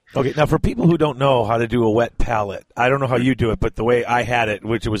saver. Okay, now for people who don't know how to do a wet palette, I don't know how you do it, but the way I had it,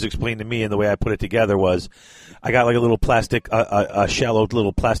 which was explained to me and the way I put it together was, I got a little plastic, a shallow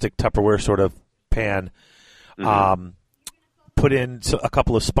little plastic Tupperware sort of pan, put in a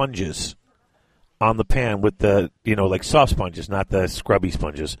couple of sponges on the pan with the, soft sponges, not the scrubby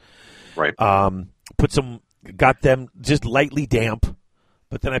sponges. Right. Got them just lightly damp,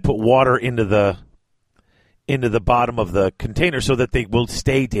 but then I put water into the bottom of the container so that they will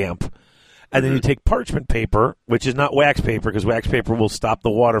stay damp. And then you take parchment paper, which is not wax paper, because wax paper will stop the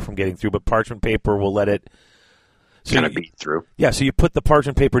water from getting through, but parchment paper will let it kind of beat through. Yeah, so you put the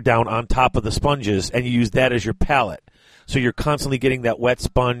parchment paper down on top of the sponges, and you use that as your palette. So you're constantly getting that wet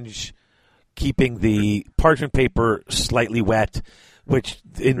sponge, keeping the parchment paper slightly wet, which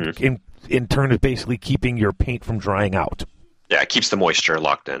in turn is basically keeping your paint from drying out. Yeah, it keeps the moisture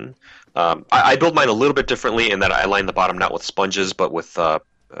locked in. I build mine a little bit differently in that I line the bottom not with sponges, but with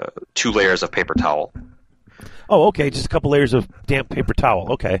 2 layers of paper towel. Oh, okay, just a couple layers of damp paper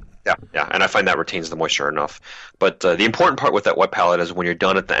towel. Okay. Yeah, and I find that retains the moisture enough. But the important part with that wet palette is when you're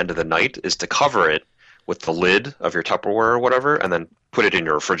done at the end of the night is to cover it with the lid of your Tupperware or whatever, and then put it in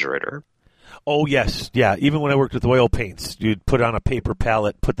your refrigerator. Oh, yes. Yeah, even when I worked with oil paints, you'd put on a paper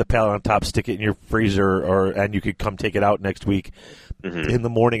palette, put the palette on top, stick it in your freezer, and you could come take it out next week in the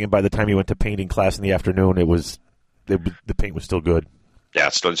morning, and by the time you went to painting class in the afternoon, the paint was still good. Yeah,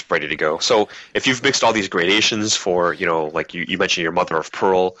 it's ready to go. So if you've mixed all these gradations for, like you mentioned your mother of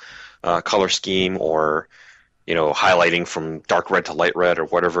pearl color scheme, or, highlighting from dark red to light red or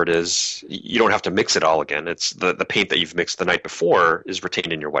whatever it is, you don't have to mix it all again. It's the paint that you've mixed the night before is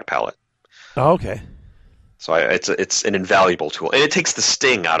retained in your wet palette. Oh, okay. So it's an invaluable tool. And it takes the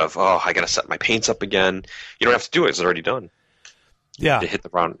sting out of, I got to set my paints up again. You don't have to do it. It's already done. Yeah. To hit the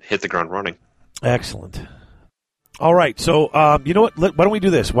ground running. Excellent. All right. So, you know what? Why don't we do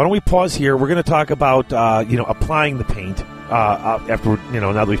this? Why don't we pause here? We're going to talk about, applying the paint after,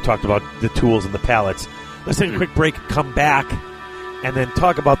 now that we've talked about the tools and the palettes. Let's take a quick break, come back, and then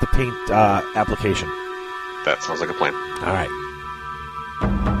talk about the paint application. That sounds like a plan. All right.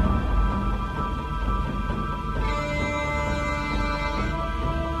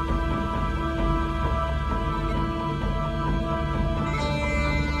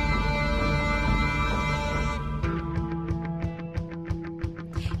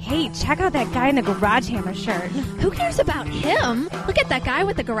 Hey, check out that guy in the Garage Hammer shirt. Who cares about him? Look at that guy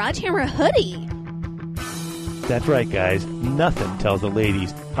with the Garage Hammer hoodie. That's right, guys. Nothing tells the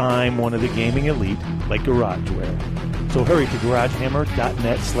ladies I'm one of the gaming elite like GarageWare. So hurry to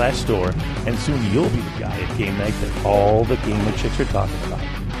GarageHammer.net/store, and soon you'll be the guy at game night that all the gamer chicks are talking about.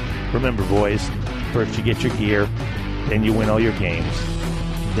 Remember, boys, first you get your gear, then you win all your games,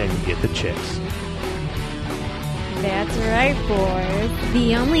 then you get the chicks. That's right, boys.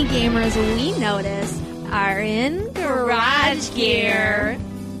 The only gamers we notice are in garage gear.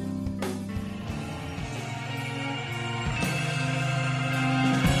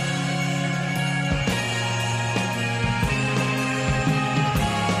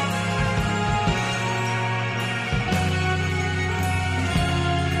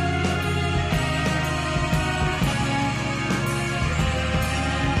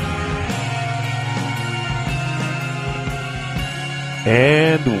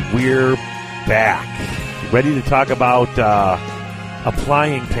 And we're back, ready to talk about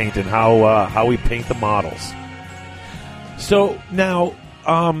applying paint and how we paint the models. So now,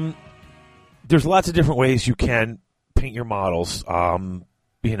 there's lots of different ways you can paint your models. I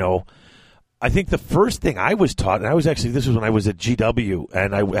think the first thing I was taught, and this was when I was at GW,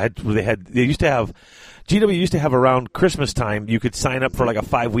 and GW used to have around Christmas time, you could sign up for like a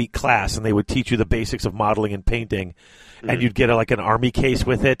 5-week class, and they would teach you the basics of modeling and painting, and you'd get an army case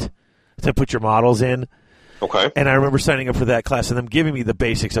with it to put your models in. Okay. And I remember signing up for that class and them giving me the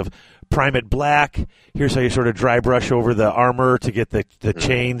basics of prime it black. Here's how you sort of dry brush over the armor to get the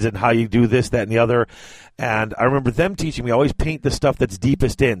chains, and how you do this, that, and the other. And I remember them teaching me always paint the stuff that's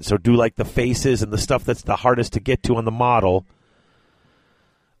deepest in. So do like the faces and the stuff that's the hardest to get to on the model.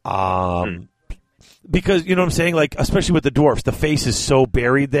 Because, you know what I'm saying? Like, especially with the dwarfs, the face is so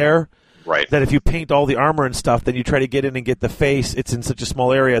buried there. Right. That if you paint all the armor and stuff, then you try to get in and get the face. It's in such a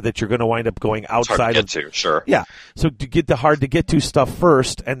small area that you're going to wind up going outside. It's hard to get to, sure. Yeah. So to get the hard to get to stuff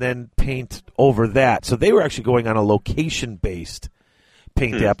first, and then paint over that. So they were actually going on a location-based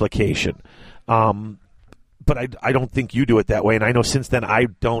paint application. But I don't think you do it that way. And I know since then I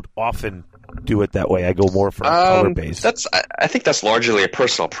don't often do it that way. I go more for color-based. I think that's largely a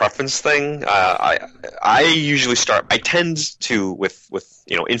personal preference thing. I usually start. I tend to with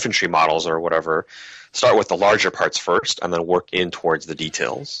infantry models or whatever, start with the larger parts first, and then work in towards the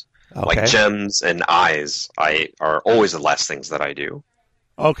details. Okay. Like gems and eyes, are always the last things that I do.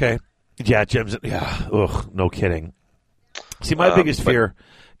 Okay. Yeah, gems. Yeah. Ugh. No kidding. See, my biggest fear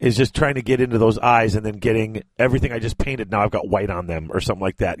is just trying to get into those eyes and then getting everything I just painted. Now I've got white on them or something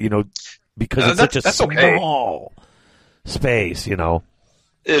like that. Because it's such a small space, It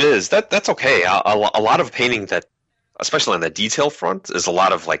is. That's okay. A lot of painting that, especially on the detail front, is a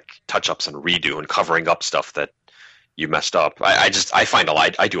lot of like touch-ups and redo and covering up stuff that you messed up. I find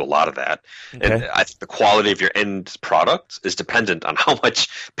I do a lot of that. Okay. And I think the quality of your end product is dependent on how much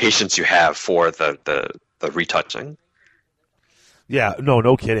patience you have for the retouching. Yeah,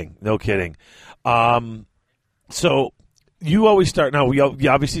 no kidding. No kidding. So you always start, now you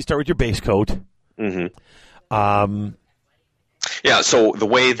obviously start with your base coat. Mm-hmm. Yeah, so the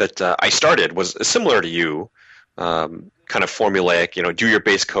way that I started was similar to you, kind of formulaic, do your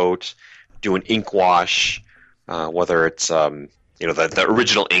base coat, do an ink wash, whether it's, the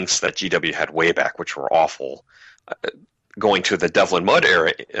original inks that GW had way back, which were awful, going to the Devlin Mud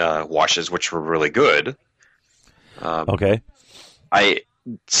era washes, which were really good. Okay. I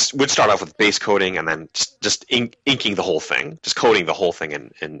would start off with base coating and then just inking the whole thing, just coating the whole thing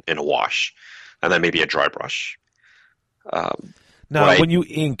in a wash, and then maybe a dry brush. Now, when you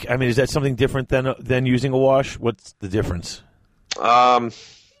ink, I mean, is that something different than using a wash? What's the difference?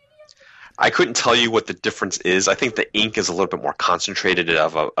 I couldn't tell you what the difference is. I think the ink is a little bit more concentrated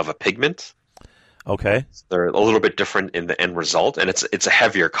of a pigment. Okay. They're a little bit different in the end result, and it's a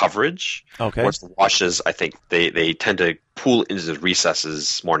heavier coverage. Okay. Whereas the washes, I think they tend to pool into the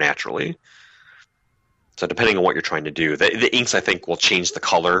recesses more naturally. So depending on what you're trying to do, the inks, I think, will change the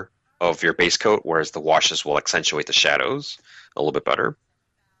color of your base coat, whereas the washes will accentuate the shadows a little bit better.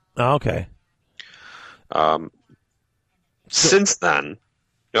 Okay. Since then...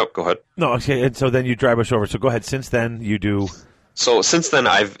 No, go ahead. No, okay, and so then you dry brush over. So go ahead. Since then, you do... So since then,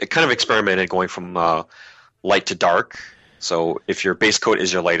 I've kind of experimented going from light to dark. So if your base coat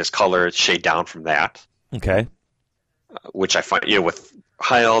is your lightest color, shade down from that. Okay. Which I find, with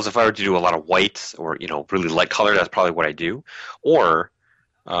high elves, if I were to do a lot of white or, really light color, that's probably what I do. Or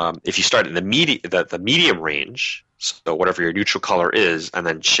if you start in the medium range, so whatever your neutral color is, and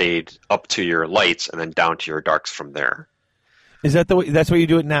then shade up to your lights and then down to your darks from there. Is that that's what you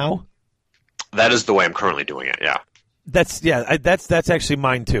do it now? That is the way I'm currently doing it, yeah. That's actually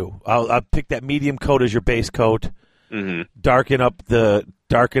mine too. I'll pick that medium coat as your base coat, darken up the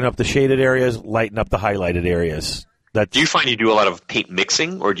shaded areas, lighten up the highlighted areas. Do you find you do a lot of paint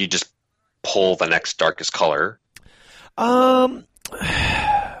mixing, or do you just pull the next darkest color? I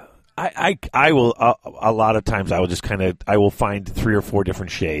will a lot of times I will find 3 or 4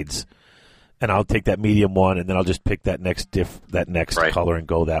 different shades. And I'll take that medium one, and then I'll just pick that next color and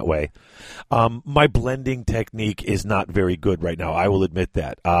go that way. My blending technique is not very good right now. I will admit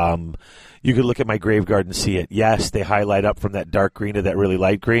that. You can look at my Graveguard and see it. Yes, they highlight up from that dark green to that really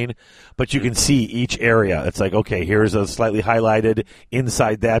light green, but you can see each area. It's like, okay, here's a slightly highlighted.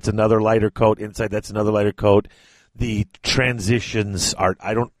 Inside that's another lighter coat. Inside that's another lighter coat. The transitions are.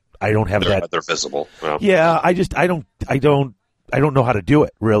 I don't have that. They're visible. Well. Yeah, I don't know how to do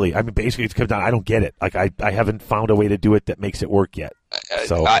it, really. I mean, basically, it comes down, I don't get it. Like, I haven't found a way to do it that makes it work yet.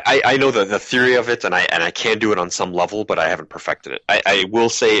 So I know the theory of it, and I can do it on some level, but I haven't perfected it. I will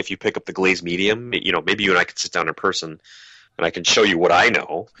say, if you pick up the glaze medium, maybe you and I can sit down in person, and I can show you what I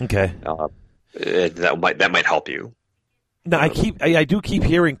know. Okay. That might help you. Now, I do keep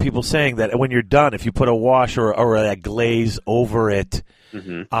hearing people saying that when you're done, if you put a wash or a glaze over it,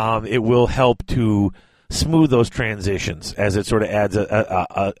 it will help to smooth those transitions as it sort of adds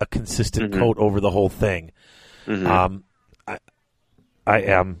a consistent coat over the whole thing. I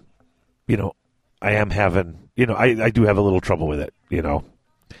am having, I do have a little trouble with it,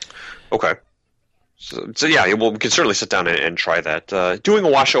 Okay. So yeah, we can certainly sit down and try that. Doing a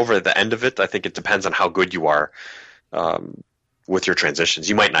wash over at the end of it, I think it depends on how good you are with your transitions.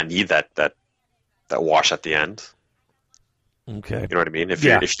 You might not need that wash at the end. Okay. You know what I mean? If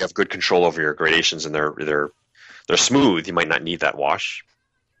you have good control over your gradations and they're smooth, you might not need that wash.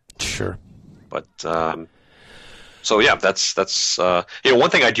 Sure. But so yeah, that's one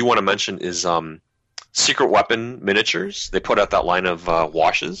thing I do want to mention is Secret Weapon Miniatures. They put out that line of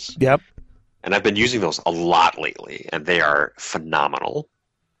washes. Yep. And I've been using those a lot lately, and they are phenomenal.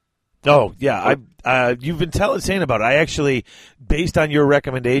 Oh yeah, you've been saying about it. I actually, based on your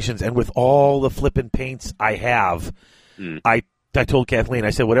recommendations and with all the flippin' paints I have. I told Kathleen,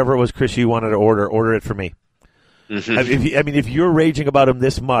 I said, whatever it was, Chris, you wanted to order it for me. If you're raging about them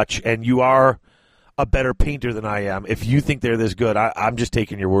this much and you are a better painter than I am, if you think they're this good, I'm just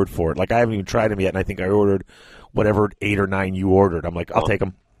taking your word for it. Like, I haven't even tried them yet, and I think I ordered whatever 8 or 9 you ordered. I'm like, I'll take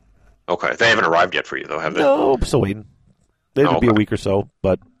them. Okay. They haven't arrived yet for you, though, have they? No, I'm still waiting. It'll be a week or so,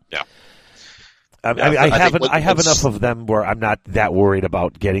 but... Yeah. I have enough of them where I'm not that worried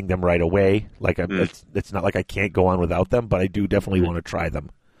about getting them right away. Like it's not like I can't go on without them, but I do definitely want to try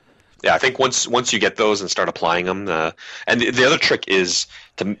them. Yeah, I think once you get those and start applying them, and the other trick is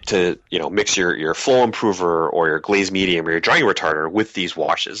to mix your flow improver or your glaze medium or your drying retarder with these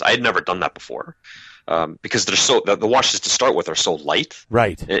washes. I had never done that before because they're the washes to start with are so light,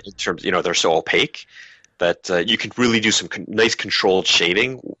 right? In terms, they're so opaque. That you can really do some nice controlled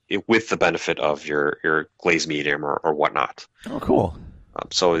shading with the benefit of your glaze medium or whatnot. Oh, cool!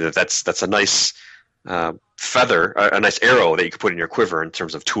 So that's a nice feather, a nice arrow that you can put in your quiver in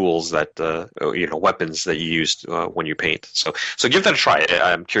terms of tools that weapons that you used when you paint. So give that a try.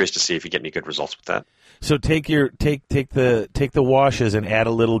 I'm curious to see if you get any good results with that. So take the washes and add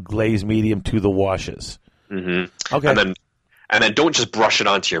a little glaze medium to the washes. Mm-hmm. Okay. And And then don't just brush it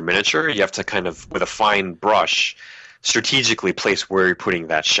onto your miniature. You have to kind of, with a fine brush, strategically place where you're putting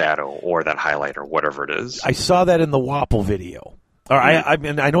that shadow or that highlight or whatever it is. I saw that in the Wapple video. Or I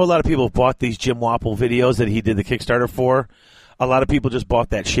mean, I know a lot of people have bought these Jim Wapple videos that he did the Kickstarter for. A lot of people just bought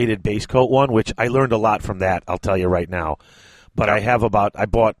that shaded base coat one, which I learned a lot from that, I'll tell you right now. But I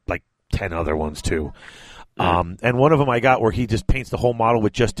bought like 10 other ones too. And one of them I got where he just paints the whole model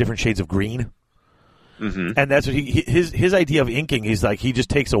with just different shades of green. Mm-hmm. And that's what his idea of inking is like he just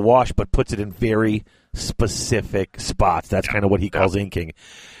takes a wash but puts it in very specific spots. That's kind of what he calls inking.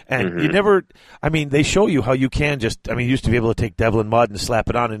 And you never, I mean, they show you how you can just, I mean, you used to be able to take Devlin mud and slap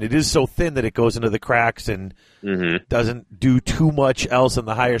it on, and it is so thin that it goes into the cracks and doesn't do too much else in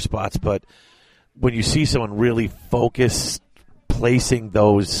the higher spots. But when you see someone really focus placing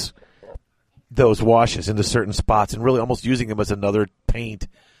those washes into certain spots and really almost using them as another paint,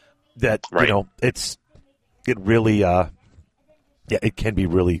 that you know, it really it can be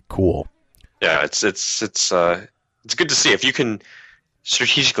really cool. Yeah, it's good to see if you can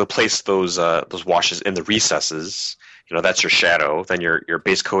strategically place those washes in the recesses. You know, that's your shadow. Then your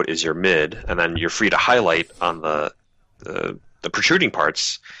base coat is your mid, and then you're free to highlight on the protruding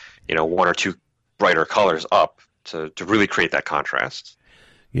parts. You know, one or two brighter colors up to really create that contrast.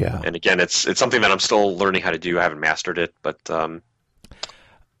 Yeah. And again, it's something that I'm still learning how to do. I haven't mastered it, but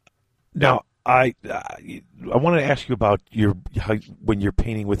now I want to ask you about when you're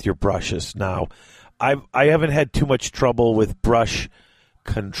painting with your brushes. Now, I haven't had too much trouble with brush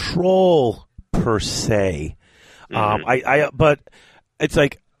control per se. But it's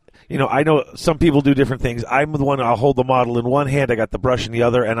like, you know, I know some people do different things. I'm the one, I'll hold the model in one hand, I got the brush in the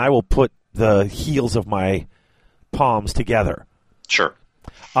other, and I will put the heels of my palms together. Sure.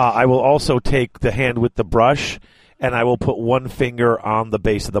 I will also take the hand with the brush, and I will put one finger on the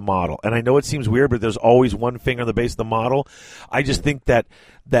base of the model. And I know it seems weird, but there's always one finger on the base of the model. I just think that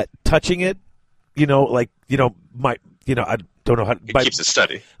touching it, you know, like, you know, I don't know how. It keeps it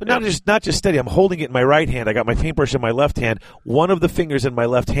steady. Not just steady. I'm holding it in my right hand. I got my paintbrush in my left hand. One of the fingers in my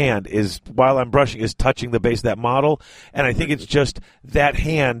left hand is, while I'm brushing, is touching the base of that model. And I think it's just that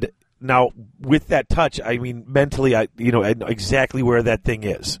hand. Now, with that touch, I mean, mentally, I know exactly where that thing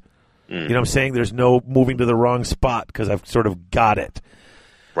is. You know what I'm saying? There's no moving to the wrong spot because I've sort of got it.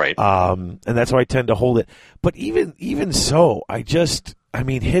 Right. And that's how I tend to hold it. But even so,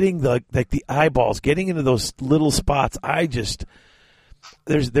 hitting the eyeballs, getting into those little spots, there's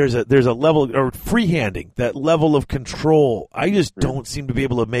a level, or freehanding, that level of control. I just don't seem to be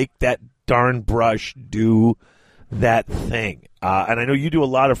able to make that darn brush do that thing. And I know you do a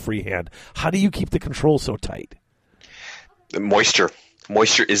lot of freehand. How do you keep the control so tight? Moisture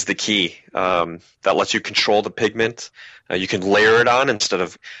is the key. That lets you control the pigment. You can layer it on instead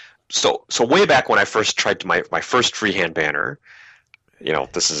of so way back when I first tried my first freehand banner. You know,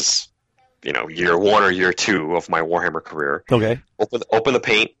 this is, you know, year 1 or year 2 of my Warhammer career. Okay. Open the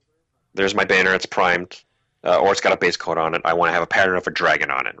paint. There's my banner. It's primed, or it's got a base coat on it. I want to have a pattern of a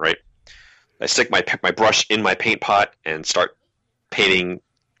dragon on it, right? I stick my brush in my paint pot and start trying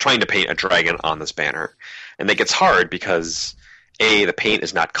to paint a dragon on this banner. And that gets hard because the paint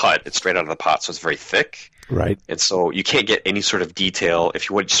is not cut; it's straight out of the pot, so it's very thick. Right. And so you can't get any sort of detail. If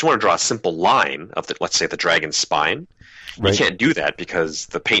you just want to draw a simple line of let's say the dragon's spine. Right. You can't do that because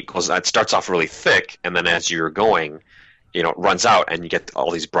the paint it starts off really thick, and then as you're going, you know, it runs out, and you get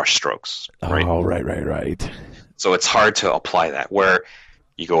all these brush strokes. Right? Oh, right. So it's hard to apply that. Where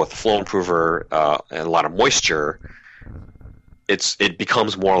you go with the flow improver and a lot of moisture, it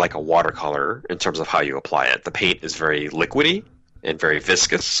becomes more like a watercolor in terms of how you apply it. The paint is very liquidy and very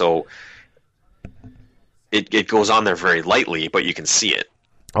viscous, so it goes on there very lightly, but you can see it.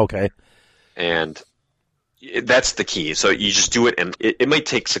 Okay. And that's the key. So you just do it, and it might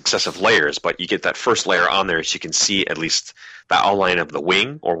take successive layers, but you get that first layer on there so you can see at least the outline of the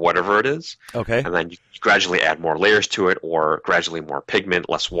wing or whatever it is. Okay. And then you gradually add more layers to it, or gradually more pigment,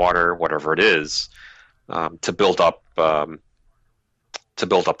 less water, whatever it is, to build up that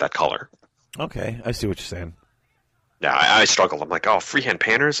color. Okay, I see what you're saying. Yeah, I struggled. I'm like, freehand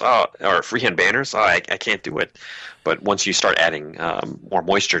banners, I can't do it. But once you start adding more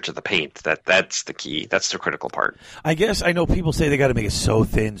moisture to the paint, that's the key. That's the critical part. I guess I know people say they got to make it so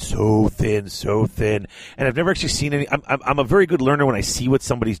thin, and I've never actually seen any. I'm a very good learner when I see what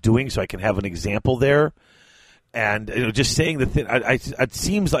somebody's doing, so I can have an example there. And just saying the thin, it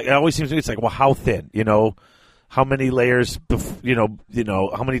seems like it always seems to me it's like, well, how thin? How many layers?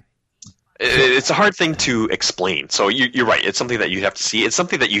 How many? It's a hard thing to explain. So you're right. It's something that you have to see. It's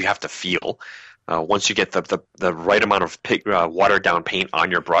something that you have to feel. Once you get the right amount of watered down paint on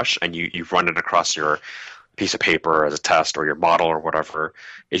your brush and you run it across your piece of paper as a test or your model or whatever,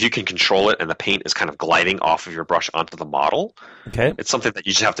 if you can control it and the paint is kind of gliding off of your brush onto the model, Okay. it's something that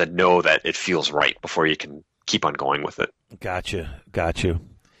you just have to know that it feels right before you can keep on going with it. Got you.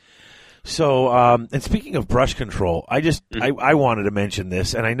 So, and speaking of brush control, I wanted to mention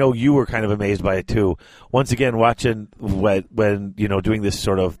this, and I know you were kind of amazed by it too. Once again, watching when doing this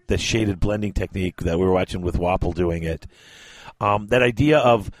sort of the shaded blending technique that we were watching with Wapple doing it, that idea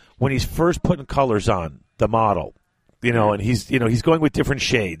of when he's first putting colors on the model, and he's going with different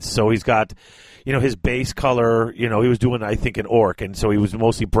shades. So he's got, his base color. He was doing, I think, an orc, and so he was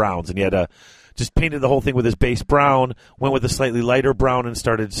mostly browns, and he had just painted the whole thing with his base brown, went with a slightly lighter brown and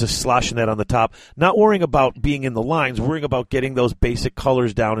started just sloshing that on the top. Not worrying about being in the lines, worrying about getting those basic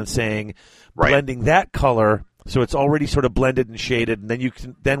colors down and saying, blending that color so it's already sort of blended and shaded.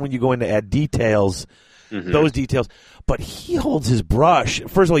 And then when you go in to add details, those details. But he holds his brush.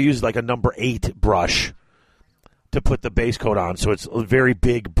 First of all, he uses like a number 8 brush to put the base coat on, so it's a very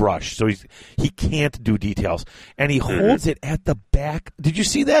big brush. So he can't do details, and he holds it at the back. Did you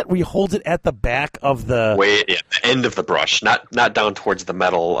see that? Where he holds it at the back of the the end of the brush, not down towards the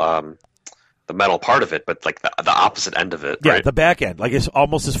metal part of it, but like the opposite end of it. Yeah, right? the back end, like it's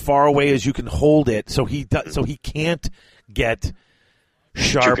almost as far away as you can hold it. So he can't get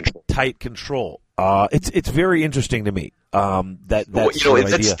sharp, tight control. It's very interesting to me.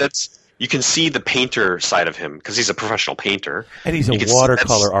 That's you can see the painter side of him because he's a professional painter, and he's a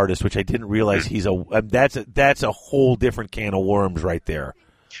watercolor artist, which I didn't realize he's that's a whole different can of worms right there.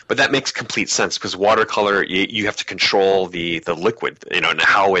 But that makes complete sense because watercolor, you have to control the liquid, and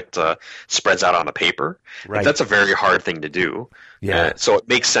how it spreads out on the paper. Right. That's a very hard thing to do. Yeah. So it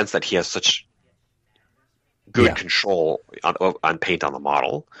makes sense that he has such good control on paint on the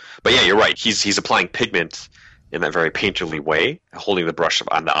model. But yeah, you're right. He's applying pigment in that very painterly way, holding the brush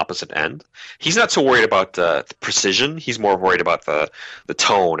on the opposite end. He's not so worried about the precision. He's more worried about the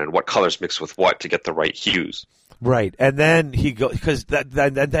tone and what colors mix with what to get the right hues. Right, and then he goes because that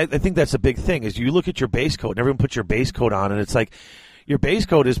I think that's a big thing is you look at your base coat and everyone puts your base coat on and it's like your base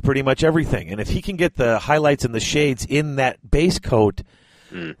coat is pretty much everything. And if he can get the highlights and the shades in that base coat,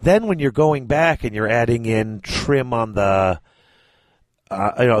 then when you're going back and you're adding in trim on the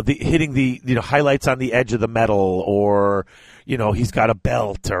hitting the highlights on the edge of the metal, or he's got a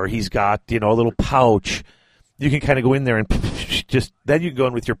belt, or he's got a little pouch. You can kind of go in there and then you can go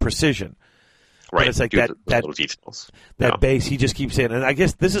in with your precision. Right, but it's like that little details. That base, he just keeps saying, and I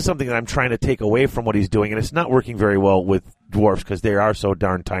guess this is something that I'm trying to take away from what he's doing, and it's not working very well with dwarfs because they are so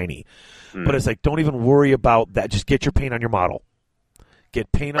darn tiny. But it's like, don't even worry about that. Just get your paint on your model.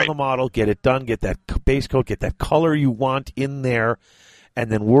 Get paint on the model, get it done, get that base coat, get that color you want in there,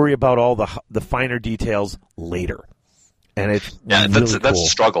 and then worry about all the finer details later. And it's really that's a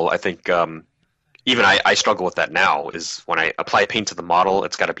struggle. I think even I struggle with that now. Is when I apply paint to the model,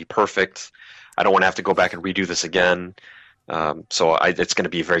 it's got to be perfect. I don't want to have to go back and redo this again. So it's going to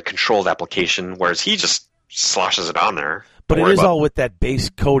be a very controlled application. Whereas he just sloshes it on there. But it is all with that base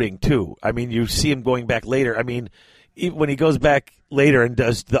coating too. I mean, you see him going back later. I mean, when he goes back later and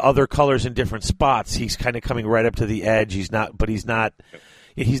does the other colors in different spots, he's kind of coming right up to the edge. He's not. It's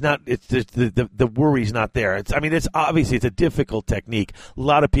the worry's not there. It's obviously it's a difficult technique. A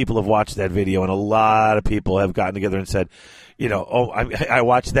lot of people have watched that video, and a lot of people have gotten together and said, I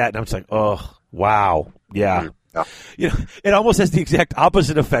watched that, and I'm just like, oh, wow, yeah. It almost has the exact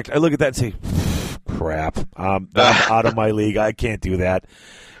opposite effect. I look at that and say, crap, I'm out of my league. I can't do that.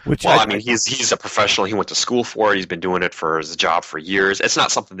 He's a professional. He went to school for it. He's been doing it for his job for years. It's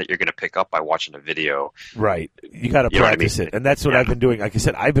not something that you're going to pick up by watching a video. Right. You got to practice it. And that's what I've been doing. Like I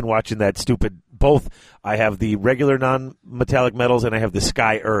said, I've been watching that stupid both. I have the regular non-metallic metals and I have the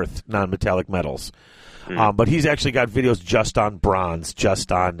Sky Earth non-metallic metals. But he's actually got videos just on bronze,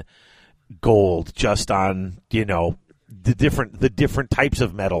 just on gold, just on, the different types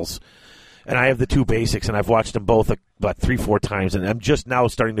of metals. And I have the two basics, and I've watched them both about 3-4 times, and I'm just now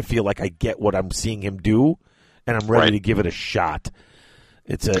starting to feel like I get what I'm seeing him do, and I'm ready to give it a shot.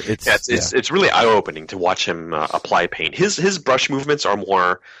 It's really eye-opening to watch him apply paint. His brush movements are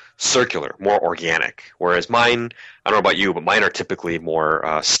more circular, more organic, whereas mine, I don't know about you, but mine are typically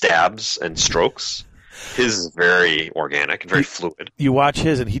more stabs and strokes. His is very organic and very fluid. You watch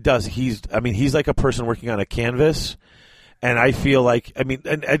his, and he's like a person working on a canvas. And I feel like,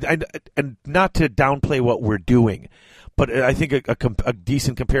 and not to downplay what we're doing, but I think a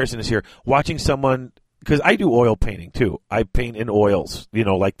decent comparison is here. Watching someone, because I do oil painting too. I paint in oils,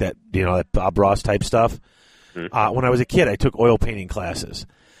 like that, that Bob Ross type stuff. When I was a kid, I took oil painting classes,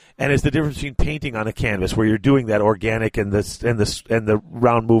 and it's the difference between painting on a canvas where you're doing that organic and the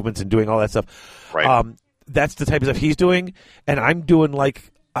round movements and doing all that stuff. Right. that's the type of stuff he's doing, and I'm doing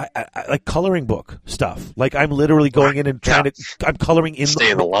like like coloring book stuff. Like I'm literally going in and trying to. I'm coloring in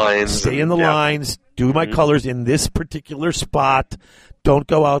stay in the lines. Stay in the lines. Do my colors in this particular spot. Don't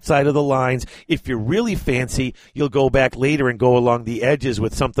go outside of the lines. If you're really fancy, you'll go back later and go along the edges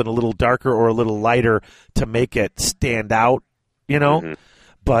with something a little darker or a little lighter to make it stand out. You know.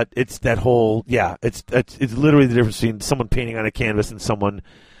 But it's that whole It's literally the difference between someone painting on a canvas and someone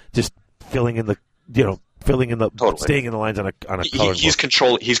just filling in the staying in the lines on a color. He's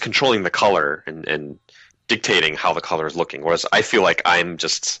controlling the color and dictating how the color is looking. Whereas I feel like I'm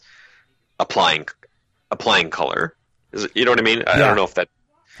just applying color. You know what I mean? I don't know if that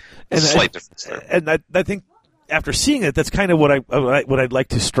slight difference there. And I think after seeing it, that's kind of what I'd like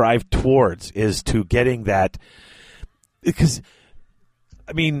to strive towards is to getting that, because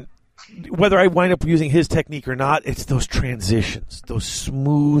I mean, whether I wind up using his technique or not, it's those transitions, those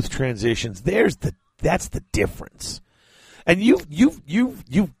smooth transitions. That's the difference. And yours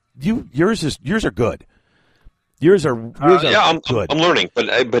are good. Yours are good. I'm learning,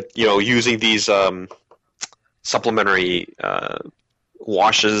 but using these supplementary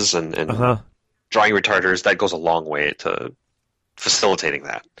washes and drying retarders, that goes a long way to facilitating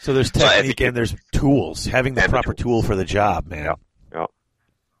that. So there's technique and there's tools. Having the proper tool for the job, man. Yeah.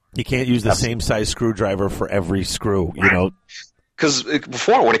 You can't use the same size screwdriver for every screw, you know. Because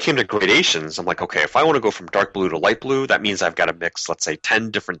before, when it came to gradations, I'm like, okay, if I want to go from dark blue to light blue, that means I've got to mix, let's say,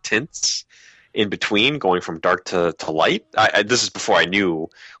 10 different tints in between, going from dark to light. This is before I knew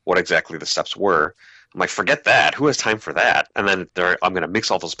what exactly the steps were. I'm like, forget that. Who has time for that? And then I'm going to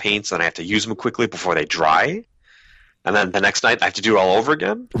mix all those paints, and I have to use them quickly before they dry. And then the next night, I have to do it all over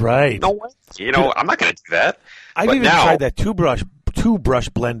again? Right. No way. I'm not going to do that. I've even tried that two-brush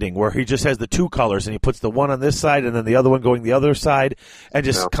blending where he just has the two colors and he puts the one on this side and then the other one going the other side and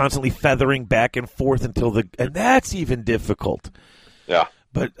just constantly feathering back and forth and that's even difficult. Yeah.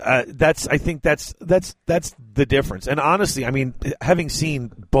 But I think that's the difference. And honestly, I mean, having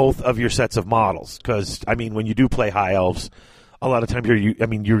seen both of your sets of models, because I mean, when you do play High Elves, a lot of times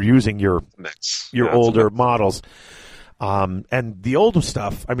you're using your older models. And the older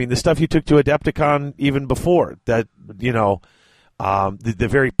stuff, I mean, the stuff you took to Adepticon even before that, the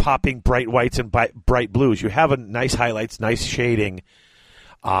very popping bright whites and bright blues. You have a nice highlights, nice shading,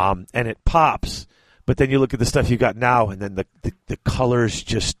 and it pops. But then you look at the stuff you got now, and then the colors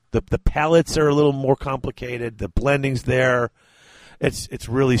just the palettes are a little more complicated. The blending's there. It's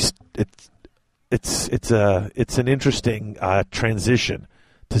an interesting transition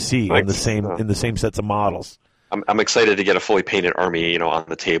to see in the same sets of models. I'm excited to get a fully painted army, on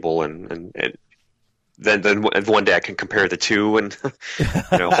the table, and then one day I can compare the two, and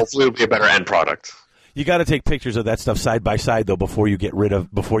hopefully it'll be a better end product. You got to take pictures of that stuff side by side though before you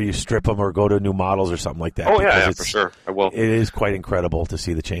strip them or go to new models or something like that. Oh yeah, for sure, I will. It is quite incredible to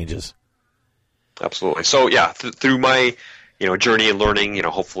see the changes. Absolutely. So yeah, through my journey and learning,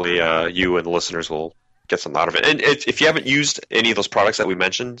 hopefully you and the listeners will get something out of it. And if you haven't used any of those products that we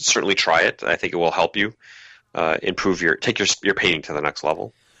mentioned, certainly try it. I think it will help you improve your painting to the next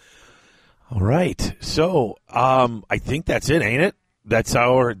level. All right. So I think that's it, ain't it? That's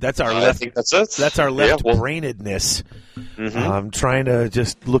our left. I think that's it. That's our left-brainedness. Trying to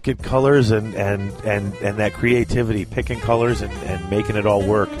just look at colors and that creativity, picking colors and making it all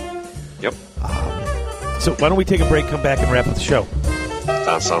work. Yep. So why don't we take a break, come back, and wrap up the show?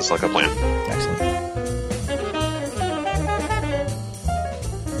 That sounds like a plan. Excellent.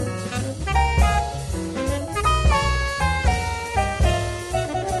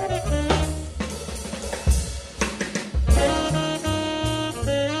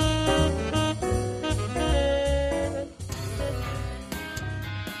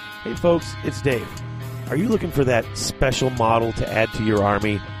 Hey folks, it's Dave. Are you looking for that special model to add to your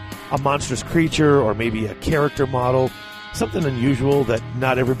army? A monstrous creature or maybe a character model? Something unusual that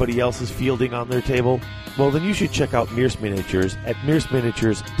not everybody else is fielding on their table? Well, then you should check out Mears Miniatures at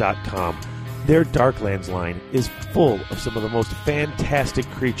mearsminiatures.com. Their Darklands line is full of some of the most fantastic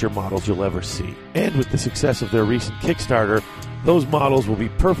creature models you'll ever see. And with the success of their recent Kickstarter, those models will be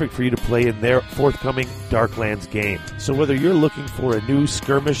perfect for you to play in their forthcoming Darklands game. So whether you're looking for a new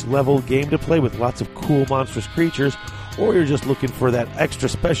skirmish-level game to play with lots of cool monstrous creatures, or you're just looking for that extra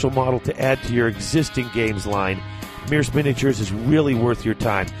special model to add to your existing games line, Mears Miniatures is really worth your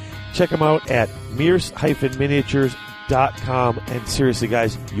time. Check them out at mears-miniatures.com, and seriously,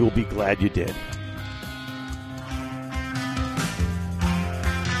 guys, you'll be glad you did.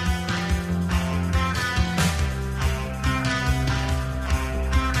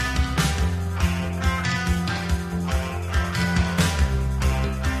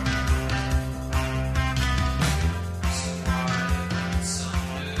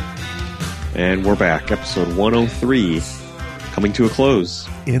 And we're back. Episode 103 coming to a close.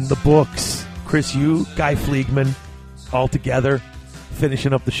 In the books. Chris, you, Guy Fleegman, all together,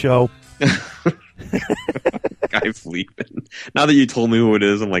 finishing up the show. Guy Fleegman. Now that you told me who it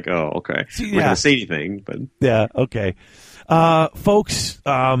is, I'm like, oh, okay. I'm not going to say anything, but yeah, okay. Folks,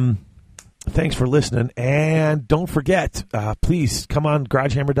 thanks for listening, and don't forget, please come on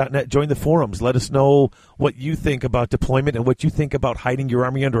GarageHammer.net, join the forums, let us know what you think about deployment and what you think about hiding your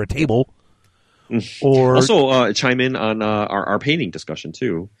army under a table. Or also chime in on our painting discussion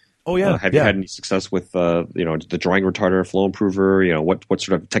too. Oh yeah, have you had any success with the drawing retarder, flow improver? What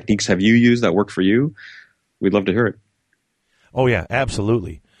sort of techniques have you used that work for you? We'd love to hear it. Oh yeah,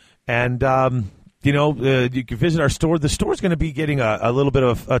 absolutely. And you can visit our store. The store's going to be getting a little bit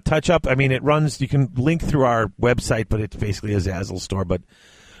of a touch up. I mean, it runs. You can link through our website, but it's basically a Zazzle store. But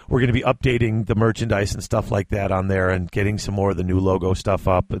we're going to be updating the merchandise and stuff like that on there, and getting some more of the new logo stuff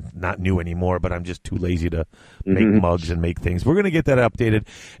up. Not new anymore, but I'm just too lazy to make mugs and make things. We're going to get that updated.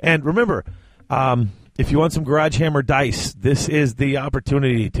 And remember, if you want some Garage Hammer dice, this is the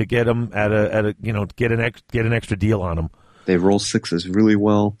opportunity to get them get an extra deal on them. They roll sixes really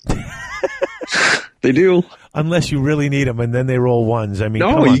well. They do, unless you really need them, and then they roll ones. I mean,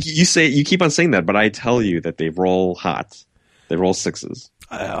 no, you keep on saying that, but I tell you that they roll hot. They roll sixes.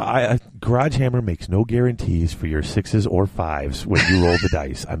 Garage Hammer makes no guarantees for your sixes or fives when you roll the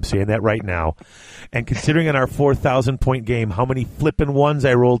dice. I'm saying that right now. And considering in our 4,000-point game how many flipping ones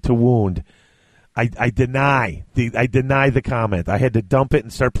I rolled to wound, I deny the comment. I had to dump it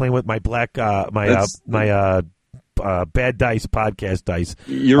and start playing with my black Bad Dice podcast dice.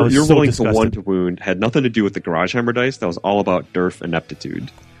 You're rolling to one to wound. Had nothing to do with the Garage Hammer dice. That was all about Durf ineptitude.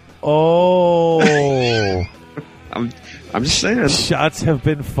 Oh. I'm just saying. Shots have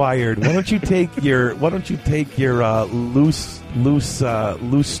been fired. Why don't you take your loosely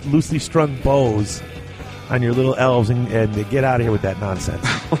strung bows on your little elves and get out of here with that nonsense?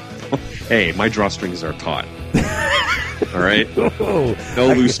 Hey, my drawstrings are taut. All right,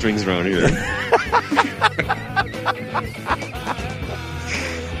 no loose strings around here.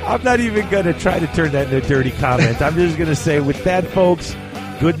 I'm not even going to try to turn that into a dirty comment. I'm just going to say, with that, folks,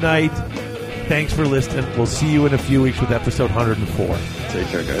 good night. Thanks for listening. We'll see you in a few weeks with episode 104. Take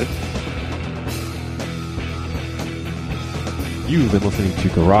care, guys. You've been listening to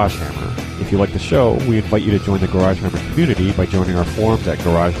Garage Hammer. If you like the show, we invite you to join the Garage Hammer community by joining our forums at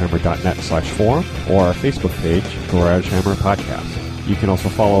garagehammer.net/forum or our Facebook page, Garage Hammer Podcast. You can also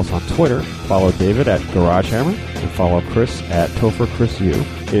follow us on Twitter. Follow David at Garage Hammer and follow Chris at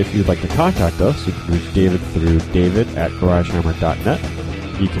TopherChrisU. If you'd like to contact us, you can reach David through david@garagehammer.net.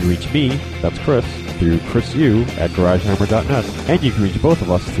 You can reach me, that's Chris, through ChrisU at GarageHammer.net. And you can reach both of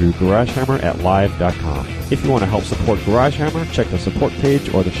us through GarageHammer@live.com. If you want to help support Garage Hammer, check the support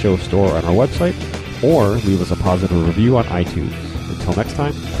page or the show store on our website, or leave us a positive review on iTunes. Until next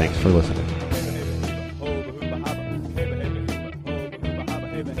time, thanks for listening.